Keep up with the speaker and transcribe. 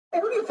Hey,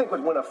 who do you think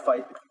would win a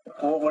fight?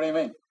 Well, what do you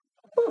mean?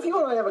 Well, if you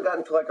and I ever got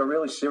into like a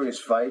really serious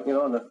fight,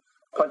 and the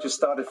punches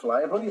started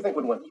flying, who do you think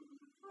would win?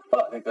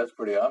 Well, I think that's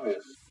pretty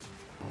obvious.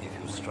 If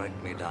you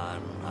strike me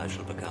down, I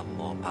shall become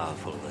more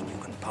powerful than you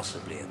can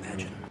possibly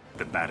imagine.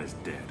 The bat is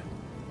dead.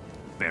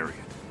 Bury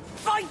it.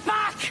 Fight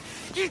back!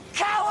 You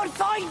coward,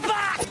 fight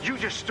back! You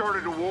just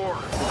started a war.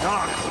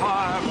 Dark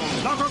fire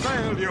will not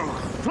avail you.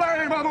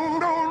 Flame of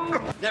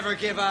Udun! Never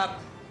give up.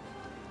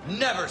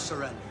 Never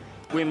surrender.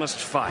 We must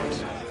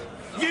fight.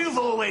 You've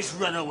always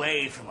run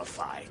away from a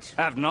fight.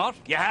 Have not?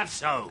 You have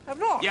so. Have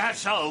not? You have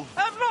so.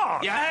 Have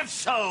not? You have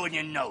so, and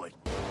you know it.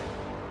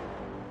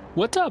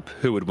 What's up,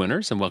 Who Would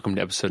Winners, and welcome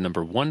to episode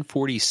number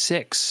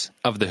 146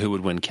 of the Who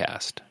Would Win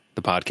cast,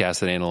 the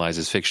podcast that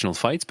analyzes fictional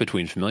fights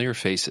between familiar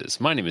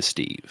faces. My name is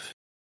Steve.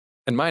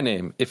 And my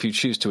name, if you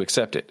choose to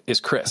accept it,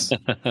 is Chris.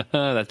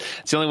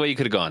 That's the only way you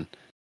could have gone.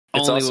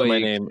 It's also my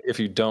name if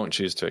you don't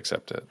choose to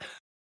accept it.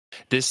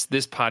 This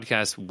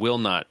podcast will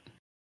not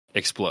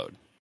explode.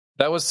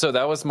 That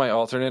was my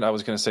alternate. I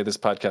was going to say this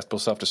podcast will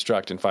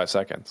self-destruct in 5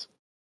 seconds.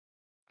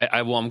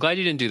 Well, I'm glad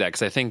you didn't do that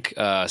because I think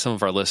some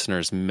of our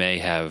listeners may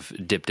have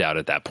dipped out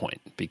at that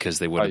point because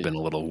they would have been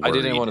a little worried. I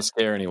didn't want to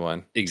scare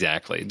anyone.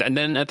 Exactly. And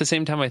then at the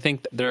same time, I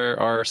think there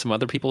are some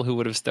other people who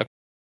would have stuck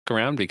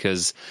around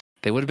because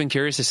they would have been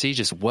curious to see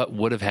just what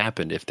would have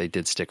happened if they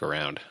did stick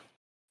around.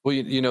 Well,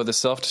 you know, the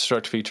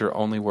self-destruct feature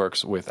only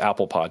works with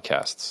Apple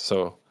Podcasts.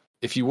 So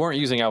if you weren't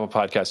using Apple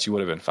Podcasts, you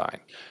would have been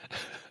fine.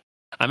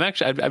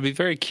 I'd be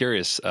very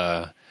curious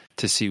to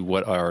see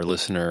what our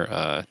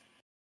listener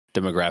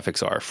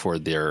demographics are for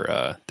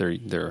their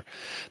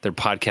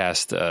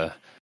podcast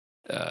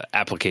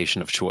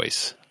application of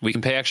choice. We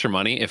can pay extra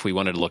money if we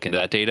wanted to look into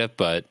that data,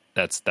 but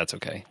that's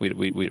okay. We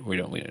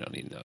don't need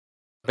to know.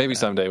 Maybe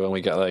someday when we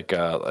get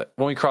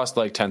when we cross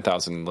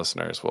 10,000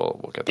 listeners,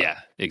 we'll get there. Yeah,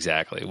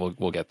 exactly.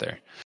 We'll get there.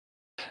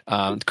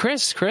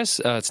 Chris,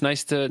 it's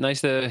nice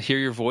to hear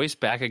your voice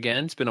back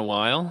again. It's been a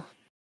while.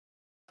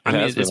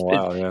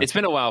 It's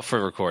been a while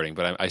for recording,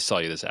 but I saw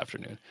you this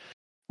afternoon.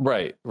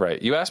 Right.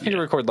 You asked me to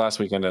record last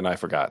weekend, and I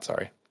forgot.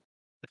 Sorry.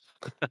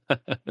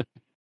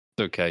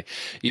 Okay.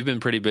 You've been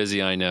pretty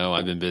busy, I know.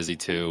 I've been busy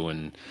too,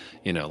 and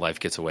life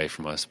gets away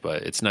from us.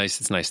 But it's nice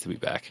to be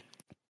back.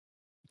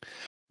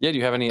 Yeah. Do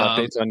you have any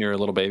updates on your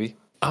little baby?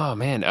 Oh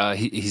man,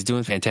 he's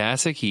doing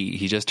fantastic.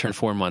 He just turned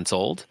 4 months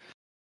old,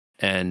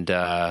 and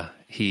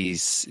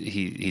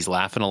he's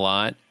laughing a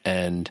lot.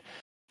 And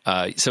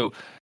so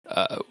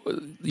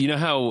you know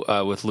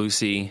how with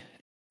Lucy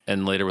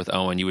and later with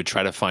Owen, you would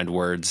try to find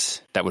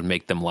words that would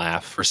make them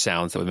laugh or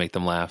sounds that would make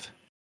them laugh.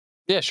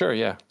 Yeah, sure.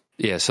 Yeah.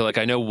 Yeah. So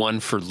I know one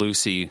for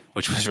Lucy,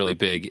 which was really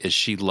big, is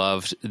she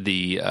loved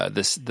the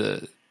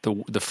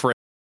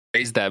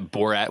phrase that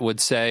Borat would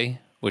say,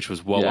 which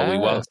was "wah wah wee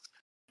wah."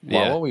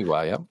 Wah wah wee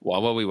wah. Yep. Wah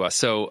wah wee wah.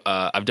 So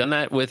I've done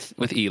that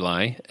with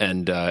Eli,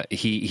 and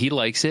he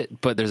likes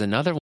it. But there's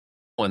another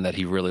one that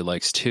he really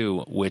likes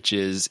too, which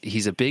is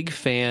he's a big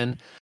fan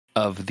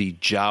of the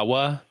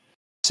Jawa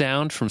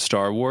sound from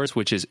Star Wars,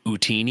 which is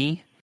Utini.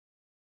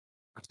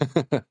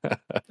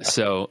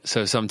 so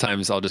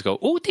sometimes I'll just go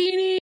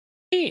Utini,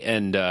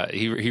 and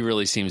he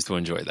really seems to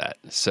enjoy that.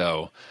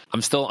 So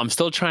I'm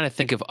still trying to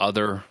think of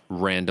other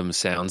random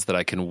sounds that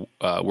I can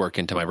work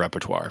into my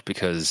repertoire,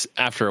 because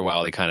after a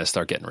while they kind of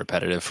start getting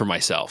repetitive for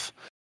myself.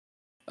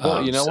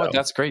 Well, you know what?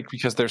 That's great,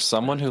 because there's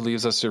someone who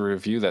leaves us a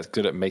review that's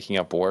good at making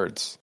up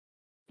words.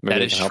 Maybe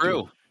that is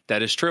true.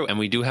 That is true. And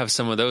we do have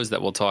some of those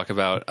that we'll talk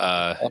about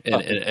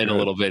in a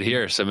little bit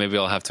here. So maybe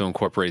I'll have to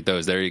incorporate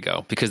those. There you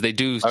go. Because they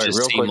do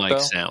just seem like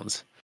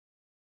sounds.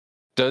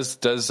 Does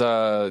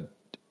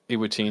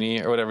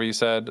Iwatini or whatever you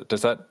said,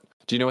 do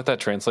you know what that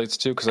translates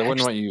to? Because I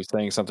wouldn't want you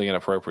saying something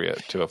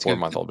inappropriate to a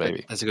 4-month-old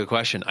baby. That's a good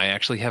question. I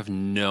actually have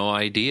no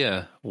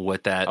idea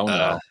what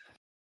that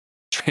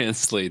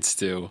translates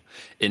to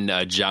in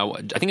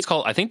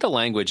Jawa. I think the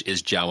language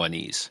is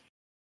Jawanese.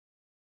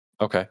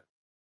 Okay.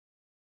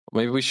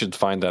 Maybe we should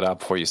find that out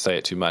before you say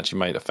it too much. You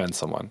might offend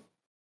someone.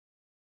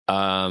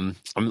 I'm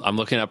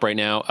looking up right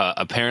now.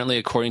 Apparently,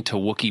 according to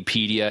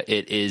Wikipedia,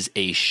 it is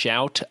a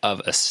shout of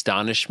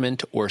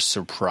astonishment or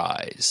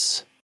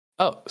surprise.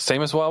 Oh,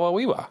 same as wah wah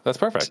wee wah. That's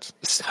perfect.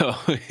 So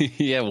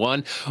yeah,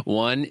 one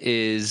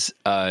is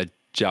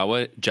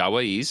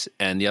Jawese,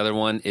 and the other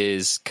one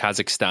is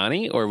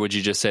Kazakhstani, or would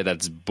you just say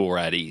that's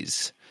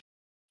Boratese?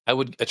 I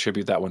would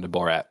attribute that one to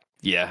Borat.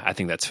 Yeah, I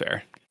think that's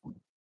fair.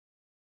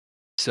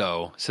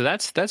 So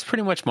that's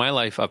pretty much my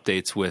life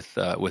updates with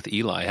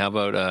Eli. How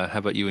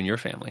about you and your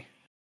family?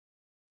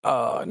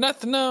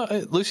 Nothing. No,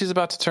 Lucy's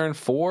about to turn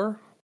 4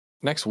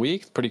 next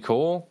week. Pretty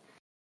cool.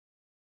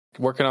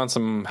 Working on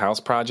some house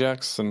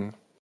projects, and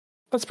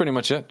that's pretty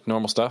much it.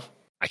 Normal stuff.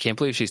 I can't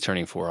believe she's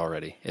turning 4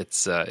 already.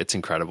 It's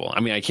incredible. I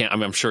mean,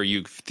 I'm sure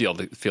you feel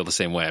the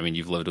same way. I mean,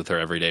 you've lived with her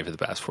every day for the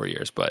past 4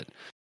 years, but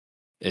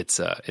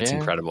it's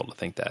incredible to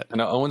think that. I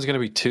know Owen's going to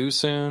be 2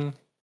 soon.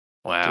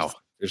 Wow,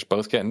 they're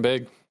both getting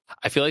big.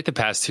 I feel like the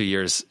past 2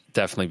 years,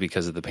 definitely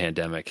because of the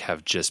pandemic,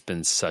 have just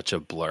been such a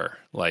blur.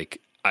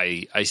 Like,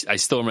 I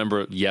still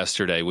remember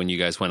yesterday when you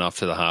guys went off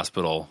to the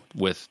hospital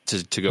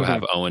to go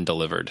have Owen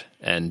delivered,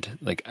 and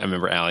like I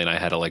remember Allie and I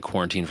had to like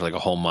quarantine for like a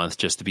whole month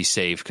just to be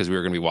safe because we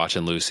were going to be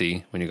watching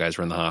Lucy when you guys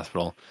were in the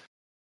hospital.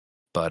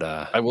 But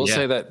I will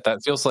say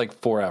that feels like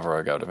forever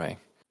ago to me.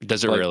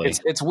 Does it like, really?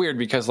 It's weird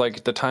because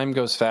like the time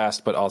goes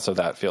fast, but also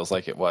that feels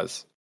like it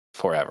was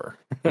forever.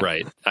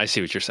 Right. I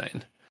see what you're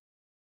saying.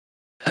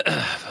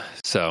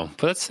 So,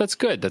 but that's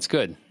good. That's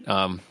good.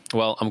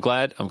 Well, I'm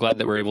glad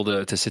that we're able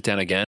to sit down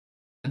again.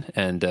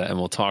 And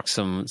we'll talk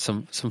some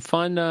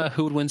fun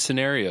who would win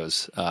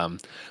scenarios.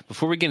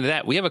 Before we get into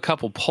that, we have a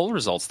couple poll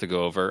results to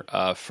go over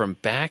from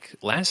back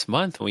last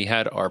month when we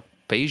had our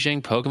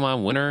Beijing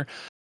Pokemon Winter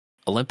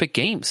Olympic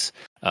Games,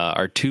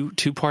 our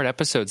two-part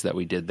episodes that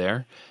we did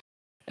there.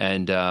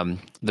 And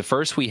the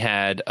first we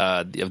had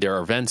of their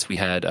events, we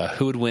had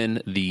who would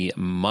win the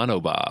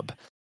Monobob,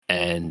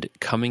 and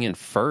coming in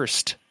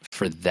first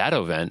for that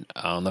event,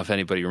 I don't know if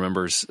anybody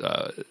remembers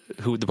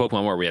who the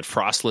Pokemon were. We had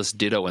Frostless,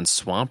 Ditto, and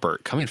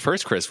Swampert. Coming in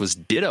first, Chris, was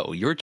Ditto,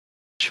 your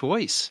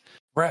choice.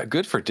 Right,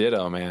 good for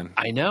Ditto, man.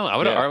 I know. I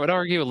would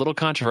argue a little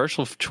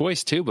controversial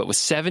choice too, but with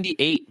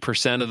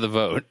 78% of the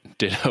vote,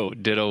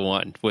 Ditto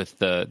won with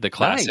the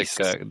classic Nice.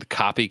 The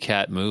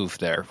copycat move.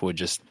 There would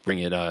just bring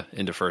it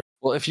into first.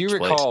 Well, if you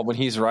recall, when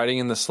he's riding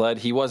in the sled,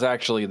 he was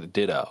actually the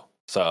Ditto.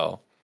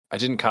 So I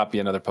didn't copy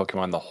another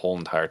Pokemon the whole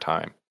entire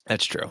time.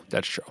 That's true.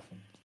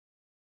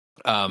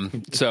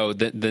 So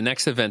the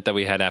next event that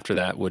we had after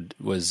that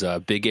was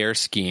Big Air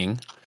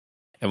Skiing,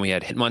 and we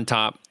had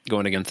Hitmontop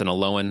going against an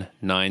Alolan,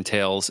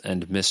 Ninetales,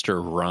 and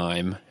Mr.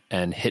 Rhyme,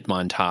 and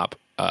Hitmontop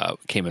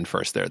came in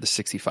first there, the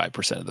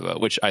 65% of the vote,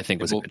 which I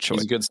think was a good choice.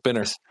 He's a good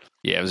spinner.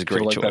 Yeah, it was a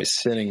great like choice. That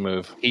spinning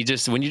move.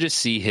 When you just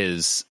see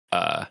his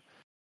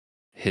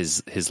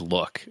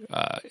look,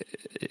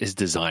 his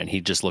design,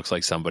 he just looks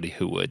like somebody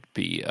who would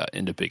be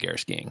into Big Air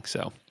Skiing.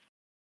 So.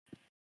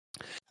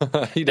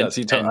 He does.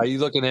 You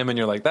look at him and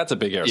you're like, "That's a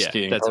Big Air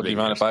skiing that's a Big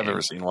Air Pokemon if I've skiing.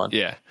 ever seen one."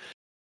 Yeah.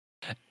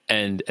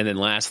 And then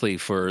lastly,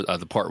 for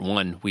the part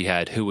one, we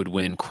had who would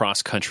win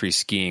cross country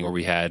skiing, where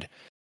we had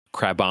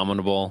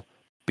Crabominable,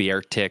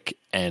 Beartic,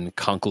 and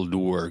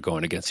Conkeldurr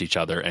going against each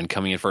other, and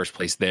coming in first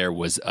place there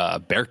was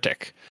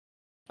Beartic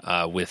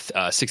with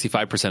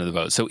 65% of the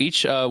vote. So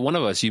each one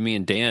of us, you, me,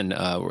 and Dan,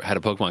 had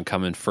a Pokemon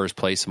come in first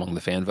place among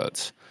the fan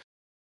votes.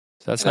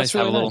 So that's nice to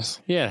really have a nice.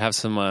 little, have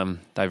some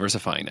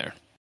diversifying there.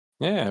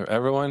 Yeah,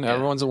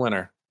 everyone's a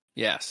winner.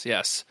 Yes.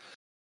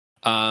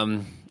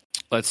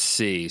 Let's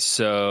see.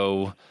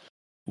 So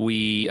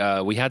we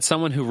had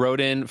someone who wrote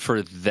in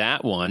for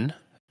that one,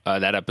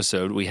 that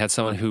episode. We had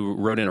someone who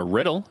wrote in a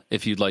riddle.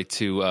 If you'd like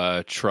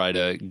to try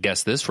to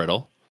guess this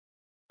riddle.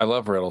 I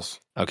love riddles.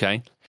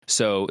 Okay.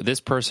 So this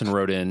person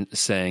wrote in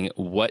saying,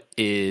 what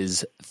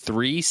is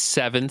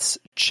 3/7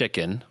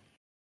 chicken,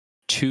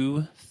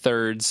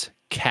 2/3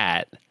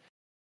 cat,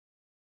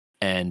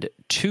 and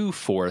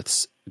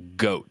 2/4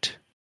 goat?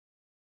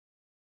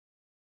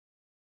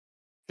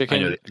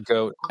 Chicken,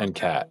 goat, and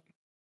cat.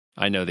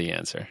 I know the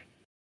answer.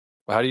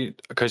 How do you?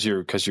 Because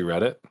you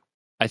read it.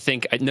 I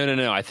think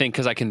no. I think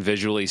because I can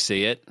visually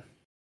see it.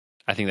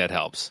 I think that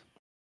helps.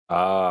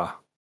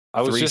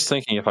 I was just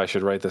thinking if I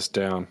should write this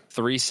down.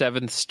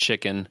 3/7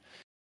 chicken,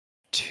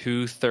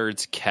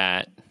 2/3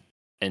 cat,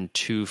 and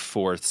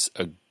 2/4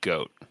 a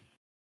goat.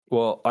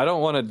 Well, I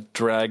don't want to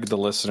drag the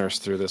listeners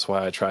through this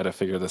while I try to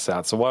figure this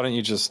out. So why don't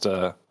you just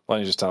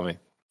tell me?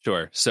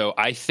 Sure. So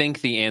I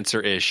think the answer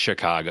is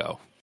Chicago.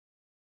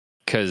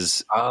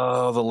 Because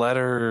the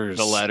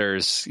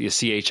letters.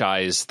 CHI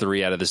is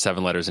 3 out of the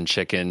 7 letters in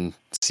chicken.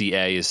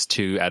 CA is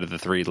 2 out of the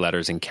 3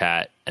 letters in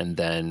cat, and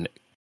then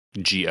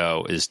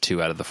GO is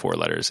 2 out of the 4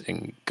 letters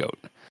in goat.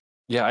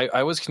 Yeah,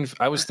 I was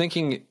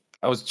thinking.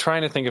 I was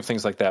trying to think of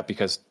things like that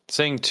because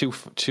saying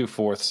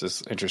 2/4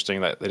 is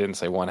interesting. That they didn't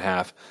say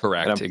 1/2.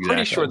 Correct. And I'm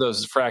pretty sure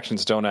those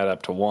fractions don't add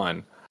up to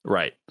 1.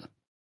 Right.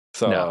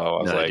 So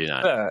I was like,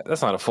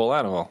 that's not a full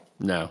animal.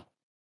 No.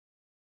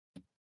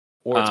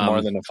 Or it's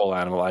more than a full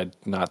animal. I'm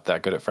not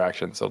that good at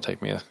fractions, so it'll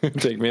take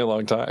me a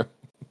long time.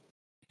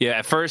 Yeah,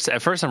 at first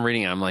I'm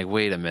reading it, I'm like,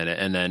 wait a minute,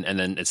 and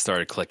then it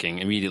started clicking.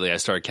 Immediately I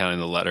started counting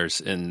the letters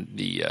in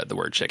the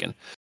word chicken.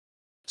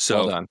 So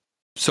well done.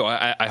 So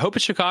I hope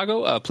it's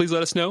Chicago. Please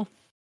let us know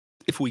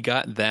if we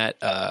got that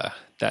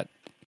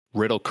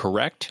riddle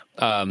correct.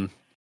 A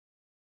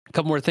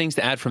couple more things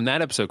to add from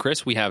that episode,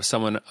 Chris. We have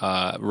someone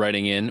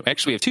writing in.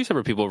 Actually, we have 2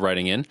 separate people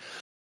writing in,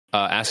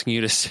 asking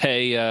you to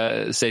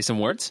say some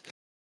words.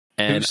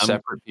 And 2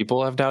 separate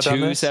people have now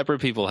done this? 2 separate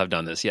people have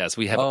done this. Yes,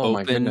 we have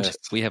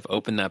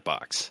opened that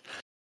box.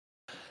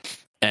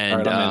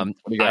 And right,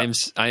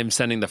 I am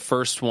sending the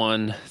first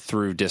one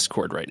through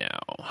Discord right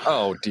now.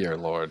 Oh dear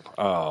Lord!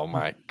 Oh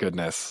my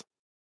goodness!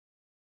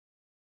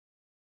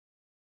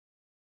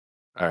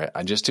 All right,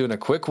 I'm just doing a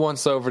quick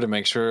once over to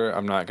make sure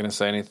I'm not going to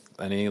say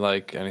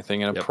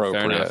anything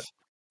inappropriate. Yep,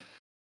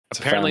 it's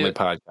apparently a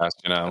family podcast,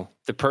 you know.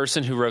 The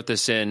person who wrote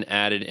this in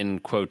added in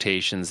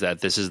quotations that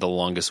this is the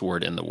longest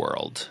word in the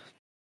world.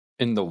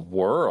 In the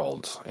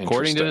world,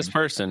 according to this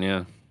person,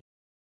 yeah.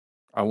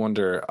 I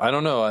wonder. I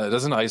don't know.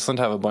 Doesn't Iceland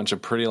have a bunch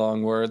of pretty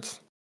long words?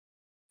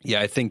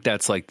 Yeah, I think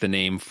that's like the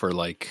name for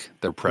like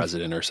their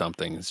president or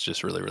something. It's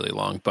just really, really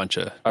long. All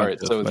right.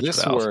 So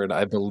this word,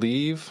 I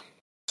believe,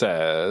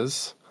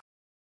 says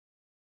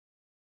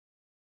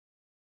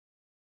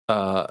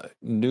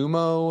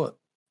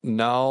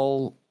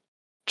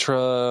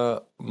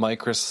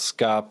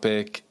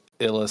pneumonultramicroscopic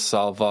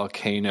ilisal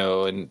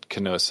volcano and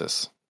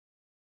conoiosis.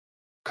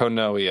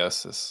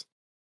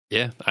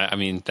 Yeah, I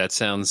mean that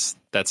sounds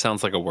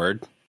like a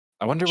word.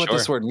 I wonder what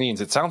this word means.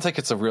 It sounds like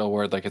it's a real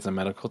word, like it's a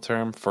medical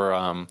term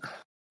for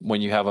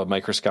when you have a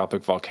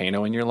microscopic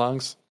volcano in your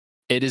lungs.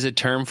 It is a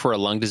term for a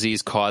lung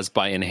disease caused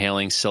by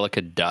inhaling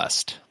silica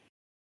dust.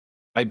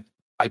 I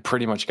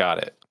pretty much got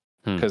it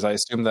because I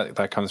assume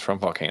that comes from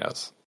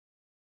volcanoes.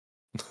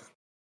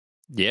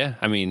 Yeah,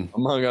 I mean,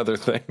 among other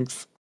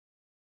things.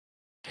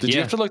 Did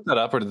you have to look that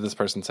up, or did this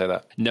person say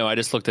that? No, I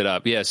just looked it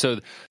up. Yeah, so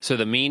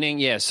the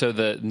meaning, so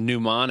the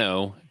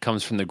pneumono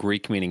comes from the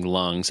Greek meaning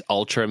lungs.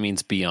 Ultra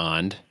means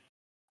beyond.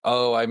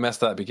 Oh, I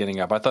messed that beginning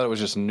up. I thought it was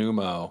just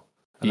pneumo.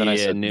 And then I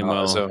said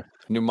pneumo. So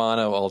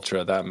pneumono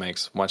ultra, that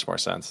makes much more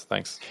sense.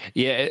 Thanks.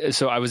 Yeah,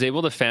 so I was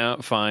able to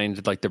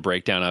find like the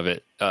breakdown of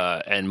it,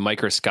 and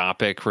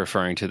microscopic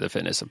referring to the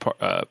thickness of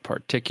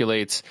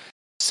particulates,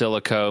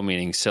 silico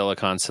meaning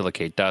silicon,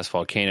 silicate dust,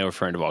 volcano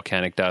referring to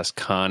volcanic dust,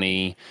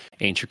 coni,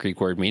 ancient Greek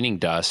word meaning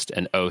dust,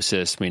 and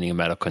osis meaning a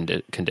medical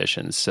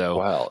condition. So,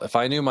 well, if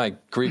I knew my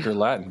Greek or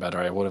Latin better,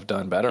 I would have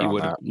done better on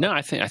that. No,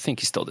 I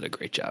think you still did a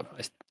great job.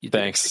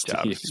 Thanks,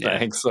 Steve. Yeah.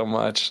 Thanks so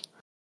much.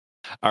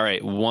 All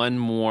right, one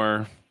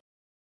more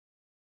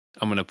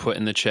I'm going to put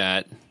in the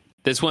chat.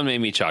 This one made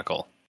me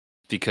chuckle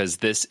because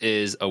this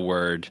is a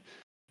word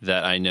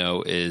that I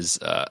know is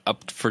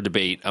up for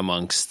debate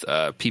amongst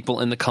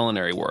people in the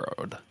culinary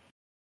world.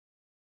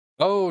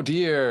 Oh,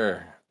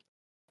 dear.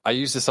 I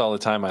use this all the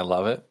time. I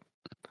love it.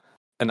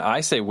 And I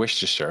say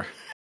Worcestershire,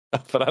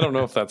 but I don't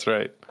know if that's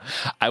right.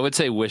 I would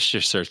say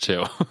Worcestershire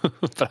too.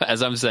 But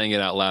as I'm saying it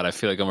out loud, I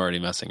feel like I'm already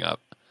messing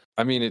up.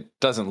 I mean, it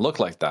doesn't look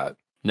like that.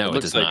 No,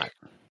 it does not.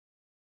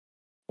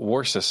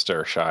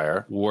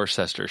 Worcestershire.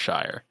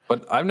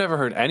 But I've never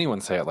heard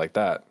anyone say it like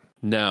that.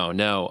 No.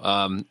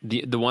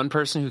 The one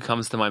person who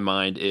comes to my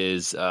mind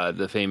is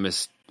the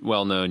famous,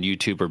 well-known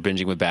YouTuber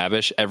Binging with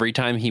Babish. Every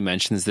time he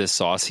mentions this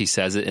sauce, he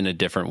says it in a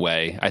different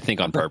way. I think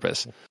on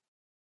purpose.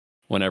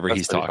 Whenever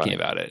he's talking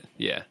about it,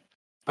 yeah.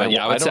 But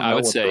yeah, I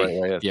would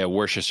say, yeah,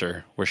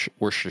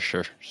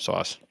 Worcestershire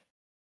sauce.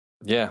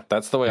 Yeah,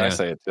 that's the way I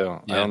say it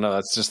too. Yeah. I don't know.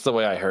 That's just the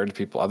way I heard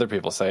other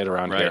people say it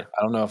around here.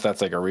 I don't know if that's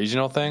like a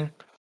regional thing.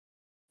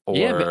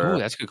 Or,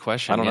 that's a good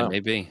question. I don't know.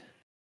 Maybe.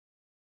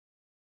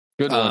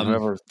 Good one.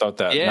 Whoever thought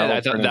that. Yeah,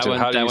 I thought that one.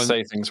 How do you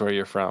say things where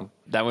you're from?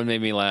 That one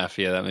made me laugh.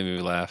 Yeah, that made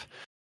me laugh.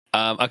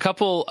 A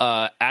couple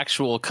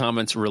actual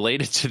comments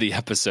related to the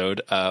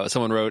episode.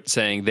 Someone wrote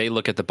saying they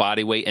look at the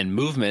body weight and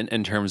movement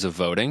in terms of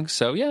voting.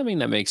 So yeah, I mean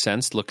that makes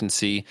sense. Look and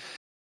see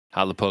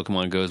how the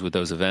Pokemon goes with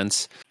those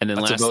events. And then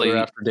that's lastly, a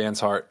voter after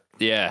Dan's heart.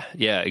 Yeah,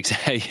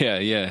 exactly.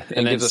 Yeah.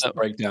 And then gives us a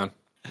breakdown.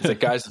 It's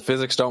like, guys, the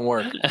physics don't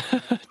work.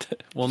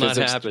 Will not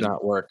physics happen. Do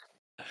not work.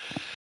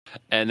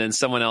 And then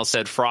someone else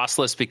said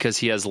Frostless because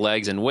he has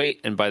legs and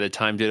weight, and by the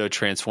time Ditto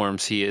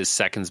transforms, he is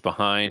seconds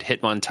behind.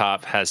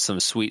 Hitmontop has some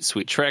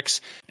sweet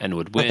tricks and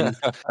would win,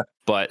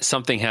 but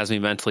something has me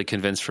mentally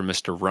convinced for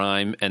Mr.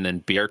 Rhyme, and then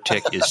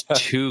Beartic is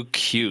too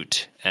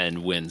cute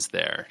and wins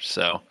there.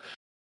 So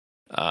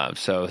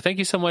thank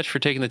you so much for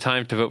taking the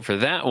time to vote for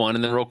that one.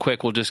 And then real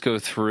quick, we'll just go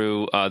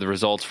through the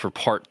results for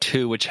part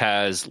 2, which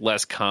has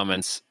less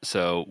comments,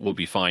 so we'll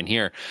be fine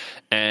here.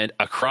 And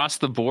across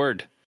the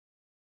board,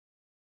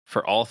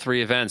 for all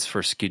 3 events,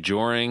 for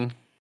skijoring,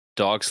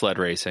 dog sled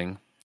racing,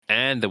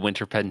 and the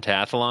winter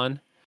pentathlon,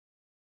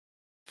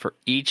 for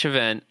each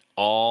event,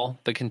 all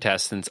the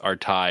contestants are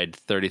tied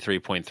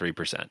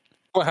 33.3%.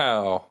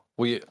 Wow.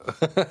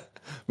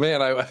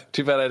 Man,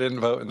 too bad I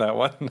didn't vote in that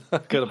one.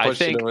 Could have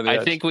pushed it over the edge.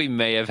 I think we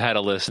may have had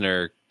a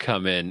listener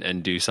come in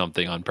and do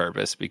something on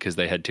purpose because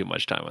they had too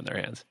much time on their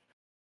hands.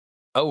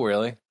 Oh,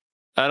 really?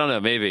 I don't know.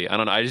 Maybe. I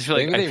don't know. I just feel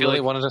maybe they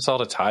really wanted us all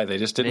to tie. They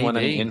just didn't want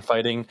any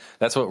infighting.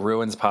 That's what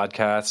ruins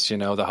podcasts. You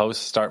know, the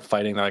hosts start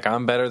fighting. They're like,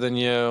 I'm better than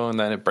you. And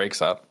then it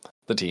breaks up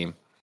the team.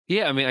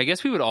 Yeah. I mean, I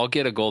guess we would all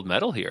get a gold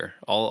medal here.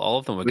 All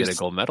of them would get a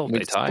gold medal. They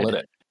tied. Split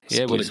it.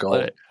 Yeah, we'd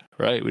split it.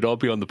 Right. We'd all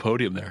be on the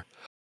podium there.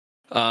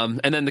 And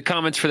then the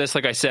comments for this,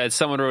 like I said,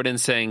 someone wrote in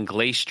saying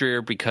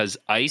Glacier because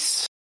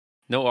ice.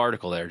 No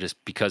article there, just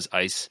because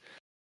ice.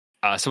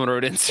 Someone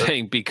wrote in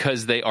saying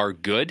because they are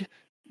good.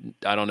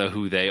 I don't know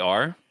who they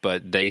are,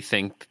 but they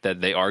think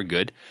that they are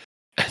good.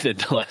 And then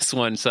the last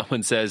one,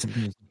 someone says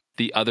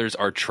the others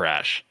are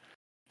trash.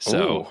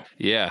 So,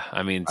 yeah,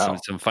 I mean,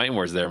 some fighting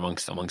words there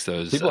amongst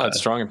those. People had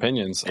strong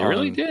opinions. They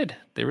really did.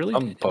 They really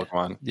did.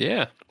 Pokemon.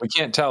 Yeah. We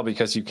can't tell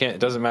because it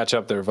doesn't match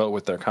up their vote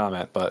with their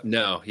comment, but.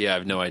 No, yeah, I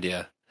have no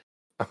idea.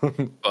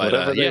 But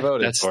whatever they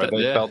voted for,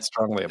 they felt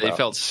strongly about. They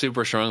felt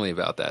super strongly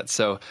about that.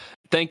 So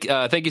thank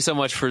you so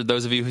much for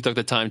those of you who took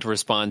the time to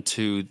respond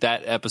to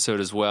that episode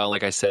as well.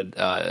 Like I said,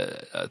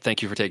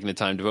 thank you for taking the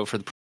time to vote for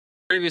the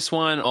previous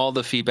one, all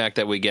the feedback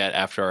that we get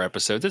after our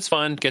episodes. It's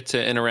fun. Get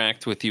to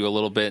interact with you a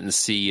little bit and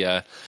see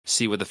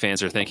what the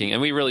fans are thinking.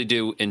 And we really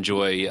do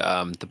enjoy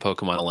the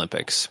Pokemon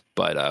Olympics.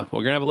 But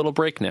we're going to have a little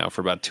break now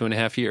for about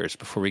 2.5 years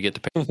before we get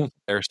to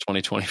Paris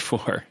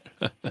 2024.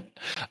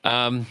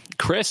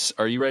 Chris,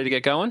 are you ready to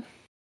get going?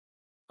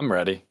 I'm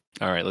ready.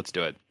 All right, let's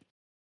do it.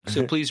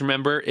 So please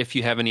remember, if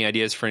you have any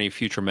ideas for any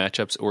future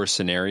matchups or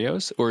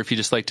scenarios, or if you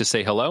just like to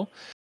say hello,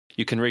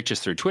 you can reach us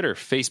through Twitter,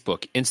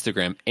 Facebook,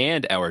 Instagram,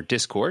 and our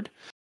Discord.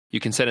 You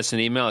can send us an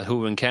email at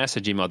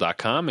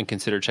whowouldwincast@gmail.com and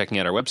consider checking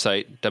out our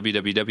website,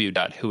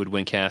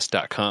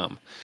 www.whowouldwincast.com.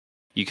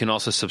 You can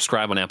also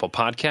subscribe on Apple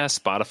Podcasts,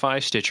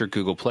 Spotify, Stitcher,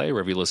 Google Play,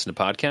 wherever you listen to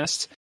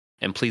podcasts.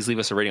 And please leave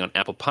us a rating on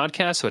Apple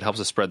Podcasts so it helps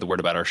us spread the word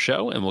about our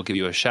show, and we'll give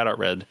you a shout-out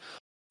read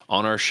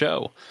on our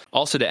show.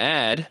 Also to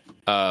add,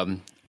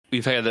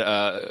 we've had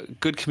a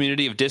good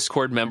community of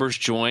Discord members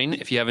join.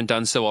 If you haven't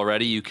done so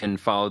already, you can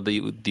follow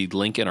the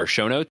link in our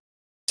show notes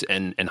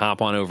and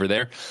hop on over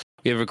there.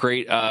 We have a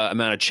great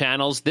amount of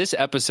channels. This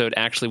episode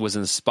actually was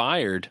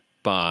inspired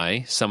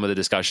by some of the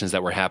discussions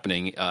that were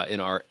happening in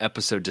our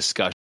episode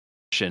discussion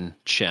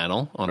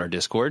channel on our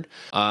Discord.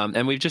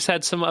 And we've just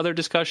had some other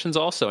discussions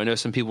also. I know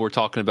some people were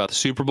talking about the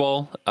Super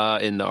Bowl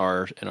in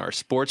our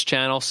sports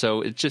channel.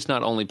 So it's just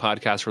not only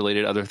podcast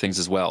related, other things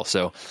as well.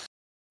 So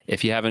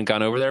if you haven't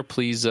gone over there,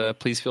 please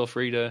feel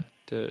free to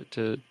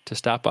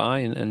stop by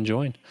and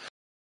join.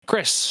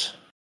 Chris,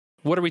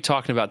 what are we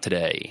talking about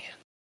today?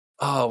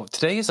 Oh,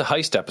 today is a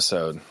heist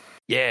episode.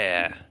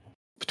 Yeah.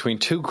 Between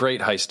two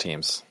great heist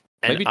teams.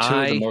 And Maybe two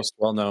of the most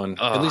well-known,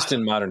 at least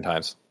in modern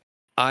times.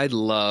 I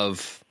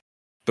love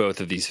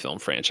both of these film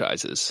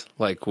franchises,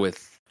 like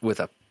with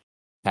a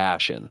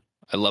passion.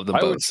 I love them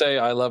both. I would say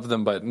I love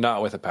them, but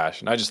not with a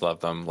passion. I just love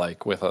them,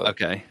 like with a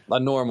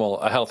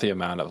healthy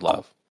amount of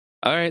love.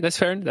 All right, that's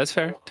fair. That's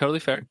fair. Totally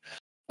fair.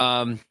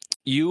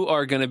 You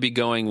are going to be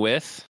going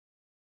with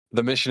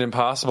the Mission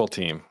Impossible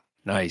team.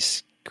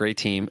 Nice, great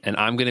team, and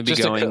I'm going to be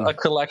just going a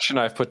collection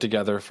I've put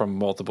together from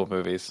multiple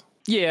movies.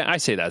 Yeah, I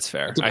say that's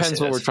fair. It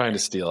depends what we're trying to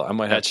steal. I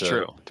might have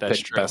to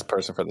pick the best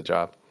person for the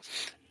job.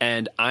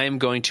 And I'm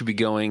going to be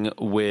going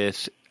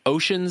with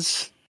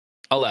Ocean's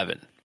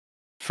 11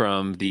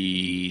 from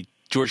the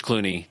George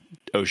Clooney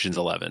Ocean's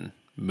 11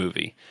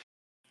 movie.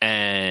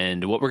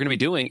 And what we're going to be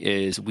doing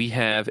is we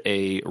have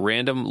a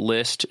random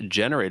list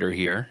generator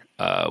here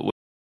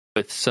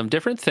with some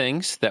different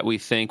things that we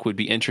think would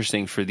be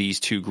interesting for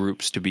these two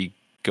groups to be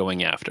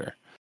going after.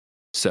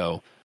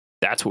 So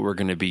that's what we're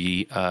going to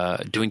be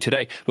doing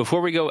today.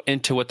 Before we go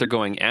into what they're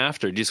going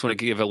after, do you just want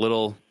to give a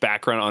little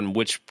background on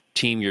which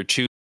team you're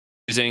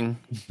choosing,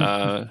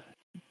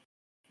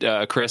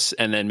 Chris,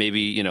 and then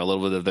maybe a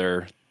little bit of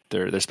their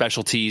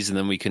specialties, and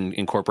then we can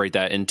incorporate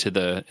that into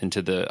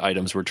the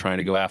items we're trying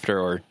to go after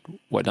or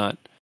whatnot.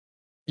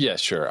 Yeah,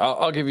 sure.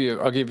 I'll give you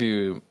a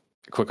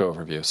quick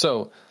overview.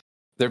 So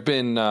there've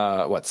been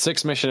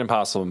 6 Mission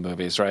Impossible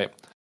movies, right?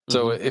 Mm-hmm.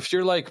 So if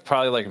you're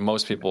probably like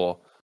most people,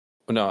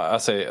 let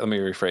me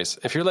rephrase.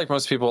 If you're like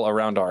most people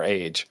around our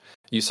age,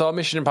 you saw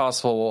Mission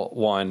Impossible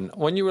 1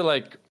 when you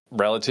were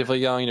relatively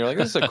young, and you're like,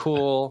 this is a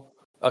cool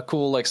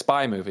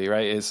spy movie,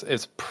 right?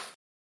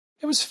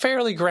 It was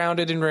fairly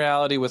grounded in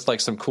reality with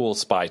some cool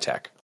spy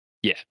tech.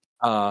 Yeah.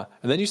 And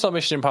then you saw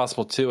Mission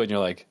Impossible 2 and you're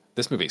like,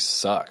 this movie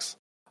sucks.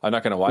 I'm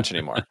not going to watch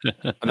anymore.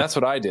 And that's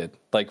what I did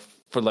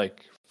for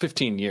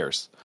 15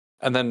 years.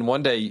 And then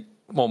one day,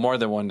 well, more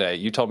than one day,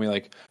 you told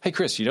me hey,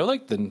 Chris,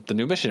 the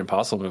new Mission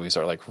Impossible movies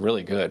are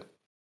really good.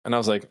 And I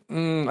was like,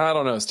 I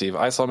don't know, Steve.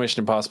 I saw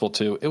Mission Impossible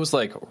 2. It was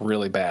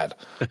really bad.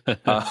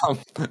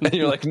 And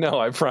you're like, no,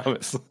 I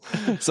promise.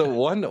 So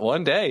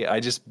one day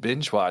I just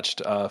binge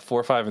watched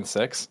 4, 5, and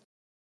 6.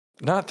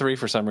 Not 3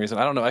 for some reason.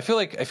 I don't know. I feel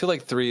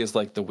like 3 is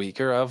the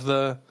weaker of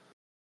the.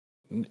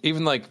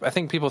 Even I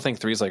think people think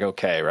 3 is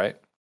okay, right?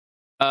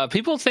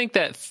 People think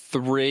that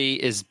 3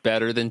 is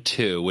better than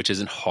 2, which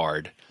isn't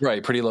hard.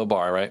 Right, pretty low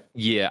bar, right?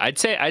 Yeah, I'd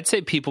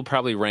say people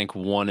probably rank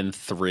 1 and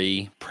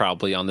 3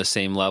 probably on the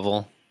same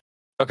level.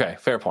 Okay,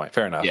 fair point.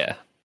 Fair enough. Yeah.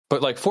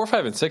 But 4,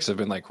 5, and 6 have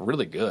been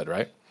really good,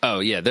 right? Oh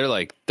yeah,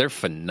 they're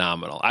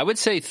phenomenal. I would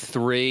say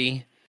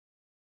 3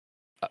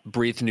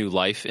 breathed new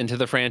life into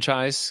the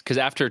franchise, because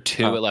after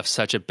 2 it left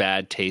such a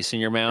bad taste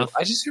in your mouth.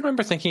 I just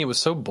remember thinking it was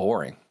so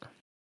boring.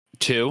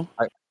 2?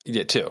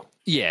 2.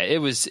 Yeah, it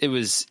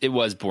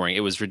was boring. It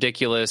was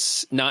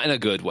ridiculous, not in a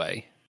good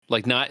way.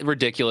 Not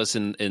ridiculous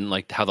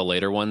in how the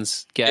later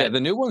ones get. Yeah,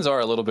 the new ones are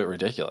a little bit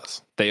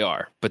ridiculous. They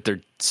are, but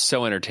they're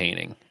so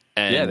entertaining.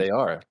 And yeah, they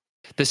are.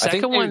 The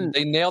second one,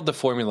 they nailed the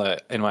formula,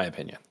 in my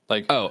opinion.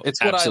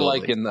 It's what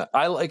absolutely.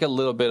 I like a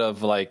little bit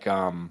of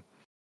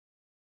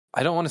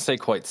I don't want to say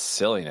quite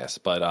silliness,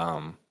 but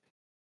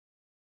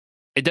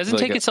it doesn't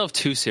take itself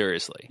too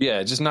seriously.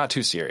 Yeah, just not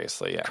too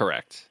seriously. Yeah,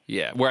 correct.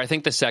 Yeah, where I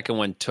think the second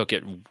one took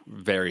it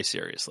very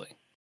seriously.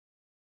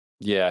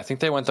 Yeah, I think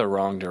they went the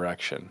wrong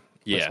direction.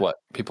 Yeah, with what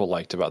people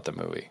liked about the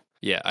movie.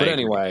 Yeah, but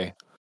anyway,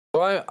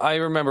 so I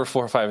remember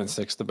 4, 5, and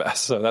 6 the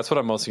best. So that's what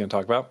I'm mostly going to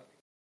talk about.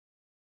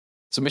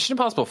 So Mission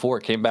Impossible 4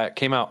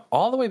 came out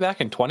all the way back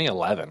in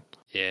 2011.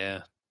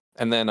 Yeah.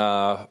 And then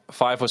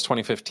 5 was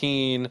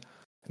 2015,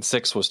 and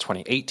 6 was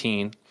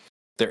 2018.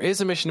 There is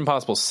a Mission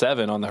Impossible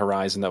 7 on the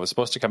horizon that was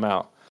supposed to come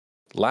out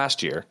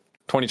last year,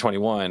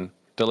 2021,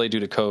 delayed due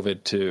to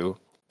COVID to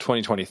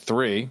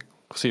 2023.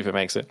 We'll see if it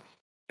makes it.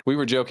 We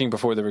were joking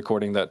before the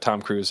recording that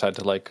Tom Cruise had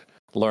to like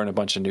learn a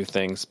bunch of new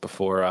things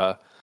before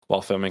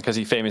while filming, because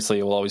he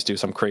famously will always do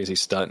some crazy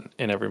stunt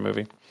in every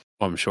movie.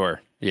 Oh, I'm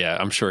sure. Yeah,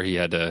 I'm sure he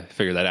had to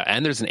figure that out.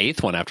 And there's an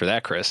 8th one after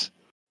that, Chris.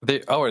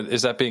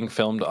 Is that being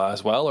filmed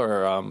as well,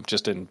 or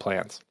just in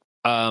plans?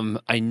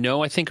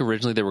 I think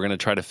originally they were going to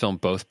try to film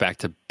both back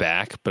to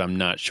back, but I'm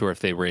not sure if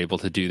they were able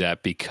to do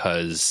that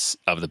because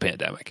of the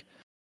pandemic.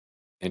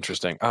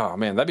 Interesting. Oh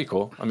man, that'd be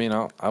cool. I mean,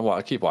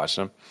 I'll keep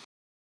watching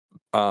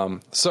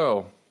them.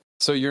 So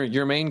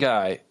your main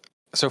guy.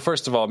 So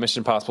first of all, Mission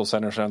Impossible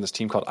centers around this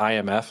team called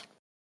IMF.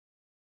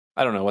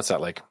 I don't know what's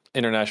that like.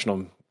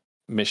 International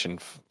Mission.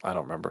 I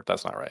don't remember.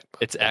 That's not right.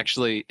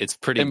 It's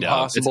pretty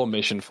Impossible dumb.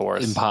 Mission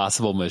Force.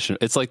 Impossible Mission.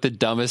 It's like the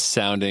dumbest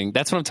sounding.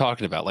 That's what I'm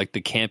talking about. Like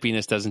the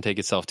campiness doesn't take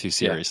itself too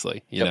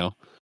seriously. You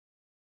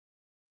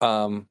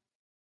know.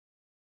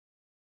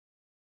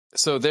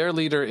 So their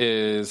leader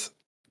is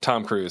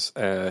Tom Cruise,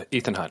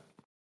 Ethan Hunt,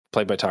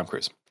 played by Tom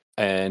Cruise,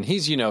 and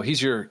he's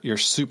your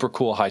super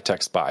cool high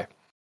tech spy,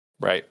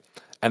 right?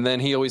 And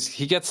then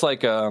he gets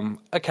like a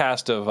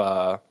cast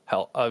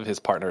of his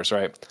partners,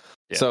 right?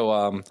 Yeah.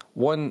 So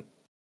one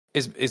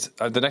is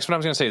the next one I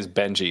was going to say is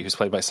Benji, who's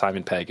played by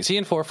Simon Pegg. Is he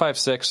in 4, 5,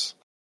 6?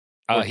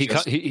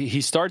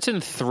 He starts in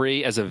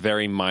 3 as a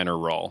very minor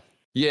role.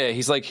 Yeah,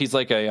 he's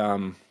like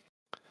a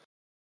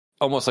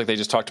almost like they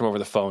just talked to him over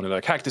the phone and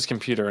like hack this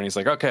computer, and he's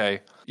like,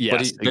 okay.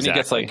 Yes, then he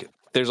gets like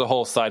there's a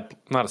whole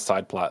not a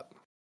side plot.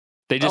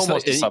 They just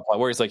almost a subplot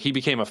where he's like he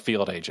became a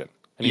field agent.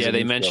 Yeah,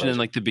 they mentioned in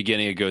like the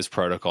beginning of Ghost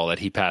Protocol that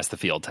he passed the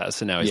field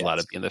test, and now he's allowed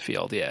to be in the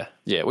field. Yeah,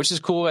 which is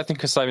cool. I think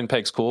because Simon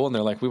Pegg's cool, and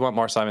they're like, we want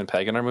more Simon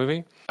Pegg in our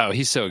movie. Oh,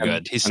 he's so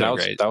good. He's so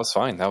great. That was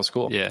fine. That was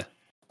cool. Yeah.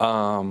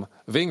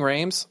 Ving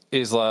Rhames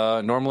is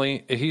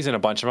normally he's in a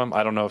bunch of them.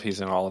 I don't know if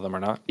he's in all of them or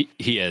not.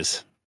 He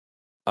is.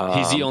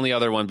 He's the only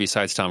other one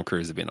besides Tom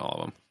Cruise to be in all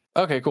of them.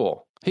 Okay,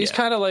 cool. He's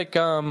kind of like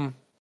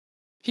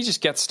he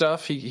just gets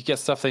stuff. He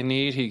gets stuff they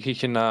need. He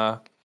can.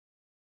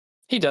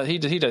 He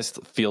does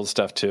field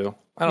stuff too.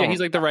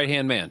 He's like the right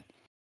hand man.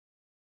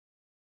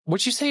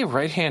 Would you say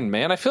right hand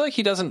man? I feel like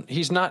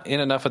he's not in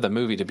enough of the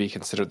movie to be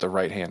considered the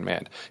right hand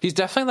man. He's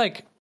definitely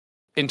like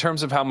in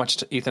terms of how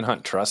much Ethan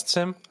Hunt trusts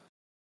him,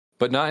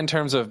 but not in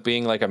terms of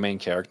being like a main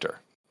character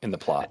in the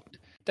plot.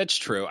 That's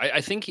true.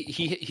 I think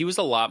he was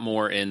a lot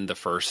more in the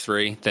first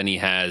 3 than he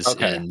has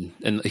in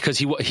because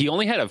he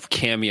only had a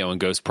cameo in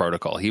Ghost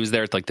Protocol. He was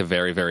there at like the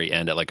very, very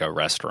end at like a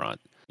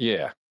restaurant.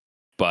 Yeah.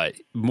 But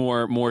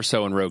more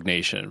so in Rogue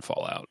Nation and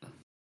Fallout.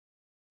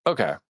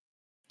 Okay.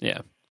 Yeah.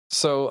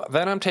 So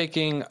then I'm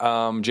taking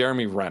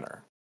Jeremy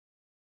Renner,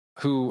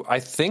 who I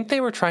think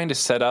they were trying to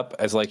set up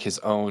as like his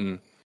own.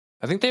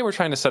 I think they were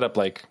trying to set up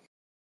like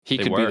he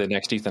could be the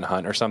next Ethan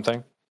Hunt or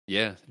something.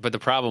 Yeah, but the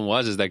problem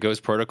is that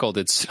Ghost Protocol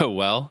did so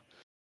well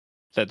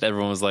that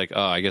everyone was like,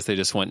 "Oh, I guess they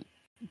just want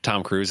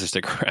Tom Cruise to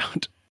stick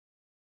around."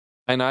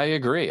 And I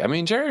agree. I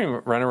mean,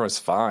 Jeremy Renner was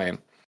fine.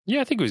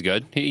 Yeah, I think he was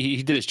good.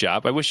 He did his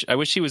job. I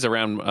wish he was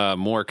around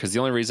more, because the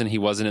only reason he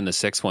wasn't in the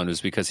 6th one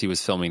was because he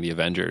was filming the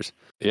Avengers.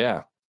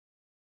 Yeah.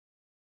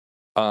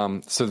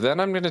 So then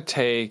I'm going to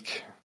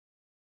take.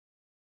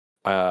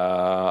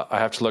 I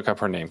have to look up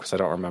her name because I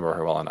don't remember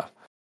her well enough.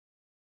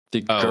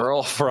 The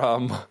girl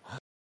from.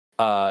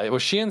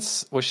 Was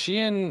she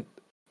in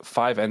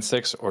 5 and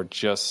 6 or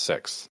just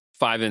 6?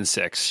 5 and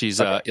 6. She's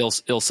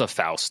Ilsa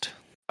Faust.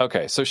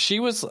 Okay, so she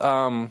was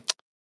MI6.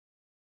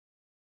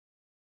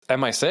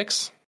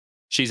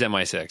 She's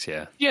MI6,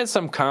 yeah. She had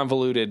some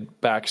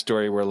convoluted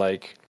backstory where,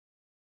 like,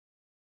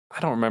 I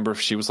don't remember if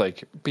she was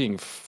like being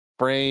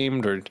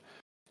framed or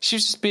she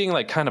was just being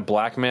like kind of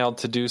blackmailed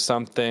to do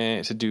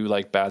something, to do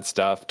like bad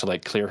stuff to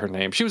like clear her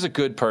name. She was a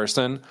good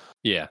person,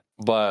 yeah,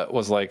 but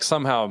was like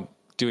somehow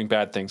doing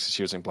bad things because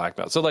she was being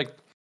blackmailed. So like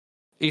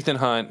Ethan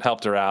Hunt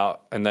helped her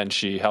out, and then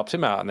she helped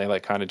him out, and they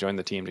like kind of joined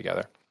the team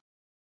together.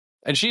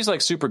 And she's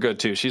like super good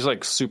too. She's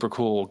like super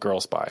cool girl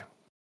spy.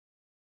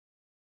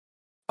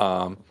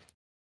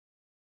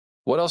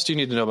 What else do you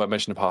need to know about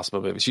Mission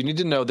Impossible movies? You need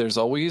to know there's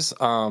always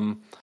a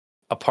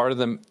part of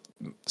them.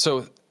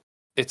 So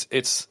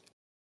it's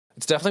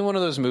definitely one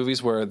of those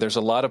movies where there's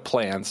a lot of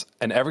plans,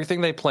 and everything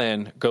they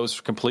plan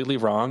goes completely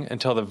wrong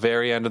until the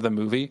very end of the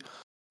movie,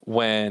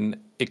 when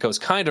it goes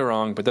kind of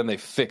wrong, but then they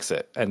fix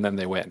it and then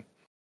they win.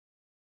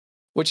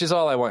 Which is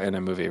all I want in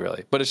a movie,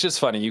 really. But it's just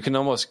funny. You can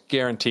almost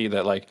guarantee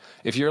that, like,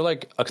 if you're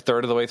like a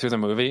third of the way through the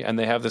movie and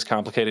they have this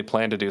complicated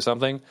plan to do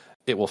something,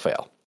 it will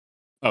fail.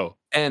 Oh,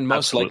 and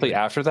most likely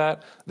after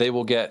that, they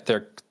will get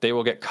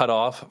cut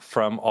off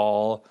from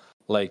all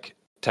like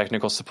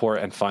technical support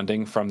and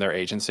funding from their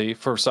agency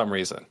for some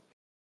reason.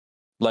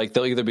 Like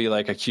they'll either be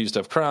like accused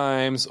of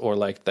crimes, or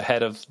like the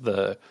head of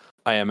the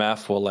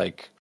IMF will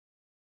like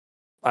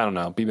I don't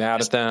know, be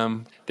mad at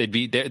them.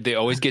 They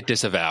always get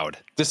disavowed.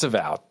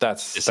 Disavowed.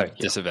 That's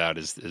Disavowed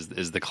is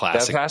the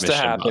classic. That has to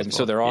Mission happen. Impossible.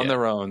 So they're on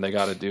their own. They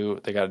got to do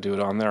it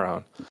on their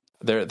own.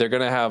 They're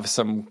going to have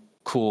some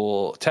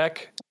cool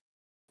tech,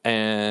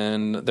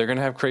 and they're going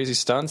to have crazy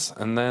stunts,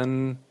 and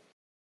then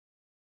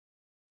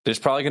there's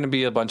probably going to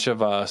be a bunch of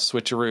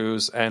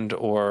switcheroos and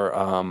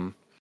or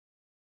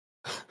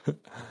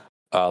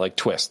like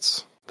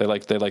twists. They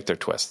like their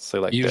twists. They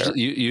like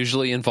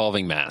usually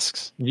involving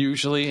masks.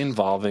 Usually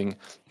involving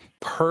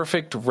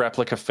perfect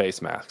replica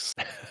face masks,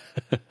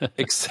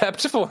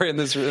 except for in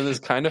this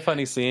kind of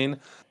funny scene.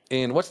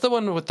 In what's the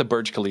one with the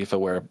Burj Khalifa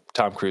where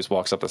Tom Cruise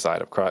walks up the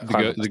side of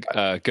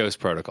the Ghost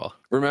Protocol?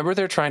 Remember,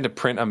 they're trying to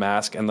print a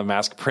mask and the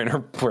mask printer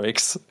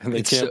breaks and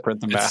they can't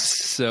print the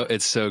mask.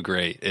 It's so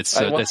great. It's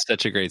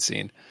such a great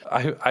scene.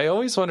 I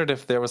always wondered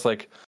if there was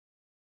like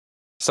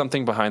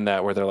something behind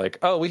that where they're like,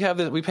 oh, we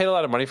paid a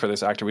lot of money for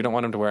this actor, we don't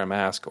want him to wear a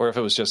mask, or if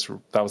it was just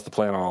that was the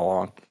plan all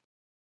along.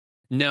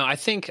 No, I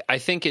think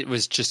it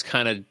was just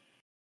kind of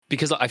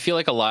because I feel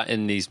like a lot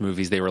in these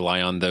movies they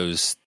rely on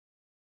those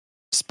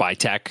spy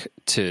tech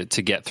to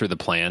get through the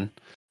plan.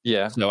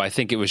 Yeah. So I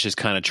think it was just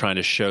kind of trying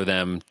to show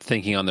them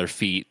thinking on their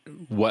feet.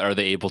 What are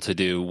they able to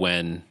do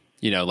when,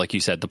 like you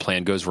said, the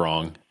plan goes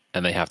wrong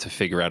and they have to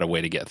figure out a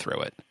way to get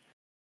through it.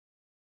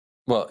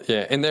 Well,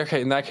 yeah. In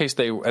that case,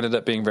 they ended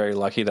up being very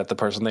lucky that the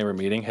person they were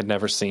meeting had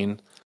never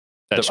seen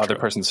the other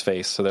person's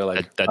face. So they're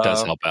like, that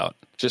does help out.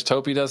 Just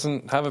hope he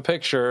doesn't have a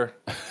picture.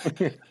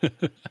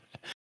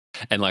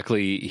 And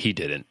luckily he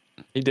didn't.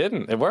 He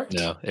didn't. It worked.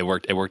 No, it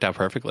worked. It worked out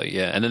perfectly.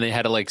 Yeah. And then they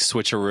had to like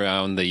switch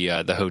around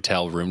the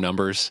hotel room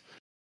numbers.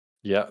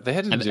 Yeah. They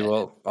had to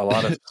do a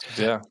lot of,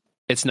 yeah.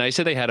 It's nice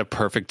that they had a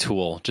perfect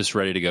tool just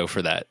ready to go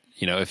for that.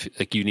 If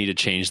like you need to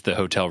change the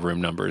hotel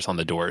room numbers on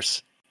the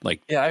doors,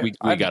 like we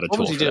got a tool. What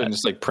was he for doing? that.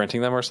 Just like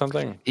printing them or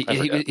something?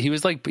 He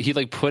was like, he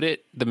put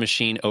the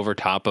machine over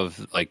top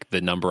of like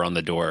the number on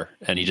the door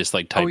and he just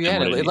like typed. Oh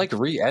yeah. It like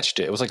re-etched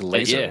it. It was like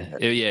laser.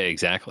 Yeah,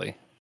 exactly.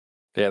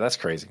 Yeah, that's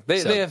crazy.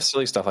 They have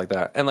silly stuff like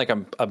that, and like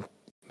a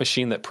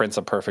machine that prints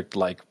a perfect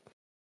like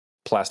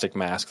plastic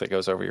mask that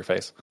goes over your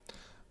face.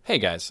 Hey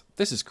guys,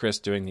 this is Chris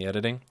doing the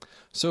editing.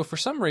 So for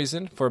some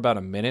reason, for about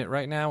a minute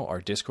right now,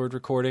 our Discord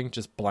recording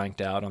just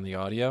blanked out on the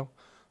audio.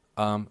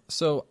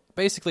 So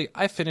basically,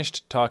 I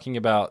finished talking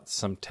about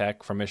some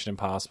tech from Mission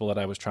Impossible that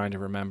I was trying to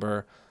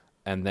remember,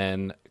 and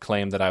then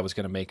claimed that I was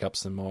going to make up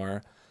some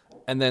more.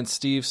 And then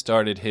Steve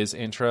started his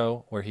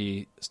intro where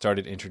he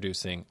started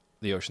introducing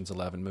the Ocean's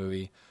 11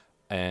 movie.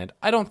 And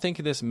I don't think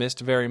this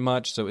missed very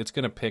much, so it's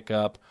going to pick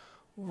up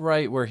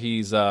right where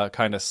he's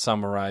kind of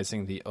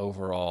summarizing the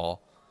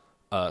overall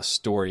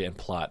story and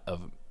plot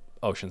of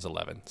Ocean's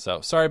 11.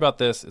 So sorry about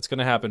this. It's going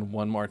to happen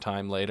one more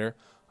time later.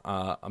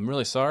 I'm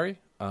really sorry.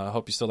 I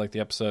hope you still like the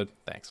episode.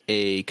 Thanks.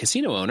 A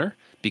casino owner,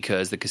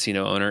 because the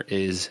casino owner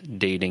is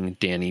dating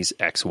Danny's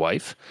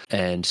ex-wife.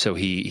 And so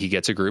he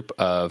gets a group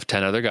of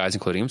 10 other guys,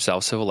 including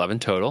himself, so 11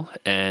 total.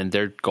 And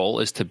their goal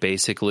is to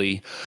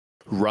basically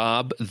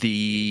rob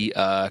the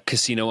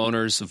casino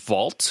owner's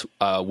vault,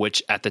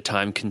 which at the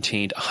time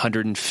contained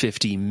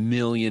 $150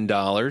 million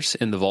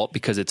in the vault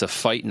because it's a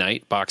fight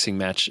night boxing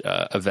match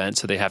event.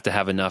 So they have to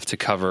have enough to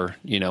cover,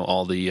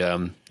 all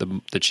the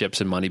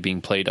chips and money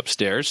being played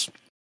upstairs.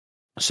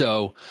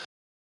 So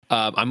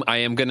I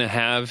am going to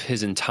have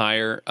his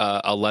entire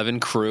 11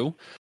 crew,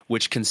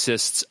 which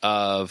consists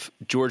of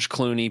George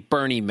Clooney,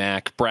 Bernie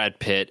Mac, Brad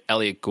Pitt,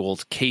 Elliot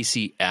Gould,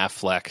 Casey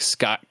Affleck,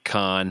 Scott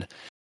Conn,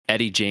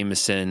 Eddie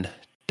Jameson,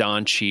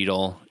 Don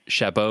Cheadle,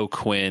 Chabot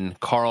Quinn,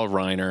 Carl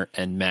Reiner,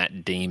 and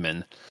Matt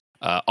Damon,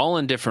 all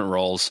in different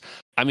roles.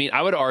 I mean,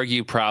 I would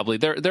argue probably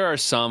there are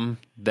some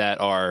that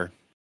are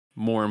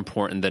more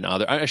important than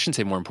others. I shouldn't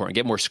say more important,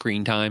 get more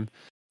screen time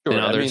than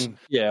others. I mean,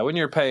 yeah, when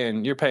you're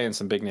paying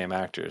some big name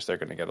actors, they're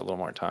going to get a little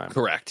more time.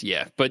 Correct,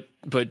 yeah. But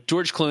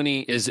George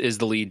Clooney is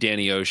the lead,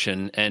 Danny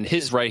Ocean, and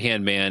his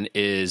right-hand man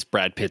is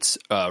Brad Pitt's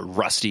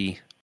Rusty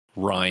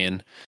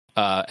Ryan.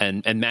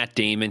 And Matt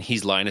Damon,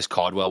 he's Linus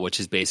Caldwell, which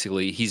is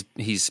basically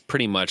he's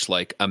pretty much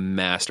like a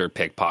master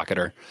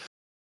pickpocketer.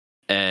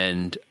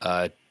 And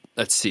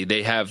let's see,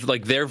 they have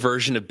like their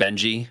version of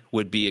Benji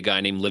would be a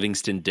guy named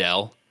Livingston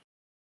Dell,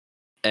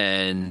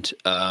 and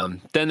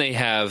then they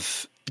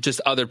have just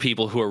other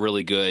people who are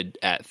really good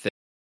at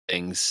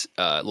things,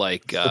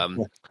 like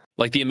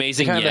the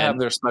Amazing Yen. They have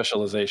their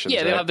specializations.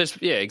 Yeah, they right? have this.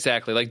 Yeah,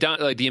 exactly. Like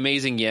the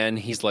Amazing Yen,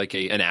 he's like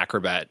an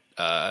acrobat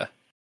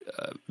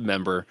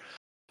member.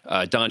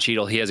 Don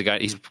Cheadle, he's a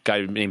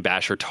guy named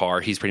Basher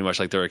Tar. He's pretty much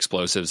like their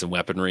explosives and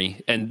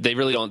weaponry, and they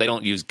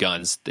don't use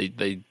guns. They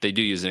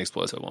do use an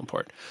explosive at one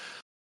part.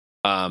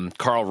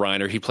 Carl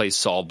Reiner, he plays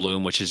Saul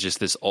Bloom, which is just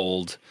this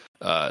old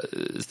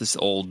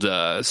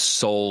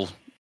soul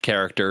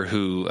character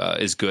who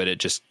is good at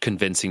just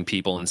convincing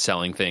people and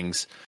selling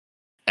things.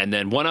 And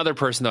then one other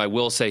person that I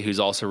will say who's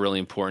also really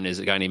important is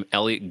a guy named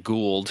Elliot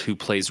Gould, who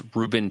plays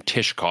Ruben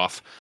Tishkoff,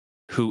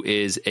 who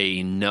is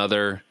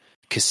another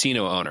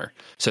casino owner.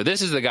 So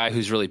this is the guy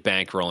who's really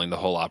bankrolling the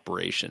whole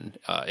operation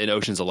in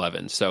Ocean's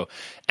 11. So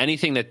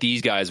anything that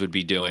these guys would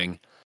be doing,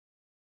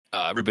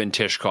 Ruben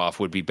Tishkoff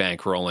would be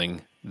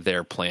bankrolling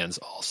their plans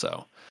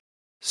also.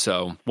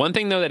 So one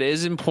thing, though, that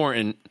is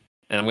important,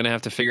 and I'm going to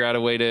have to figure out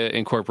a way to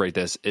incorporate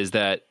this, is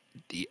that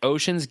the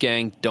Ocean's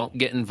gang don't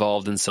get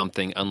involved in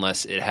something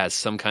unless it has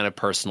some kind of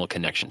personal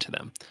connection to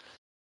them.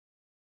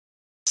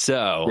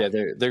 So yeah,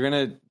 they're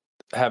going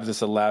to have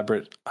this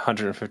elaborate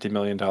 $150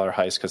 million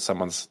heist because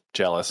someone's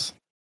jealous.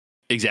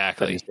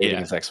 Exactly. That he's dating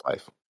his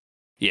ex-wife.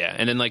 Yeah,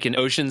 and then like in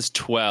Ocean's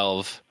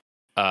 12,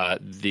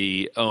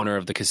 the owner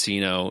of the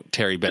casino,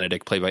 Terry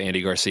Benedict, played by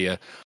Andy Garcia,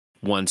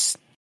 wants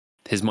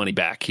his money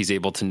back.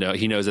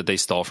 He knows that they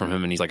stole from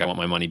him, and he's like, I want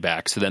my money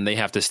back. So then they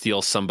have to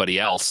steal somebody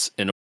else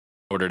in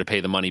order to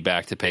pay the money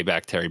back, to pay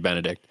back Terry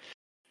Benedict.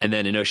 And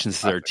then in Ocean's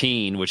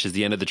 13, which is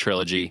the end of the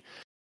trilogy,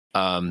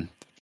 Ruben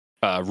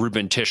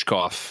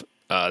Tishkoff,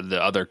 the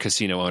other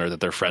casino owner that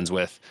they're friends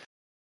with,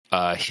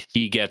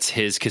 he gets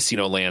his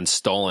casino land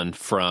stolen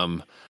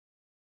from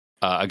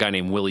a guy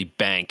named Willie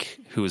Bank,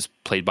 who is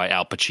played by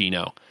Al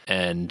Pacino,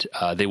 and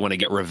they want to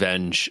get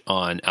revenge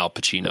on Al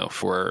Pacino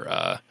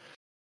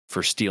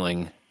for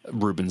stealing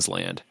Ruben's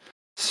land.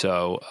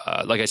 So,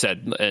 like I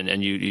said,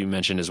 and you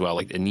mentioned as well,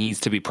 like it needs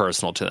to be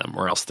personal to them,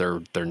 or else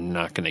they're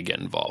not going to get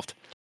involved.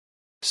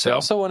 So, I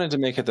also wanted to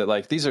make it that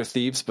like these are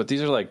thieves, but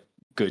these are like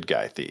good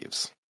guy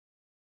thieves.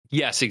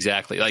 Yes,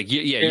 exactly. Like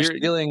you're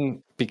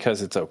stealing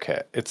because it's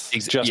okay. It's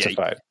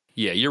justified.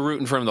 Yeah, you're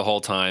rooting for him the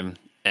whole time,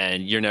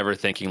 and you're never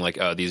thinking like,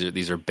 oh,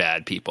 these are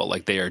bad people.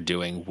 Like they are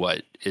doing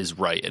what is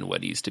right and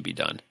what needs to be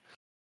done.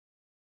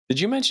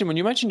 Did you mention when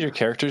you mentioned your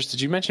characters?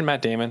 Did you mention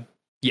Matt Damon?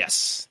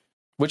 Yes.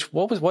 What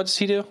does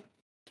he do?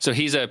 So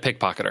he's a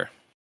pickpocketer.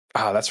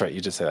 Oh, that's right.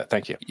 You just said that.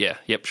 Thank you. Yeah.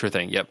 Yep. Sure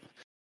thing. Yep.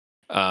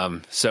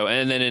 So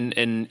and then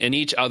in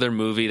each other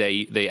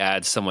movie they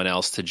add someone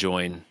else to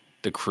join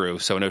the crew.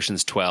 So in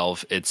Ocean's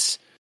 12, it's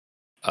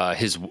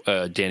his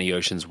Danny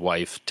Ocean's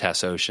wife,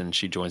 Tess Ocean.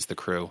 She joins the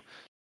crew.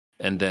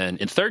 And then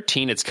in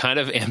 13, it's kind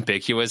of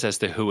ambiguous as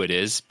to who it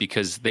is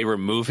because they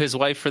remove his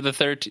wife for the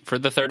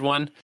third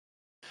one,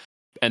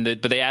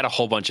 but they add a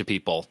whole bunch of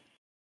people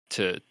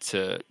to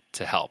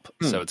help.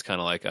 So it's kind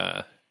of like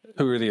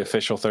who are the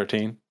official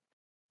 13?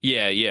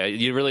 Yeah.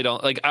 You really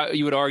don't like.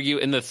 You would argue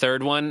in the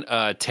third one,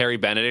 Terry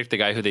Benedict, the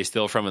guy who they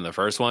steal from in the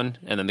first one,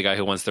 and then the guy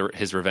who wants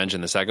his revenge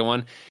in the second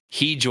one,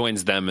 he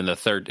joins them in the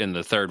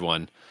third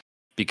one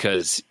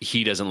because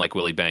he doesn't like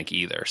Willie Bank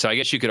either. So I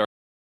guess you could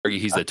argue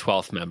he's the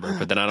 12th member,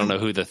 but then I don't know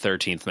who the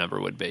 13th member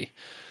would be.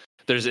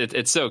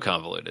 It's so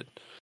convoluted,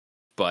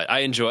 but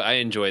I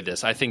enjoyed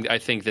this. I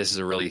think this is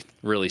a really,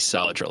 really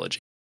solid trilogy.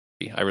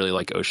 I really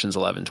like Ocean's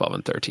 11, 12,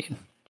 and 13.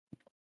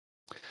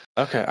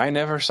 Okay, I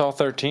never saw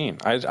 13.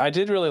 I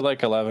did really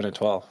like 11 and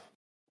 12.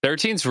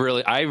 13's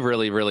I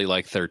really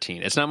like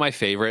 13. It's not my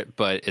favorite,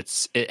 but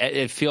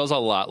it feels a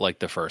lot like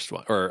the first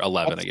one, or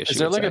 11, I guess. Is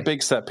there like a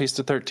big set piece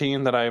to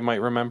 13 that I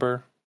might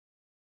remember?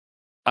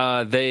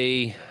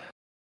 There's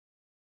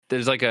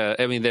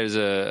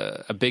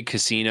a big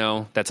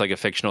casino that's like a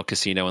fictional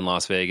casino in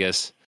Las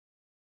Vegas,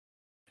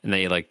 and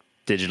they like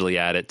digitally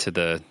add it to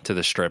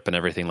the strip and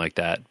everything like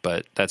that.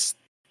 But that's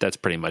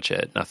pretty much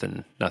it.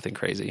 Nothing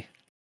crazy.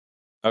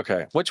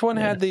 Okay. Which one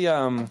had the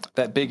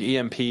that big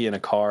EMP in a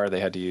car they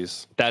had to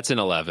use? That's in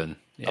 11.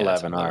 Yeah,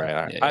 11. All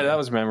right. Yeah. That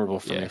was memorable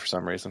for me for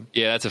some reason.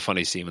 Yeah, that's a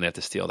funny scene when they have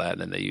to steal that and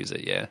then they use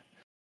it. Yeah.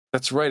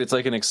 That's right. It's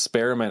like an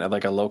experiment at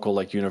like a local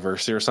like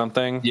university or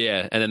something.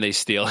 Yeah, and then they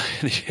steal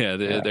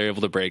it. They're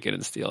able to break it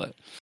and steal it.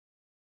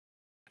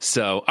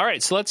 So, all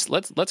right, so let's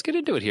get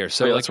into it here.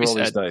 So, let's roll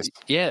these dice.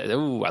 Yeah,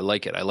 ooh, I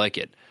like it.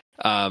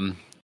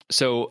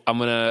 So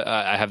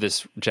I have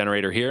this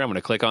generator here. I'm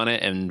gonna click on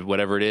it, and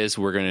whatever it is,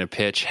 we're gonna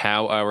pitch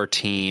how our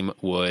team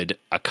would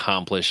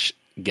accomplish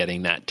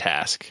getting that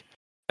task.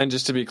 And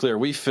just to be clear,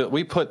 we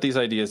put these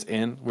ideas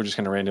in. We're just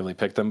gonna randomly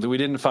pick them. We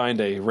didn't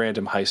find a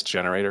random heist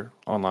generator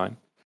online.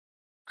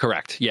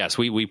 Correct. Yes,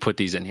 we put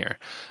these in here.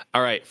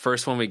 All right,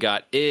 first one we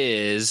got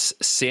is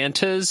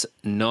Santa's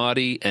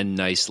naughty and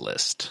nice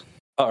list.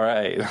 All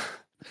right.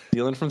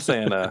 Stealing from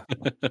Santa.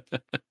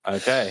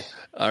 Okay.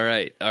 All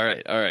right.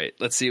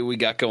 Let's see what we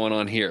got going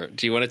on here.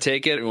 Do you want to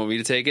take it? Or want me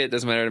to take it?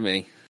 Doesn't matter to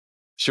me.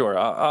 Sure.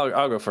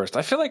 I'll go first.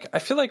 I feel like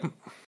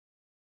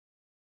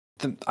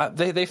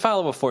they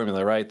follow a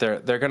formula, right?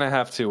 They're gonna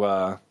have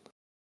to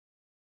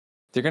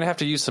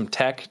use some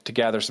tech to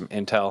gather some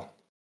intel,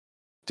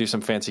 do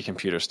some fancy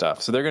computer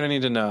stuff. So they're gonna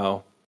need to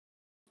know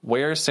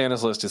where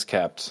Santa's list is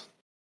kept.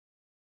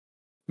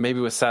 Maybe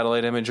with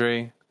satellite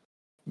imagery.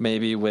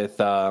 Maybe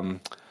with all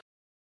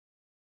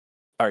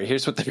right,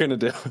 here's what they're going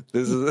to do.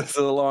 This is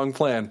a long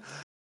plan.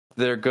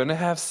 They're going to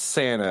have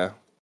Santa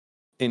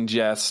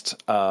ingest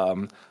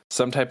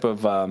some type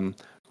of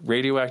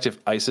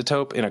radioactive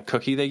isotope in a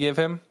cookie they give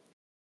him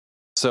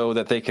so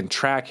that they can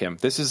track him.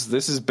 This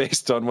is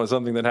based on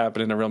something that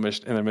happened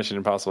in a Mission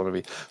Impossible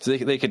movie. So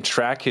they can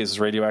track his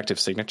radioactive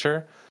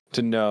signature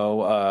to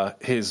know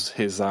his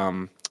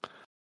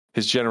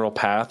general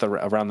path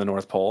around the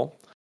North Pole.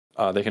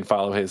 They can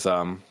follow his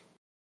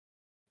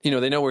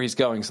they know where he's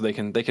going, so they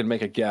can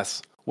make a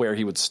guess where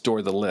he would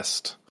store the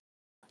list.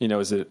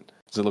 Is it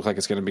Does it look like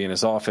it's going to be in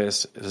his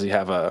office? Does he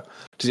have a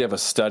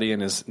study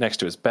next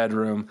to his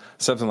bedroom?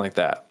 Something like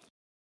that.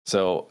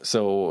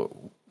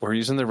 So we're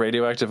using the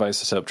radioactive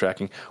isotope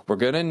tracking. We're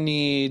going to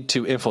need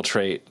to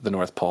infiltrate the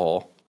North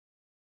Pole.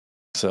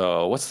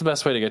 So what's the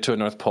best way to get to a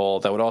North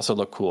Pole that would also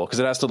look cool? Because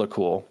it has to look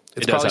cool.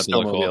 It's does probably have to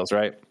look cool. snowmobiles,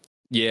 right?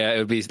 Yeah, it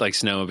would be like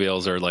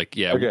snowmobiles or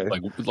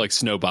like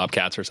snow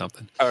bobcats or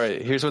something. All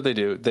right, here's what they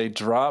do. They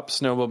drop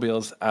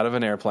snowmobiles out of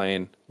an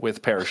airplane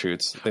with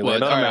parachutes. They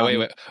land on a all right,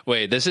 mountain.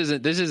 wait. This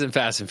isn't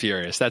Fast and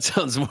Furious. That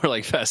sounds more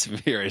like Fast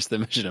and Furious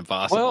than Mission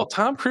Impossible. Well,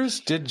 Tom Cruise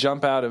did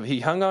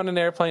he hung on an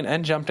airplane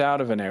and jumped out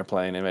of an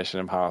airplane in Mission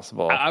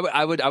Impossible.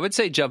 I would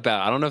say jump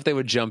out. I don't know if they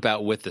would jump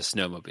out with the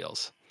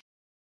snowmobiles.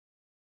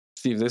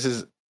 Steve, this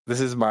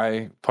is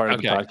my part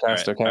of the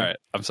podcast, okay? All right.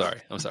 I'm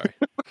sorry.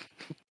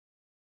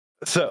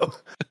 So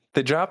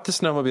they dropped the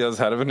snowmobiles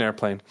out of an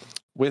airplane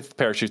with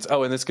parachutes.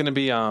 Oh, and it's going to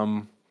be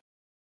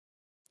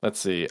let's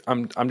see.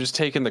 I'm just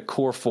taking the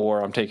core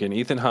four. I'm taking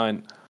Ethan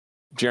Hunt,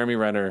 Jeremy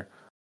Renner.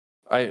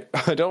 I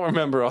don't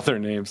remember all their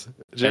names.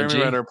 Jeremy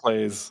Renner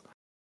plays.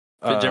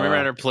 Jeremy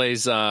Renner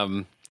plays.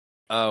 Oh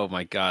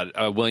my God,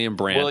 William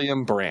Brandt.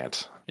 William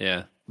Brandt.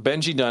 Yeah.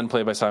 Benji Dunn,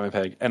 played by Simon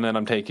Pegg, and then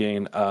I'm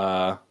taking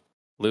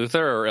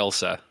Luther or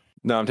Ilsa.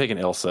 No, I'm taking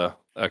Ilsa.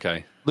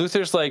 Okay.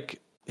 Luther's like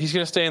he's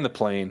going to stay in the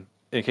plane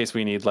in case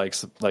we need like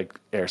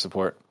air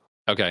support.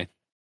 Okay.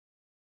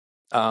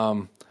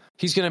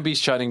 He's going to be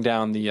shutting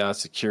down the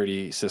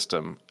security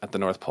system at the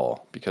North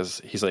Pole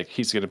because he's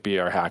going to be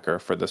our hacker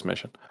for this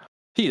mission.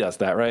 He does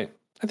that, right?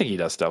 I think he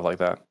does stuff like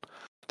that.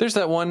 There's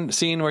that one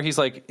scene where he's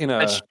like in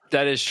a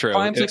that is true.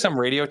 Climbs like some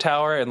radio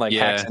tower and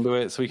hacks into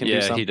it so he can do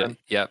something. He did.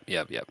 Yep.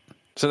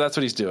 So that's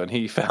what he's doing.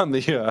 He found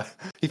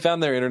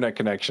their internet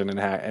connection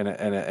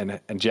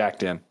and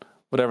jacked in,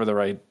 whatever the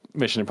right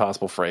Mission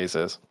Impossible phrase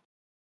is.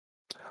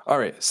 All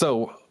right,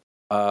 so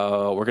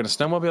we're going to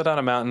snowmobile down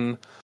a mountain.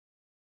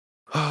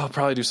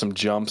 Probably do some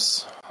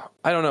jumps.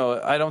 I don't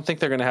know. I don't think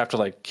they're going to have to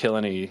like kill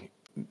any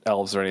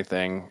elves or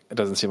anything. It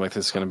doesn't seem like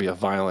this is going to be a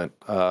violent.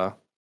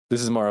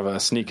 This is more of a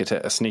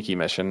sneaky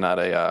mission, not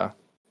a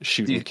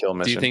shoot and kill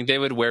mission. Do you think they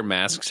would wear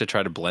masks to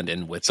try to blend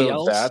in with the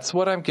elves? That's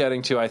what I'm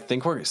getting to. I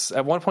think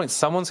at one point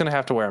someone's going to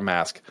have to wear a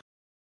mask.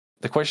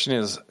 The question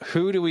is,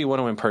 who do we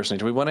want to impersonate?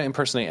 Do we want to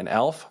impersonate an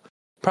elf?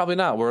 Probably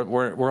not.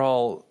 We're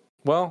all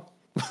well.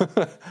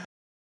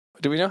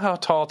 Do we know how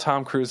tall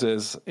Tom Cruise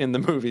is in the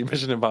movie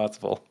Mission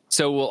Impossible?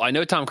 So, I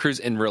know Tom Cruise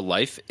in real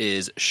life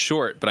is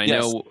short, but I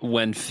know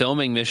when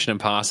filming Mission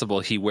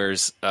Impossible, he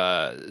wears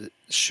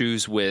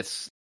shoes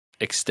with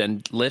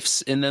extend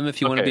lifts in them,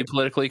 if you want to be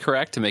politically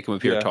correct, to make him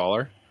appear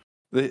taller.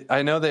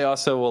 I know they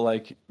also will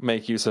like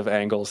make use of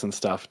angles and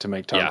stuff to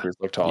make Tom Cruise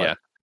look taller. Yeah.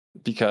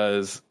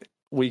 Because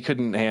we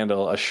couldn't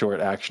handle a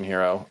short action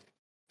hero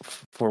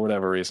for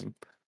whatever reason.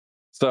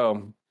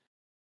 So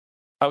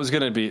I was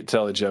going to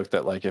tell a joke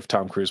that like if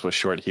Tom Cruise was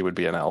short, he would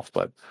be an elf,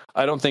 but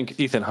I don't think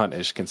Ethan Hunt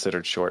is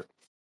considered short.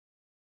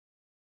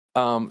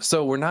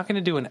 So we're not going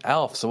to do an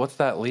elf. So what's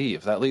that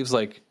leave? That leaves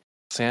like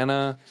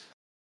Santa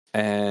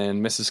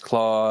and Mrs.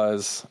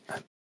 Claus.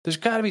 There's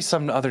got to be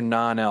some other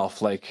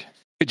non-elf. Like,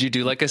 could you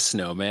do like a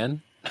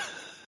snowman?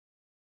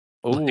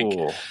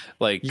 Ooh,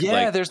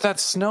 there's that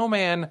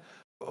snowman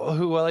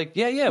who with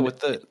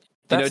the.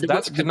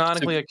 That's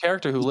canonically a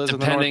character who lives in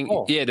the North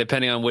Pole. Yeah,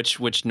 depending on which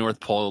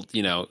North Pole,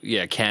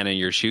 canon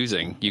you're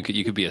choosing, you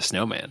could be a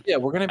snowman. Yeah,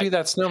 we're gonna be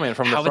that snowman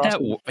from the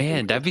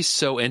Frosted. That'd be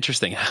so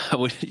interesting. How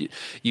would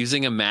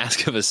using a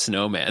mask of a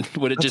snowman,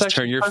 would it just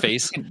turn your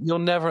face? They'll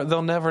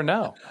never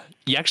know.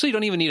 You actually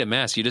don't even need a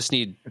mask. You just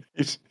need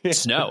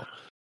snow.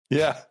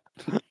 Yeah.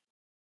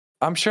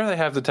 I'm sure they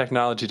have the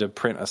technology to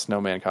print a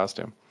snowman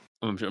costume.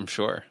 I'm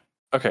sure.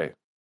 Okay.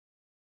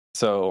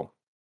 So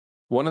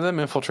one of them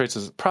infiltrates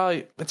it's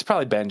probably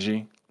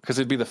Benji, because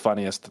it'd be the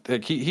funniest.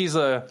 Like he's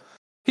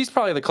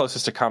probably the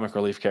closest to comic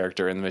relief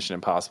character in Mission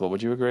Impossible.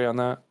 Would you agree on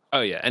that? Oh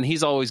yeah, and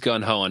he's always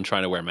gun ho on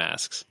trying to wear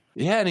masks.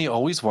 Yeah, and he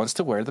always wants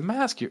to wear the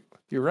mask.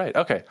 You're right.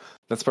 Okay,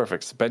 that's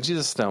perfect. So Benji's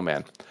a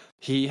snowman.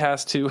 He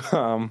has to.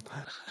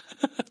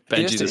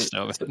 Benji's a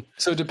snowman.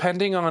 So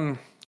depending on,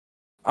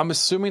 I'm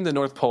assuming the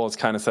North Pole is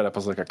kind of set up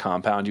as like a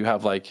compound. You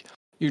have like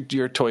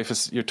your toy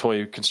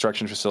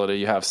construction facility.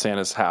 You have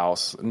Santa's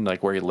house and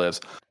like where he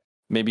lives.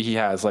 Maybe he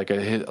has like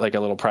a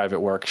little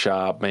private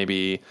workshop.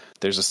 Maybe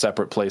there's a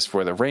separate place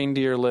where the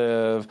reindeer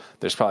live.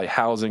 There's probably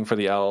housing for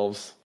the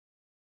elves.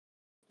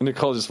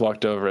 Nicole just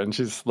walked over and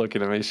she's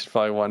looking at me. She's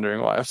probably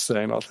wondering why I'm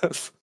saying all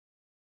this.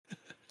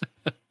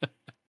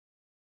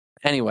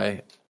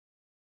 Anyway,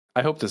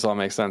 I hope this all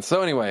makes sense.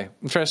 So anyway,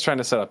 I'm just trying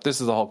to set up. This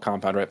is the whole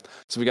compound, right?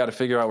 So we got to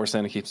figure out where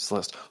Santa keeps his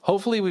list.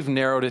 Hopefully we've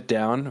narrowed it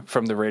down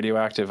from the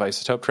radioactive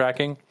isotope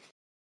tracking.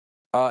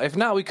 If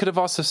not, we could have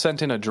also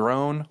sent in a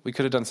drone. We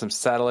could have done some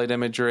satellite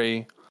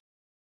imagery.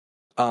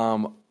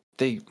 If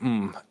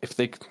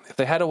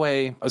they had a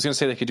way, I was going to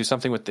say they could do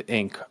something with the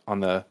ink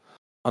on the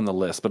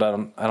list, but I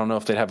don't know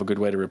if they'd have a good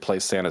way to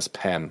replace Santa's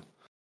pen.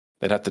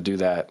 They'd have to do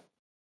that.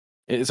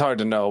 It's hard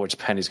to know which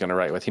pen he's going to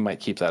write with. He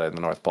might keep that in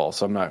the North Pole,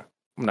 so I'm not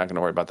going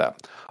to worry about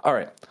that. All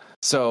right.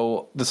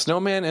 So the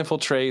snowman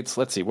infiltrates.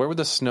 Let's see, where would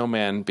the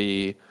snowman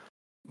be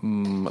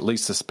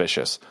least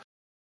suspicious?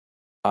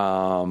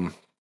 Probably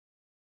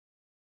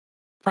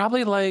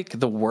like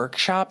the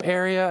workshop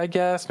area, I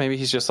guess. Maybe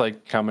he's just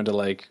like coming to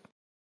like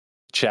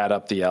chat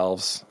up the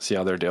elves, see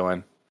how they're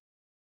doing.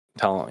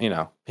 Tell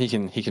him, he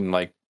can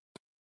like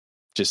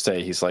just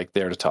say he's like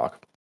there to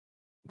talk,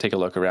 take a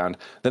look around.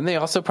 Then they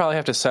also probably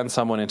have to send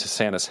someone into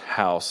Santa's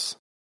house.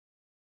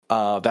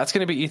 That's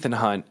going to be Ethan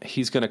Hunt.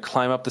 He's going to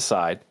climb up the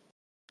side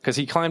because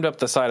he climbed up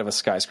the side of a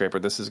skyscraper.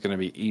 This is going to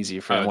be easy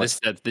for him. This is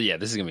going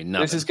to be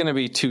nothing. This is going to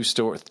be 2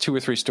 or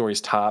 3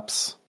 stories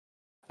tops,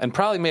 and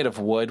probably made of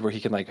wood where he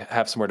can like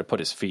have somewhere to put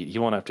his feet. He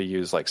won't have to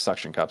use like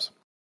suction cups.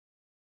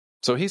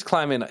 So he's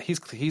climbing.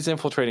 He's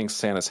infiltrating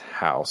Santa's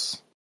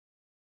house.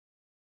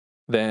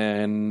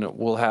 Then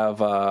we'll have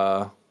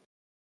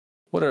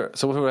what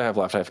do I have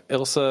left? I have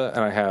Ilsa and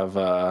I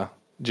have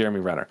Jeremy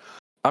Renner.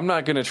 I'm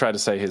not going to try to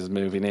say his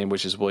movie name,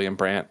 which is William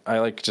Brandt. I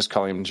like just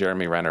calling him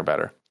Jeremy Renner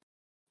better.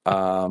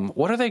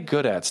 What are they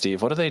good at,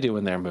 Steve? What do they do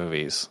in their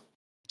movies?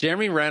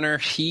 Jeremy Renner,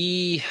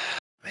 he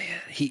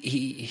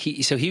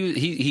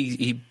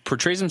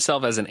portrays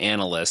himself as an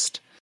analyst,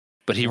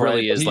 but he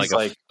really is like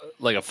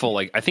a full,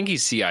 like, I think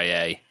he's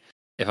CIA,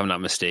 if I'm not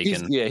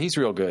mistaken. He's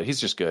real good.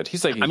 He's just good.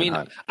 He's like Ethan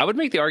Hunt. I would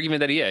make the argument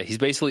that he's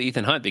basically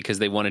Ethan Hunt because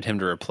they wanted him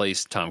to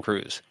replace Tom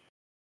Cruise.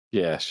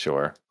 Yeah,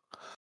 sure.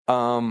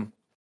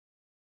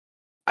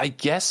 I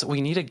guess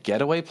we need a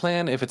getaway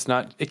plan. If it's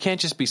not, it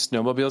can't just be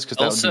snowmobiles because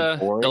that would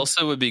be boring.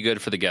 Ilsa would be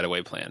good for the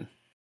getaway plan.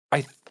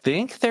 I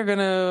think they're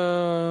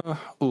gonna.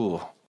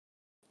 Ooh,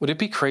 would it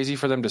be crazy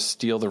for them to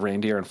steal the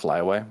reindeer and fly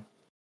away?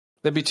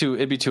 It'd be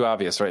too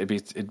obvious, right?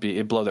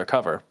 It'd blow their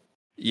cover.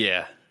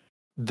 Yeah,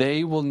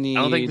 they will need.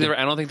 I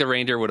don't think the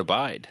reindeer would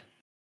abide.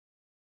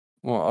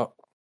 Well,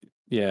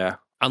 yeah.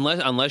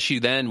 Unless you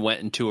then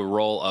went into a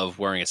role of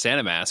wearing a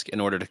Santa mask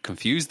in order to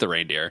confuse the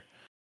reindeer.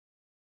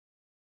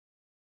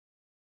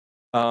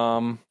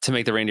 To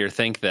make the reindeer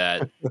think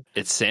that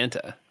it's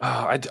Santa.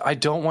 I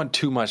don't want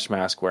too much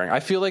mask wearing.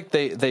 I feel like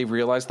they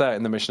realize that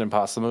in the Mission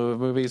Impossible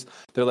movies.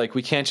 They're like,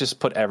 we can't just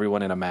put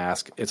everyone in a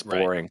mask. It's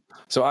boring. Right.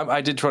 So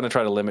I did try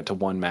to limit to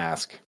one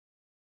mask.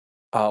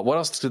 What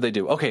else did they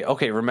do?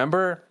 Okay.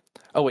 Remember?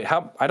 Oh wait,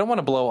 I don't want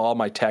to blow all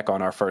my tech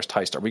on our first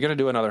heist. Are we going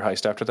to do another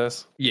heist after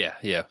this? Yeah.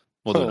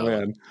 We'll do another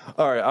one.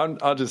 All right,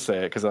 I'll just say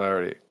it because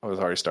I was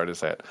already started to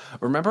say it.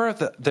 Remember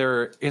that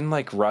they're in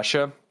like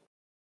Russia.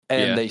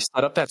 And they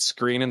set up that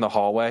screen in the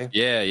hallway.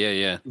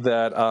 Yeah.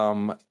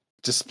 That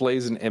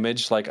displays an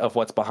image like of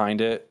what's behind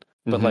it,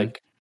 but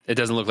like it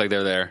doesn't look like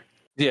they're there.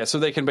 Yeah, so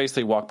they can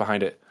basically walk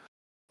behind it.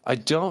 I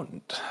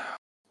don't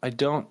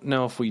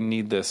know if we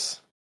need this.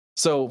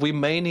 So we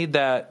may need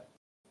that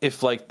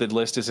if like the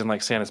list is in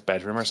like Santa's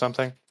bedroom or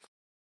something.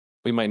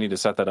 We might need to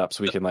set that up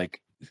so we can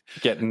like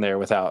get in there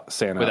without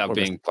Santa, without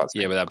being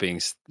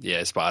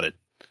spotted.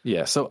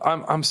 Yeah. So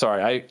I'm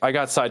sorry, I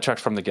got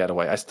sidetracked from the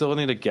getaway. I still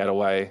need a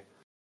getaway.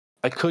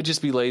 I could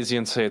just be lazy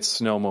and say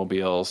it's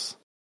snowmobiles.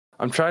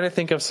 I'm trying to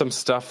think of some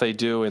stuff they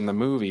do in the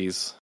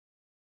movies,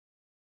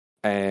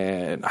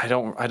 and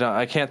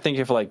I can't think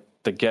if like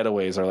the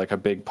getaways are like a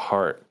big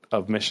part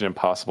of Mission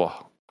Impossible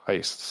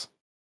heists.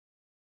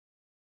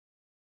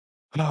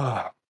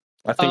 I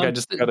think I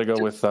just got to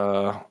go with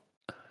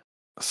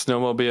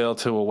snowmobile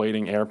to a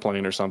waiting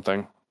airplane or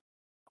something.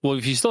 Well,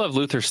 if you still have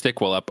Luther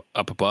Stickwell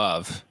up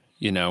above,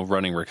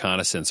 running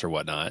reconnaissance or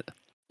whatnot.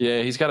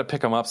 Yeah, he's got to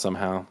pick them up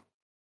somehow.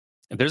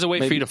 If there's a way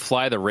for you to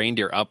fly the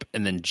reindeer up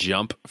and then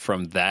jump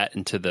from that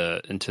into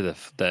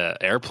the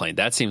airplane,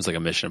 that seems like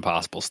a Mission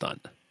Impossible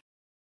stunt.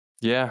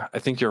 Yeah, I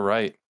think you're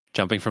right.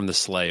 Jumping from the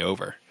sleigh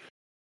over.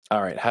 All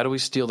right, how do we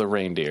steal the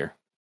reindeer?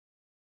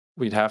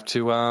 We'd have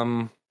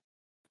to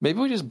maybe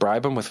we just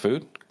bribe them with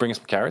food, bring us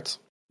some carrots.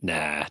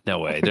 Nah, no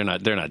way. They're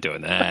not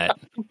doing that.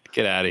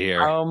 Get out of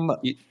here.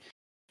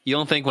 You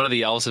don't think one of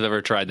the elves have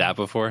ever tried that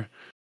before?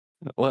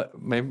 Well,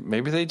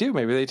 maybe they do.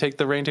 Maybe they take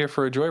the reindeer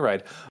for a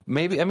joyride.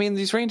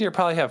 These reindeer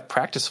probably have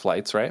practice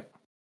flights, right?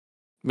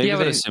 Maybe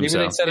they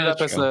set it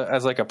up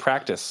as like a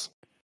practice.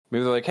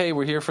 Maybe they're like, "Hey,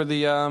 we're here for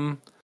the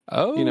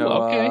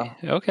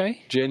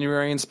okay,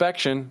 January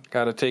inspection.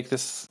 Got to take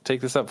this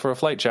up for a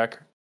flight check."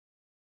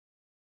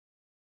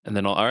 And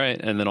then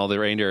all the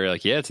reindeer are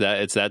like, "Yeah,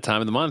 it's that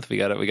time of the month. We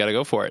got to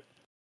go for it."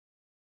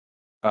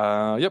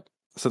 Yep.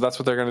 So that's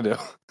what they're going to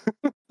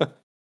do.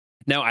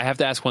 Now I have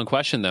to ask one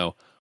question though.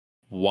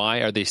 Why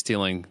are they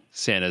stealing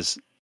Santa's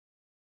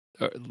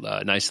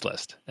nice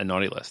list and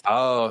naughty list?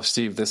 Oh,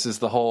 Steve, this is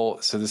the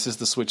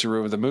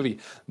switcheroo of the movie.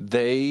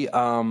 They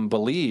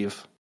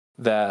believe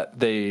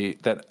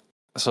that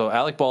so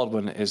Alec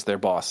Baldwin is their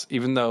boss,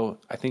 even though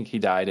I think he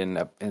died in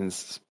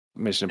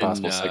Mission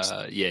Impossible 6.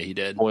 Yeah, he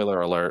did.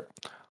 Spoiler alert.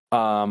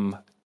 I'm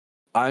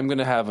going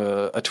to have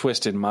a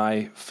twist in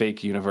my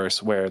fake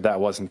universe where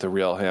that wasn't the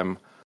real him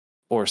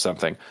or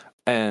something.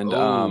 And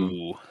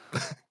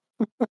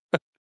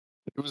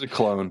it was a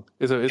clone.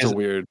 It's a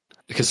weird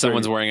because is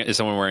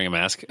someone wearing a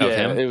mask of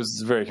him? It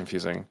was very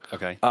confusing.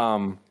 Okay.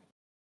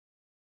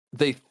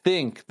 They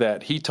think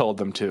that he told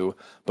them to,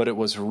 but it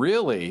was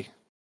really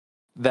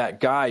that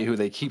guy who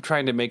they keep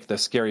trying to make the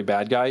scary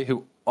bad guy,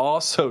 who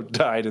also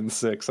died in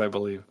 6, I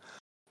believe.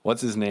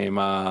 What's his name?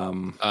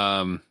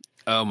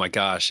 Oh my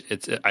gosh,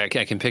 I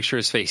can picture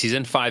his face. He's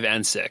in 5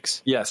 and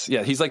 6. Yes,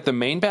 yeah, he's like the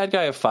main bad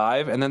guy of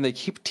 5, and then they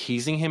keep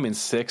teasing him in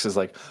 6 as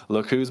like,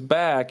 look who's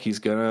back. He's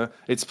gonna.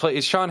 It's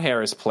Sean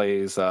Harris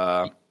plays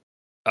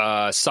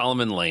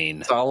Solomon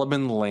Lane.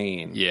 Solomon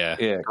Lane. Yeah,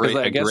 because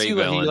I guess he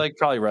like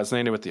probably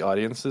resonated with the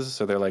audiences,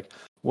 so they're like,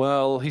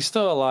 well, he's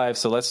still alive,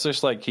 so let's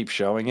just like keep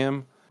showing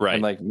him, right?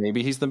 And like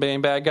maybe he's the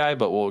main bad guy,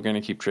 but we're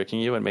gonna keep tricking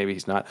you, and maybe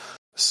he's not.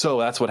 So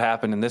that's what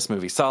happened in this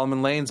movie.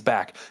 Solomon Lane's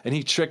back, and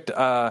he tricked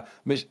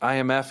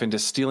IMF into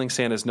stealing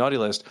Santa's naughty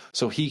list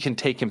so he can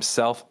take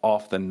himself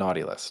off the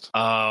naughty list.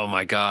 Oh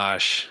my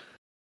gosh.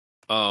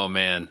 Oh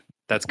man,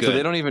 that's good. So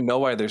they don't even know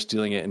why they're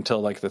stealing it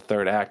until like the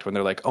 3rd act, when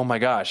they're like, "Oh my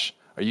gosh,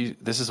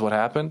 this is what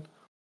happened?"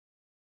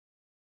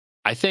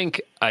 I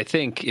think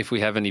if we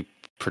have any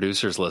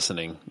producers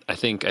listening, I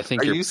think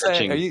you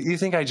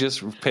think I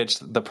just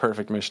pitched the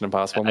perfect Mission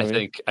Impossible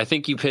movie? I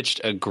think you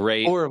pitched a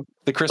great, or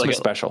the Christmas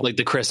special, like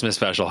the Christmas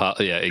special.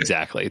 Yeah,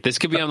 exactly. This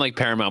could be on like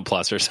Paramount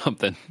Plus or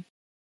something.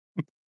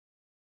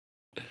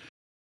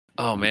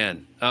 Oh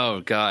man.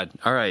 Oh god.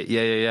 All right.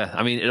 Yeah.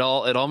 I mean, it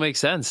all makes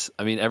sense.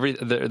 I mean,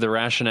 the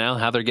rationale,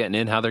 how they're getting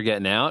in, how they're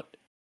getting out,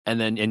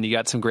 and you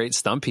got some great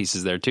stunt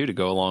pieces there too to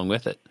go along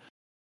with it.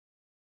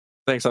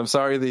 Thanks. I'm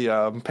sorry the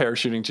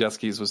parachuting jet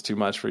skis was too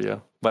much for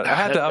you, but I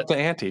had to up the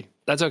ante.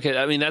 That's okay.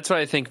 I mean, that's what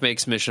I think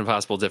makes Mission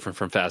Impossible different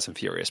from Fast and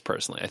Furious.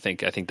 Personally, I think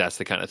that's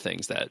the kind of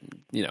things that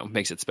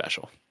makes it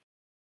special.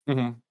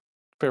 Mm-hmm.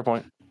 Fair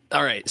point.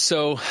 All right.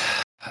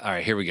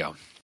 Here we go.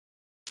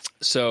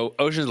 So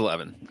Ocean's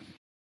 11.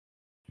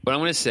 What I'm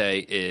going to say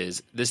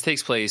is this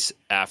takes place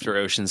after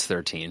Ocean's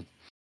 13,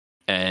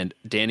 and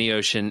Danny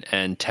Ocean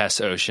and Tess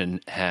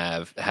Ocean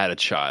have had a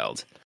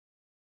child,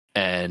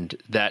 and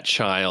that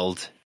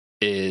child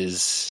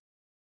is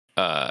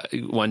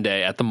one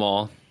day at the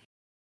mall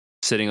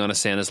sitting on a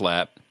Santa's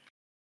lap,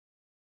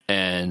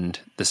 and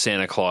the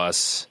Santa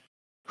Claus,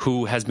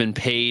 who has been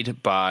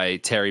paid by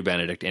Terry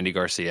Benedict, Andy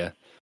Garcia,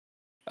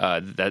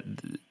 that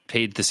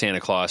paid the Santa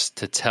Claus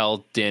to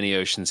tell Danny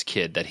Ocean's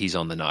kid that he's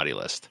on the naughty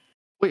list.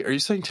 Wait, are you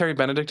saying Terry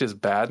Benedict is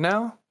bad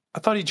now? I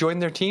thought he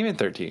joined their team in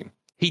 13.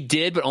 He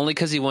did, but only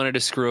because he wanted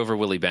to screw over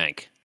Willie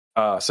Bank.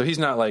 So he's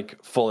not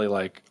like fully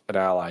like an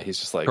ally. He's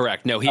just like,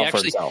 correct. No, he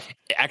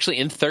actually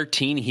in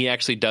 13 he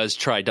actually does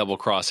try double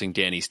crossing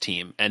Danny's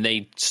team, and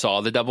they saw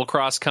the double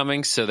cross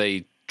coming, so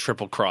they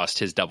triple crossed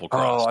his double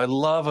cross. Oh, I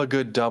love a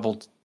good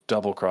double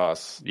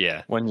cross.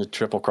 Yeah, when you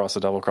triple cross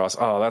a double cross.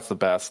 Oh, that's the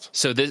best.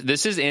 So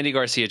this is Andy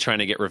Garcia trying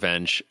to get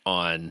revenge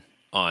on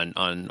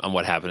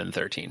what happened in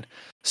 13.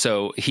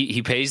 So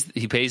he pays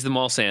the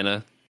mall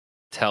Santa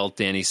tell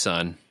Danny's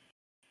son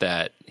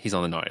that he's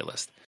on the naughty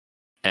list,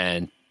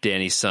 and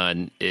Danny's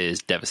son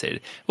is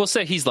devastated. We'll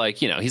say he's like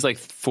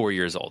 4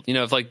 years old. If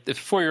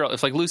 4-year-old,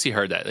 if Lucy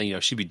heard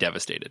that, she'd be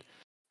devastated.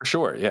 For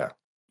sure, yeah,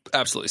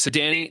 absolutely. So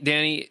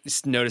Danny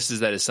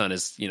notices that his son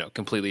is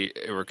completely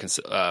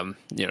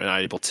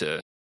not able to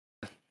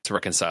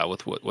reconcile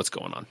with what's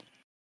going on.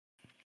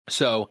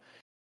 So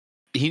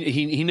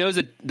he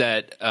knows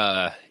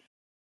that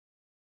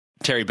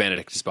Terry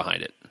Benedict is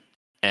behind it,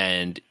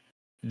 and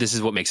this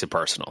is what makes it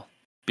personal,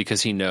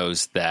 because he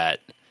knows that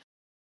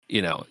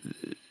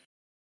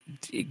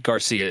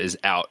Garcia is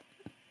out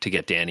to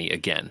get Danny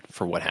again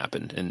for what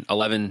happened in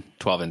 11,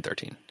 12, and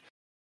 13.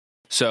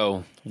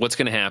 So what's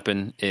going to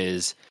happen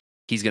is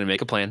he's going to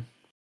make a plan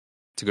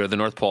to go to the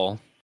North Pole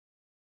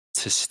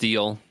to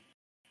steal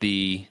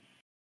the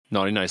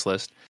naughty nice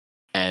list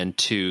and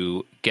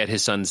to get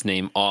his son's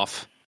name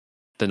off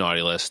the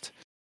naughty list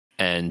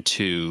and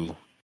to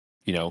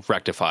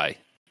rectify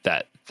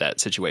that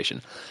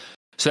situation.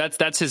 So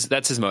that's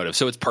his motive.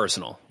 So it's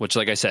personal, which,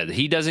 like I said,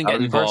 he doesn't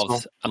get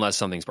involved unless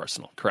something's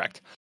personal. Correct.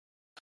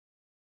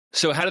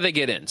 So how do they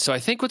get in? So I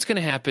think what's going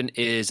to happen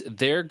is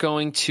they're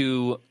going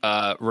to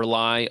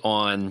rely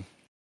on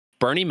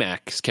Bernie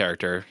Mac's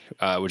character,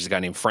 which is a guy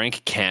named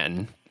Frank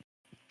Catton.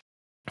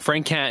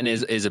 Frank Catton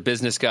is a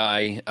business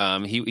guy.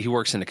 He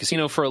works in a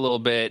casino for a little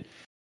bit.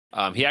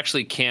 He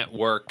actually can't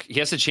work. He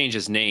has to change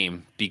his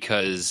name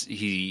because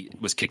he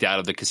was kicked out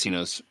of the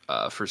casinos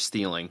for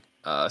stealing.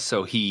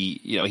 So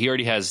he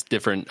already has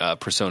different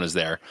personas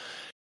there.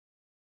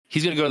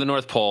 He's going to go to the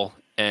North Pole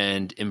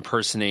and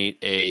impersonate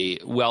a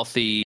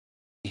wealthy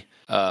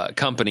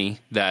company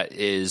that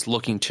is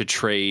looking to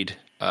trade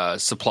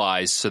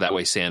supplies, so that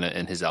way Santa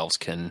and his elves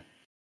can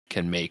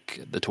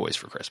make the toys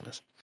for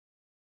Christmas.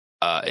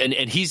 And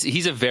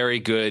he's a very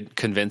good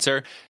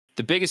convincer.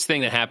 The biggest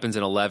thing that happens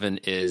in 11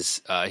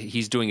 is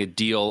he's doing a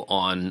deal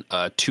on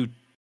 2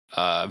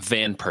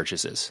 van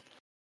purchases.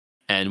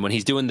 And when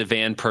he's doing the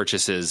van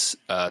purchases,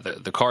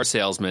 the car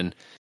salesman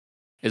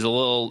is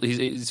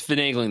he's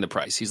finagling the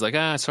price. He's like,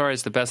 sorry,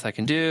 it's the best I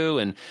can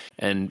do.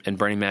 And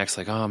Bernie Mac's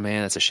like, oh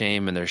man, that's a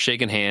shame. And they're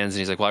shaking hands. And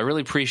he's like, well, I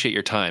really appreciate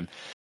your time.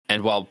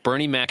 And while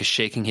Bernie Mac is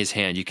shaking his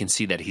hand, you can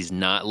see that he's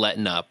not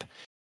letting up.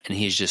 And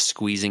he's just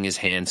squeezing his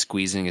hand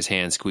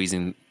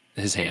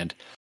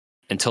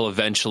until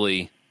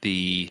eventually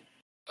the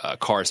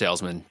car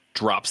salesman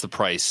drops the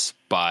price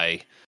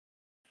by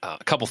a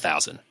couple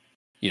thousand,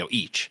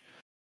 each.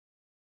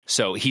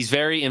 So he's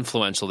very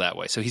influential that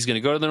way. So he's going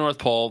to go to the North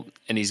Pole,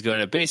 and he's going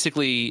to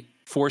basically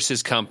force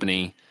his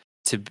company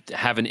to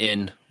have an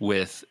in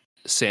with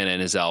Santa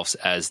and his elves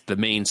as the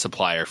main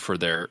supplier for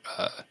their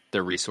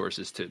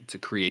resources to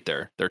create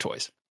their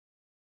toys.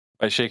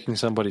 By shaking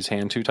somebody's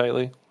hand too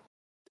tightly?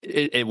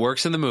 It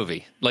works in the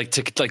movie,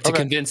 to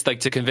convince them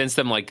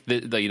you're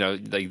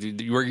going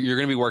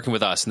to be working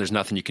with us, and there's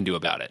nothing you can do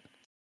about it,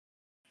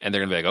 and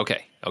they're going to be like,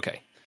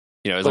 okay,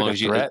 as long as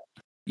you,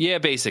 yeah,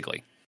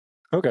 basically,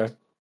 okay.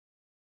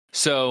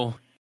 So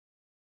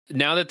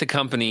now that the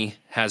company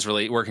has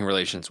working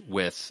relations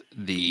with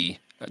the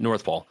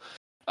North Pole,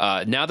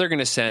 now they're going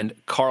to send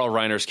Carl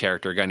Reiner's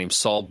character, a guy named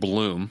Saul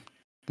Bloom,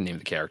 the name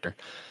of the character,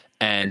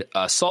 and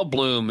Saul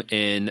Bloom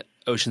in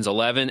Ocean's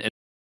 11 and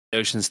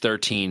Ocean's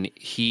 13,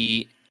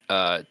 he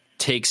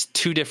takes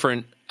two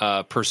different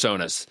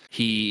personas.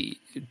 He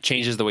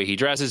changes the way he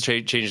dresses,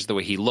 changes the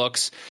way he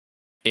looks.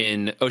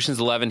 In Ocean's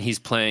 11, he's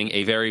playing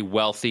a very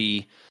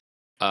wealthy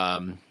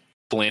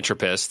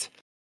philanthropist.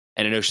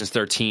 And in Ocean's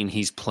 13,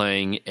 he's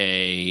playing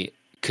a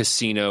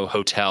casino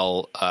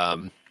hotel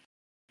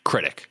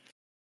critic.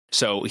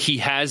 So he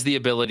has the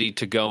ability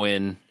to go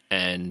in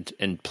and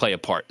play a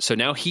part. So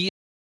now he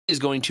is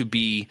going to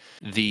be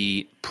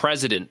the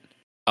president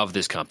of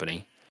this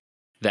company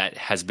that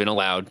has been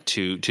allowed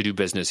to do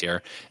business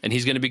here, and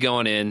he's going to be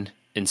going in,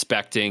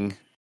 inspecting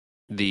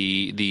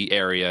the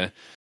area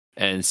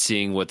and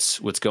seeing what's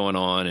going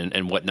on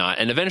and whatnot.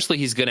 And eventually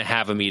he's going to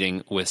have a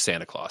meeting with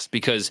Santa Claus,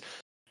 because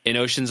in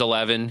Ocean's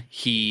 11,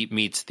 he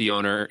meets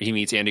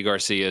Andy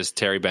Garcia's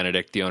Terry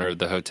Benedict, the owner of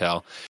the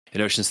hotel.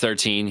 In Ocean's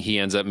 13, he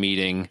ends up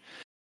meeting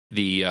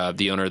the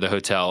owner of the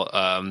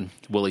hotel,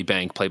 Willie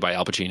Bank, played by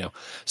Al Pacino.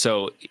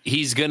 So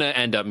he's going to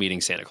end up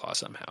meeting Santa Claus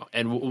somehow.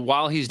 And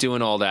while he's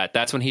doing all that,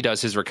 that's when he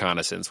does his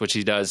reconnaissance, which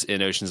he does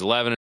in Ocean's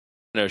 11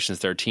 and Ocean's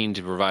 13,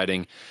 to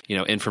providing,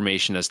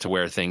 information as to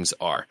where things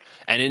are.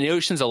 And in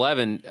Ocean's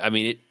 11,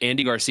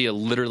 Andy Garcia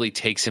literally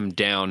takes him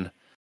down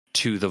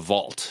to the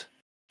vault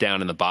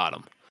down in the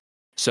bottom.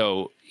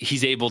 So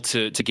he's able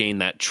to gain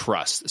that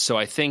trust. So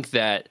I think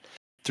that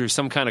through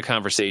some kind of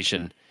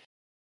conversation,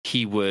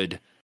 he would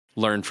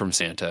learn from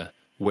Santa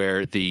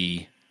where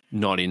the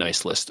naughty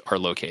nice list are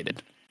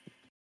located.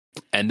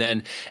 And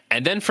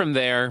then from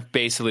there,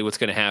 basically what's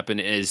going to happen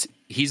is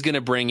he's going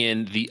to bring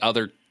in the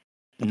other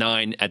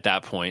 9 at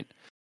that point,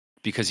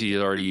 because he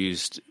had already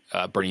used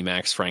Bernie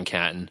Mac's Frank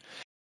Catton.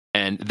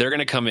 And they're going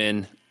to come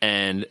in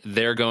and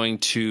they're going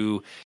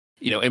to,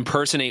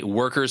 impersonate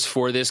workers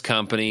for this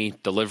company,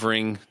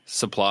 delivering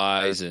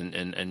supplies and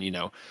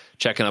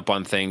checking up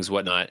on things,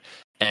 whatnot.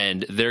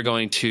 And they're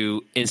going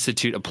to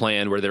institute a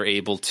plan where they're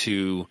able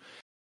to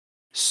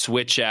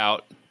switch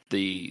out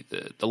the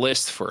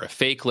list for a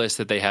fake list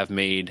that they have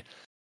made.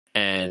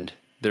 And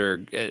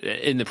they're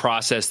in the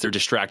process, they're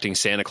distracting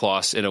Santa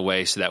Claus in a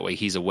way, so that way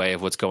he's aware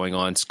of what's going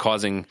on. It's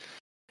causing,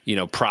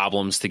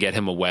 problems to get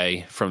him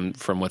away from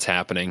what's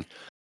happening.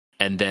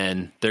 And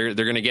then they're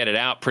going to get it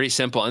out. Pretty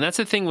simple. And that's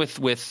the thing with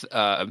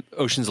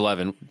Ocean's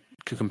 11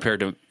 compared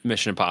to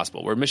Mission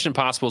Impossible, where Mission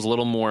Impossible is a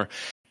little more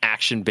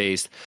action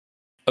based.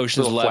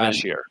 Ocean's 11,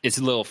 flashier. It's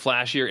a little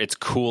flashier. It's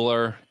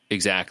cooler.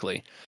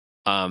 Exactly.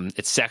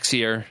 It's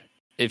sexier,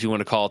 if you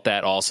want to call it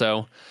that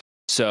also.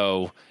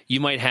 So you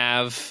might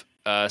have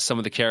some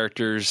of the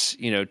characters,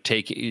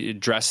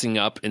 dressing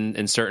up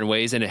in certain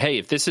ways. And hey,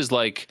 if this is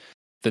like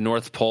the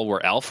North Pole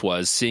where Elf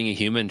was, seeing a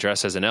human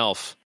dressed as an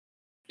elf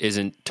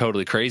isn't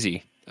totally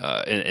crazy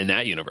in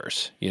that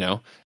universe,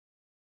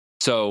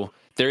 So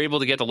they're able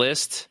to get the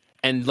list.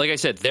 And like I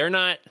said, they're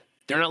not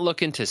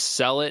looking to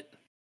sell it.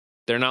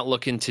 They're not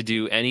looking to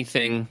do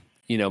anything,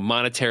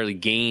 monetarily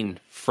gain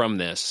from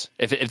this.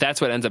 If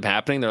that's what ends up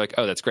happening, they're like,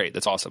 oh, that's great.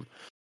 That's awesome.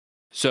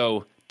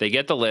 So they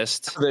get the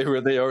list.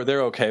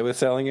 They're okay with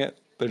selling it.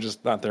 They're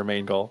just not their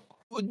main goal.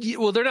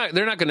 Well, they're not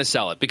going to